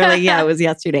before. They're like, yeah, it was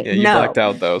yesterday. Yeah, you no. blacked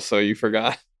out though, so you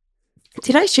forgot.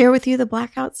 Did I share with you the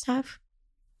blackout stuff?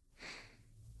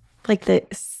 Like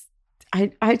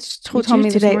I just told told you me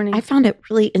this today. morning. I found it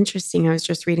really interesting. I was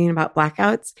just reading about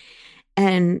blackouts.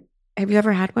 And have you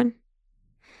ever had one?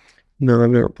 No, I've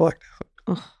never blacked out.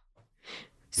 Oh.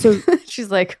 So She's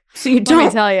like, so you let me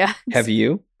don't. tell you. Have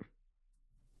you?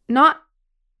 Not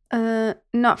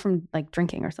from like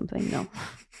drinking or something. No.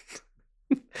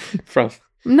 From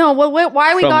No. Well,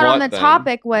 why we From got on what, the then?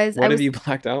 topic was what have you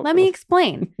blacked out? Let me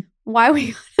explain why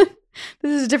we.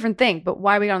 This is a different thing, but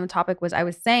why we got on the topic was I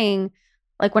was saying,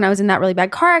 like when I was in that really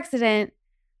bad car accident,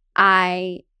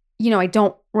 I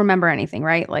don't remember anything,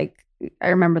 right? Like I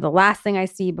remember the last thing I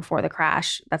see before the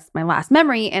crash. That's my last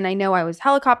memory, and I know I was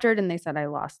helicoptered, and they said I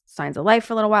lost signs of life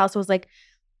for a little while. So I was like,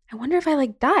 I wonder if I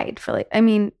like died for like. I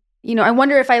mean, I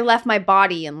wonder if I left my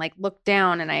body and like looked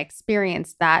down and I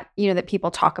experienced that. That people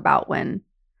talk about when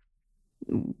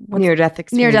Near-death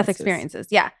experiences.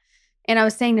 Yeah. And I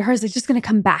was saying to her, is it just going to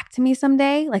come back to me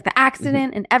someday? Like the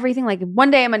accident and everything. Like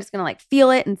one day am I just going to like feel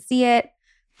it and see it?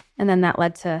 And then that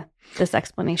led to this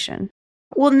explanation.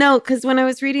 Well, no, because when I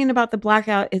was reading about the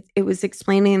blackout, it was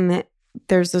explaining that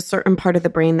there's a certain part of the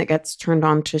brain that gets turned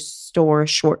on to store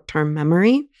short-term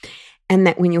memory. And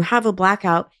that when you have a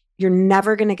blackout, you're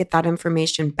never going to get that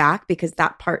information back because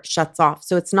that part shuts off.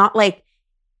 So it's not like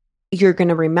you're going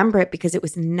to remember it because it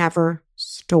was never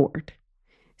stored.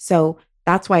 So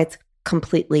that's why it's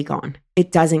completely gone.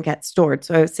 It doesn't get stored.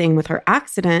 So I was saying with her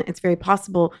accident, it's very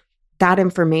possible that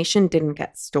information didn't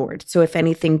get stored. So if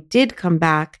anything did come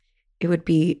back, it would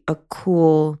be a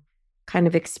cool kind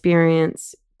of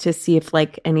experience to see if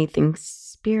like anything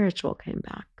spiritual came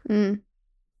back. Mm.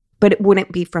 But it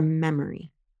wouldn't be from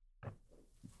memory.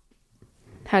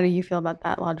 How do you feel about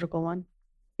that logical one?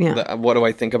 Yeah. What do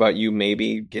I think about you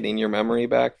maybe getting your memory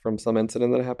back from some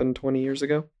incident that happened 20 years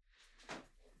ago?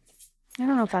 I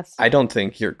don't know if that's I don't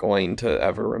think you're going to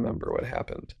ever remember what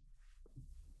happened.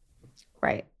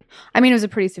 right. I mean, it was a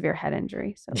pretty severe head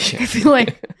injury. So like, Yeah. I feel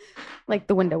like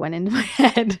the window went into my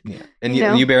head. Yeah. And You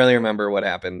know? you barely remember what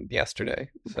happened yesterday.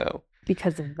 So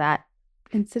Because of that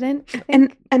incident. I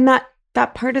think. And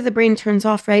that part of the brain turns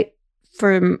off, right,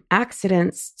 from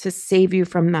accidents to save you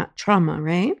from that trauma,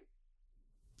 right?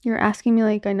 You're asking me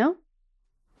like I know?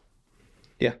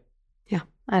 Yeah. Yeah.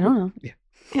 I don't know.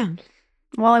 Yeah.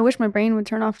 Well, I wish my brain would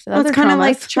turn off to the Well, other it's kind of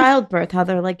like traumas. childbirth, how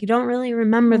they're like, you don't really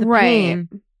remember the pain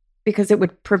because it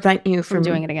would prevent you from from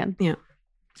doing it again. Yeah.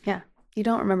 Yeah. You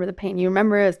don't remember the pain. You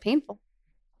remember it as painful,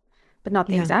 but not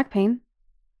the exact pain.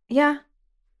 Yeah.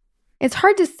 It's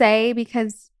hard to say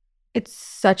because it's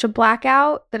such a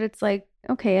blackout that it's like,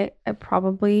 okay, I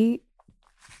probably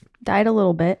died a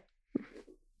little bit.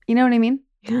 You know what I mean?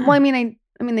 Yeah. Well, I mean,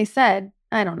 they said,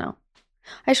 I don't know.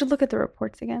 I should look at the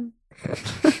reports again.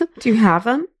 Do you have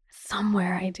them?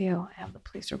 Somewhere I do. I have the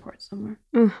police report somewhere.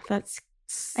 That's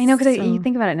I know because you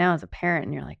think about it now as a parent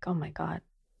and you're like, oh my God.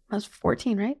 I was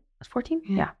 14, right? I was 14?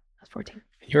 Yeah, I was 14.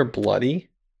 You're bloody?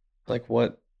 Like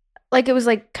what? Like it was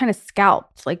like kind of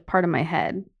scalped, like part of my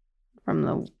head from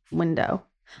the window.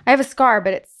 I have a scar,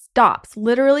 but it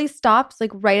literally stops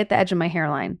like right at the edge of my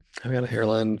hairline. I've got a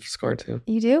hairline scar too.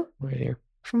 You do? Right here.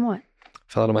 From what?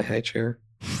 Fell out of my high chair.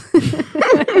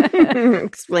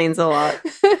 Explains a lot.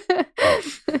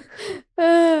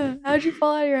 How'd you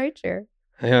fall out of your high chair?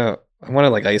 Yeah, I wanted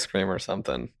like ice cream or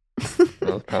something.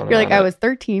 You're like, I was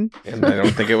 13. And I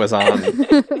don't think it was on.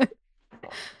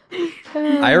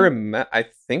 I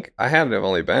think I had to have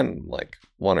only been like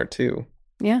 1 or 2.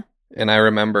 Yeah. And I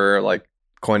remember like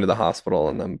going to the hospital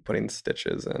and then putting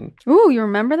stitches in. Ooh, you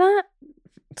remember that?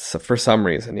 So for some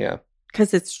reason, yeah.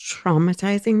 Because it's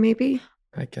traumatizing, maybe?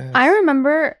 I guess. I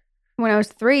remember when I was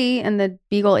 3 and the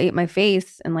beagle ate my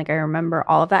face. And like, I remember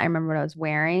all of that. I remember what I was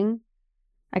wearing.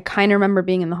 I kind of remember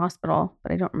being in the hospital,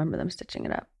 but I don't remember them stitching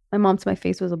it up. My mom said my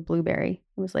face was a blueberry.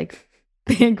 It was like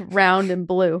big, round, and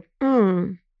blue.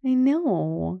 I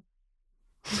know.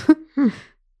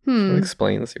 It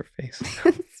explains your face.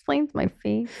 Explains my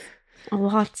face. A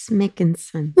lot's making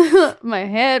sense. My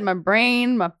head, my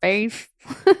brain, my face.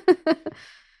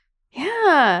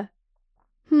 Yeah.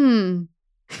 I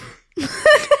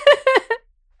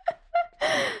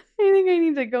think I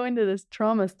need to go into this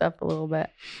trauma stuff a little bit.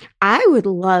 I would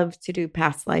love to do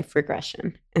past life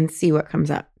regression and see what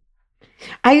comes up.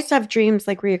 I used to have dreams,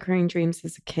 like reoccurring dreams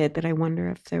as a kid, that I wonder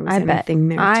if there was anything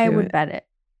there. I would bet it.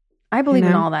 I believe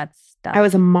in all that stuff. I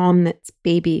was a mom that's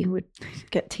baby would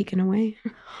get taken away,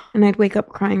 and I'd wake up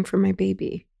crying for my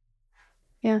baby.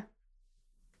 Yeah.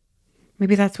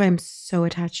 Maybe that's why I'm so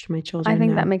attached to my children. I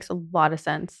think now. that makes a lot of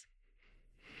sense.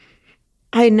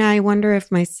 I wonder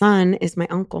if my son is my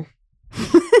uncle.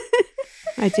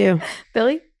 I do.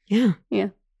 Billy? Yeah. Yeah.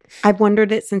 I've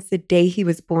wondered it since the day he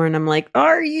was born. I'm like,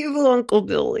 are you Uncle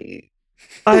Billy?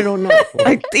 I don't know.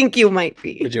 I think you might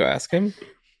be. Did you ask him?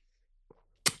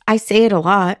 I say it a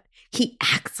lot. He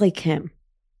acts like him,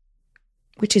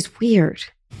 which is weird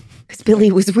because Billy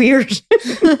was weird.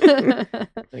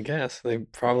 I guess. They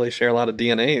probably share a lot of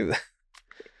DNA.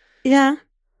 Yeah.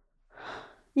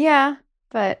 Yeah,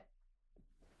 but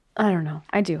I don't know.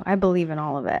 I do. I believe in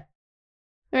all of it.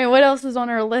 I mean, what else is on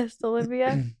our list,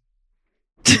 Olivia?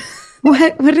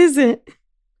 What is it?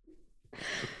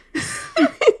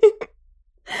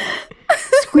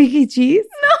 Squeaky cheese?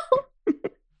 No.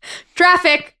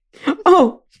 Traffic.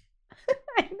 Oh.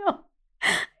 I know.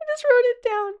 I just wrote it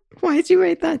down. Why'd you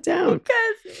write that down?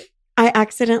 Because I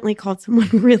accidentally called someone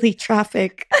really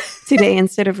traffic today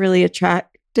instead of really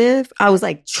attractive. I was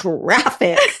like,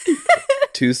 traffic.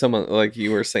 To someone, like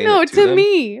you were saying no, it to them?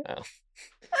 me. Oh.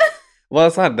 Well,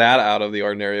 it's not that out of the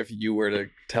ordinary if you were to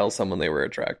tell someone they were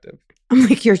attractive. I'm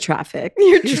like, you're traffic.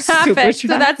 You're super traffic. So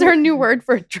that's her new word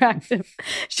for attractive.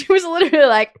 She was literally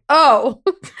like, oh.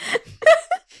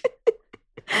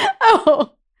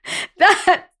 Oh,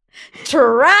 that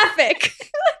traffic.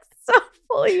 So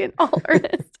fully in all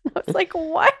earnest. I was like,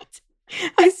 what?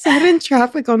 I sat in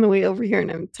traffic on the way over here and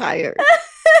I'm tired.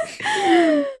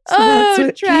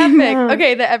 So traffic.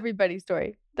 Okay, the everybody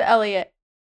story. The Elliot.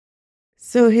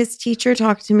 So his teacher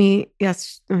talked to me, a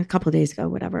couple of days ago,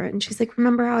 whatever. And she's like,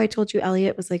 remember how I told you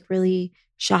Elliot was like really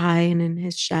shy and in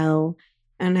his shell?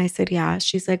 And I said, yeah.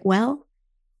 She's like, well,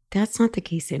 that's not the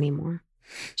case anymore.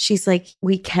 She's like,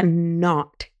 we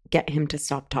cannot get him to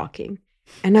stop talking.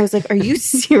 And I was like, are you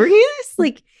serious?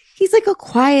 Like, he's like a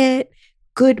quiet,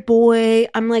 good boy.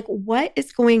 I'm like, what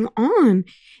is going on?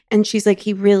 And she's like,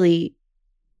 he really,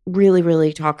 really,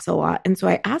 really talks a lot. And so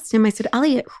I asked him, I said,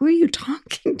 Elliot, who are you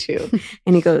talking to?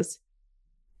 And he goes,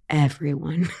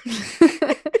 everyone.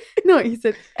 No, he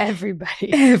said,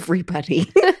 everybody.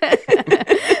 Everybody.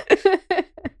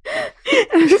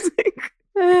 I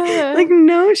was like,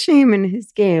 no shame in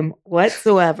his game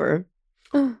whatsoever.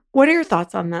 What are your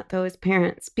thoughts on that, though, as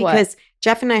parents? Because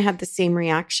Jeff and I had the same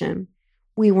reaction.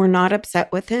 We were not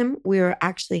upset with him. We were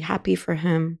actually happy for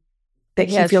him that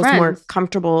he feels more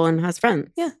comfortable and has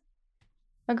friends. Yeah.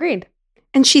 Agreed.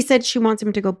 And she said she wants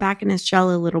him to go back in his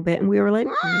shell a little bit. And we were like,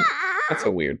 That's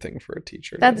a weird thing for a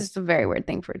teacher. That's just a very weird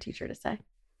thing for a teacher to say.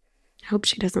 I hope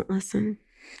she doesn't listen.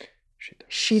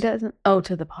 She doesn't. Oh,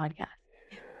 to the podcast.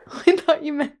 I thought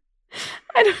you meant,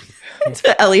 I don't know.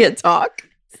 To Elliot talk.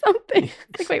 Something.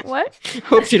 Like, wait, what?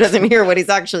 Hope she doesn't hear what he's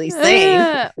actually saying.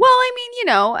 Well, I mean, you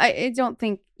know, I don't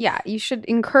think, you should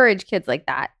encourage kids like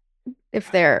that if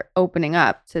they're opening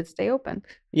up to stay open.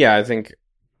 Yeah, I think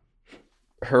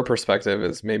her perspective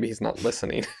is maybe he's not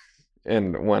listening.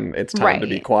 And when it's time to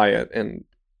be quiet and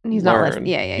he's learn, not listening.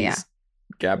 Yeah. He's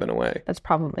gabbing away. That's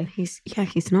probably. He's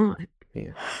not.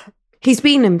 Yeah. He's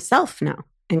being himself now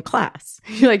in class.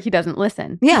 Like he doesn't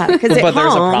listen. Yeah, because but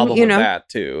there's a problem you with know, that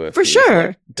too. If for he's, sure.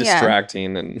 like,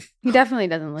 distracting and he definitely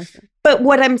doesn't listen. But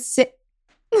what I'm saying,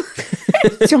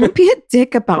 don't be a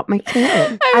dick about my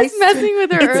kid. I was messing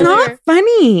with her It's earlier. not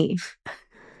funny.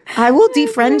 I will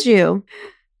defriend you.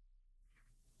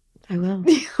 I will.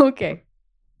 Okay.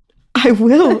 I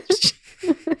will.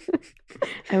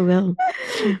 I will.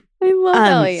 I love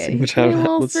Elliot.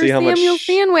 let's see how much Samuel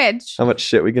sandwich. how much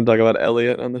shit we can talk about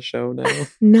Elliot on the show now.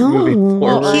 No,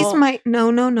 forward. he's my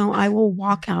no. I will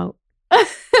walk out.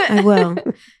 I will.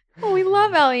 Oh, we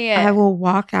love Elliot. I will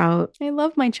walk out. I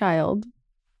love my child.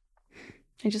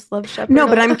 I just love Shepherd. No,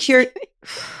 but I'm curious.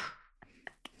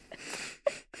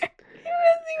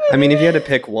 I mean, if you had to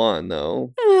pick one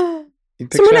though, you'd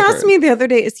pick Someone Shepherd. asked me the other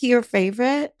day, "Is he your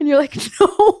favorite?" And you're like,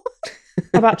 no.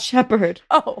 About Shepherd.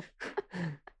 Oh.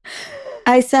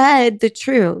 I said the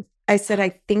truth. I said I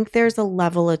think there's a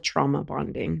level of trauma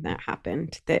bonding that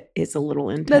happened that is a little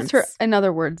intense. That's her. In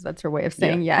other words, that's her way of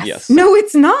saying yes. No,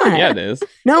 it's not. Yeah, it is.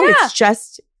 No, Yeah. it's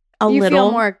just a You little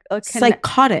feel more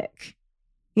psychotic.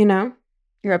 You know?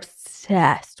 You're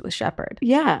obsessed with Shepherd.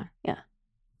 Yeah. Yeah.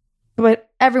 But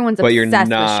Everyone's But obsessed you're with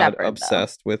not Shepherd.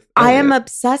 obsessed with I am Elliot.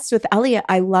 obsessed with Elliot.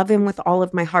 I love him with all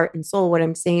of my heart and soul. What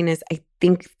I'm saying is I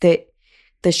think that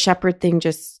the Shepherd thing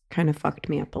just kind of fucked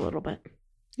me up a little bit.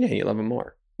 Yeah, you love him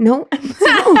more No.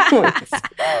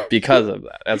 because of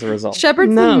that. As a result,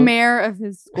 Shepherd's No. the mayor of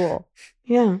his school.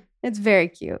 Yeah. It's very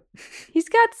cute. He's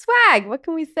got swag. What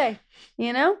can we say?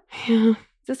 You know? Yeah.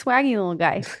 He's a swaggy little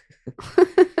guy.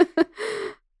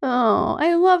 Oh,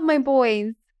 I love my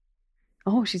boys.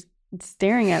 Oh, she's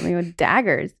staring at me with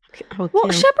daggers. Okay.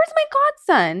 Well, Shepherd's my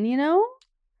godson, you know?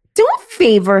 Don't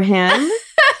favor him.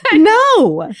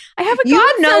 No. I have a You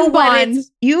godson know what bond.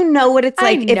 it's I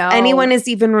like if know. anyone is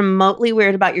even remotely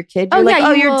weird about your kid, you're like,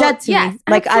 oh, you're dead to me.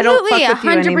 Like, I don't fuck with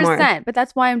you anymore. 100%. But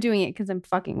that's why I'm doing it, because I'm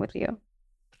fucking with you.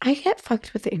 I get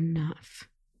fucked with enough.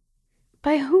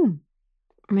 By whom?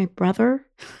 My brother,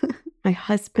 my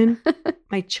husband,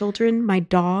 my children, my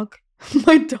dog,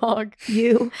 My dog.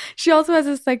 you. She also has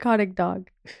a psychotic dog.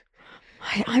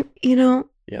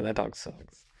 yeah, that dog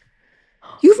sucks.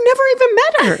 You've never even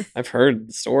met her. I've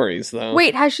heard stories though.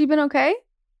 Wait, has she been okay?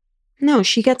 No,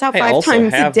 she gets out I 5 also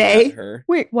times a have day. met her.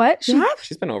 Wait, what? She, Yeah?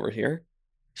 She's been over here.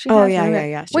 she Oh, has yeah, been yeah,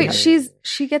 okay. yeah. Wait, has.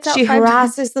 she gets out She 5 times.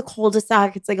 harasses the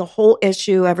cul-de-sac. It's like a whole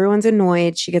issue. Everyone's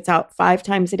annoyed. She gets out 5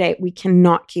 times a day. We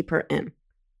cannot keep her in.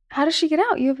 How does she get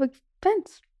out? You have a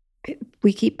fence.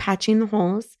 We keep patching the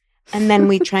holes. And then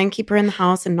we try and keep her in the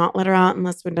house and not let her out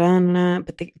unless we're done.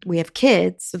 But we have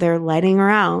kids, so they're letting her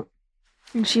out.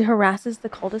 And she harasses the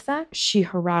cul-de-sac? She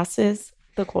harasses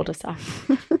the cul-de-sac.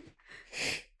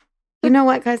 You know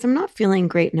what, guys? I'm not feeling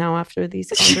great now after these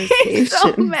conversations. She's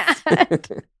so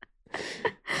mad.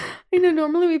 I know,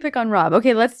 normally we pick on Rob.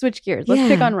 Okay, let's switch gears. Let's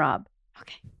pick Yeah. on Rob.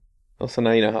 Okay. Well, so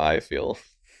now you know how I feel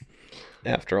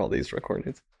after all these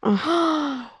recordings.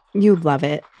 Oh, you love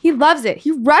it. He loves it.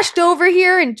 He rushed over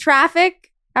here in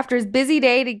traffic after his busy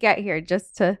day to get here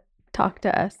just to talk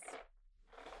to us,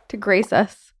 to grace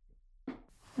us.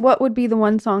 What would be the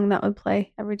one song that would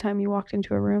play every time you walked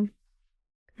into a room?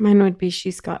 Mine would be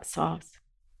She's Got Sauce.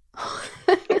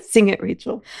 Sing it,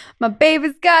 Rachel. My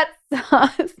baby's got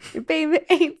sauce. Your baby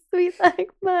ain't sweet like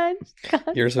mine. She's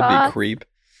got Yours would sauce. be creep.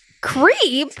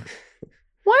 Creep?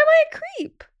 Why am I a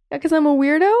creep? Because I'm a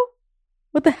weirdo?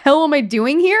 What the hell am I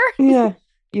doing here? Yeah.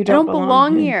 You I don't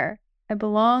belong here. I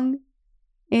belong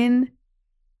in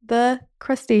the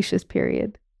Cretaceous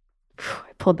period.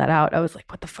 I pulled that out. I was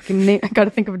like, what the fucking name? I got to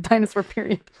think of a dinosaur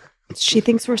period. She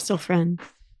thinks we're still friends.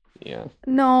 Yeah.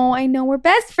 No, I know we're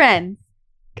best friends.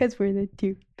 Because we're the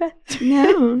two best.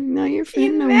 No, you're She's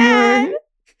friend no mad. more.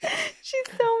 She's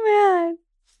so mad.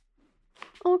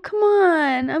 Oh, come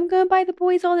on. I'm going to buy the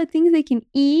boys all the things they can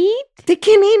eat. They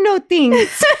can't eat no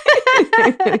things.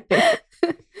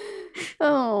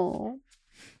 Oh.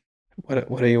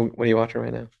 What are you watching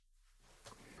right now?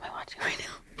 What am I watching right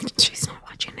now? She's not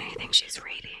watching anything. She's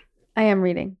reading. I am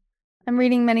reading. I'm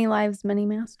reading Many Lives, Many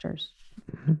Masters.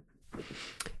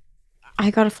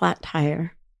 I got a flat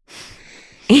tire.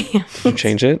 Did you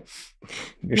change it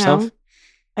yourself? No,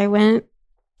 I went,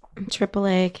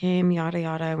 AAA came, yada,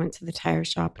 yada. I went to the tire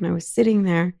shop and I was sitting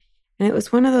there. And it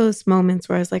was one of those moments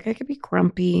where I was like, I could be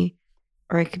grumpy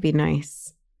or I could be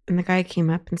nice. And the guy came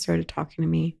up and started talking to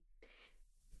me.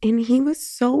 And he was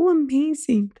so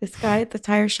amazing, this guy at the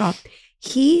tire shop.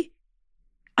 He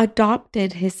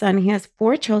adopted his son. He has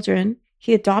 4 children.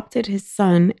 He adopted his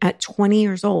son at 20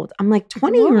 years old. I'm like,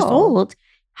 20 years old?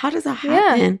 How does that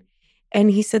happen? Yeah. And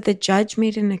he said the judge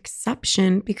made an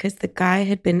exception because the guy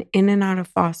had been in and out of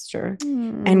foster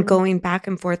and going back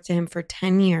and forth to him for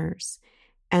 10 years.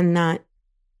 And that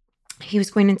he was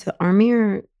going into the army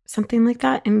or something like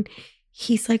that. And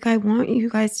he's like, I want you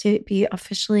guys to be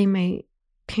officially my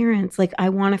parents. Like, I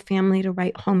want a family to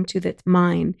write home to that's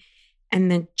mine. And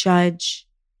the judge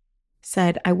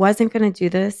said, I wasn't going to do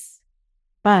this,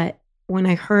 but when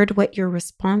I heard what your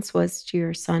response was to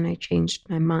your son, I changed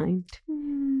my mind.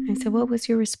 I said, what was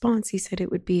your response? He said,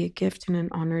 it would be a gift and an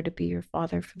honor to be your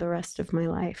father for the rest of my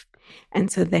life.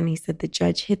 And so then he said, the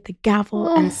judge hit the gavel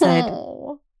and said,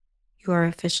 you are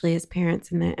officially his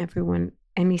parents, and that everyone,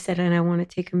 and he said, and I want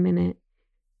to take a minute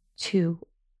to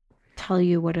tell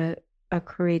you what a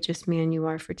courageous man you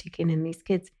are for taking in these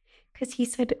kids. Because he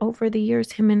said over the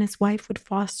years, him and his wife would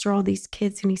foster all these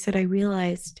kids. And he said, I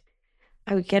realized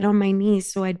I would get on my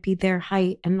knees so I'd be their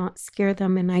height and not scare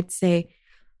them. And I'd say,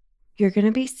 you're going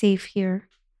to be safe here.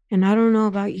 And I don't know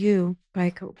about you, but I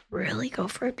could really go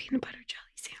for a peanut butter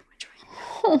jelly sandwich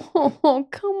right now. Oh,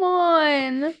 come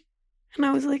on. And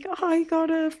I was like, oh, I got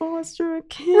to foster a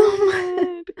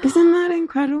kid. Isn't that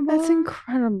incredible? That's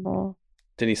incredible.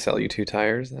 Did he sell you 2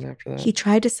 tires then after that? He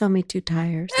tried to sell me 2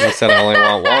 tires. You said, I only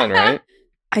want one, right?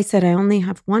 I said, I only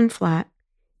have one flat.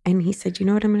 And he said, you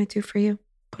know what I'm going to do for you?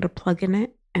 Put a plug in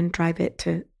it and drive it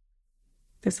to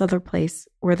this other place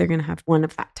where they're going to have one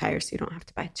of that tire so you don't have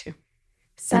to buy 2.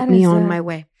 Sent me on my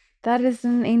way. That is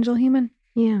an angel human.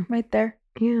 Yeah. Right there.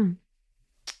 Yeah.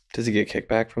 Does he get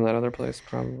kickback from that other place?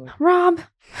 Probably. Rob,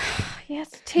 he has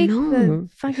to take the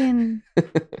fucking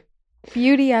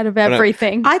beauty out of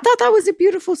everything. I thought that was a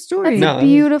beautiful story. That's a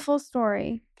beautiful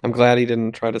story. I'm glad he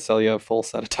didn't try to sell you a full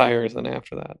set of tires then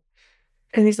after that.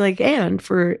 And he's like, and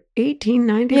for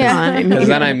 $18.99. Yeah. Because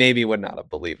then I maybe would not have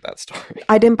believed that story.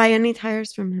 I didn't buy any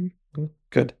tires from him.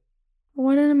 Good.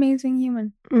 What an amazing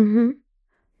human. Mm-hmm.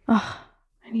 Oh,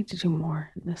 I need to do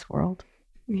more in this world.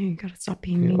 Yeah, you got to stop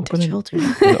being mean to children.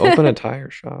 Open a tire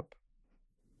shop.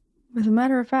 As a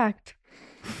matter of fact.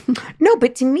 No,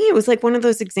 but to me, it was like one of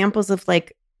those examples of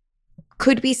like,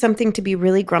 could be something to be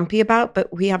really grumpy about,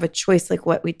 but we have a choice, like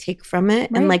what we take from it.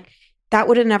 Right. And like, that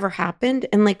would have never happened.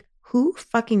 And like, who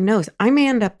fucking knows? I may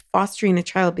end up fostering a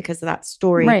child because of that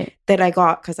story that I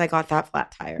got because I got that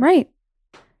flat tire. Right.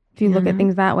 If you look at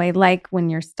things that way, like when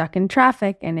you're stuck in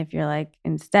traffic, and if you're like,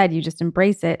 instead, you just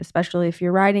embrace it, especially if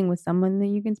you're riding with someone that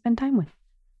you can spend time with.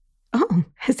 Oh,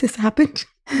 has this happened?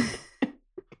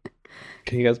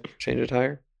 Can you guys change a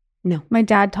tire? No. My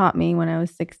dad taught me when I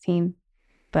was 16,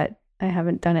 but I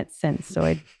haven't done it since. So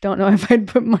I don't know if I'd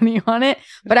put money on it,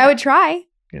 but I would try.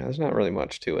 Yeah, there's not really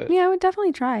much to it. Yeah, I would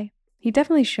definitely try. He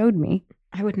definitely showed me.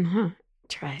 I would not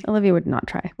try. Olivia would not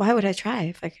try. Why would I try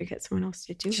if I could get someone else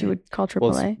to do it? She would call AAA.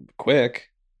 Well, it's quick.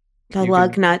 The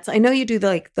lug nuts. I know you do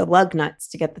the lug nuts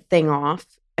to get the thing off,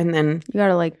 and then you got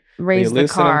to like raise the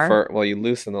car. You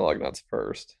loosen the lug nuts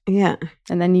first. Yeah.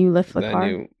 And then you lift the car. Then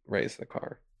you raise the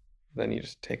car. Then you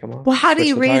just take them off. Well, how do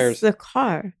you raise the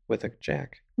car? With a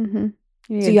jack. Mm-hmm.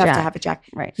 So you have to have a jack.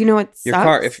 Right. You know what sucks? Your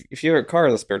car, if your car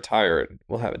has a spare tire, it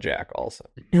will have a jack also.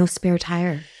 No spare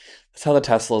tire. That's how the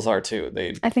Teslas are too.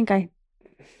 I think I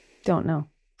don't know.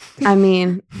 I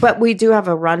mean, but we do have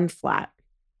a run flat.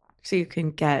 So you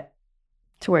can get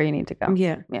to where you need to go.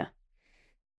 Yeah. Yeah.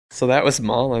 So that was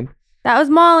Malin. That was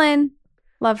Malin.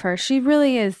 Love her. She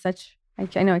really is such,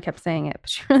 I know I kept saying it, but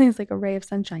she really is like a ray of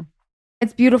sunshine.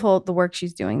 It's beautiful, the work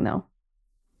she's doing though,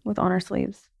 with On Our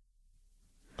Sleeves.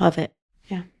 Love it.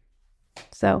 Yeah.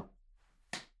 So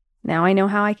now I know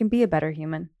how I can be a better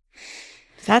human.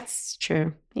 That's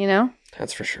true. You know?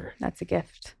 That's for sure. That's a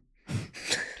gift.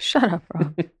 Shut up,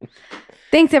 Rob.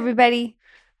 Thanks, everybody.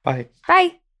 Bye.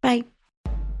 Bye. Bye.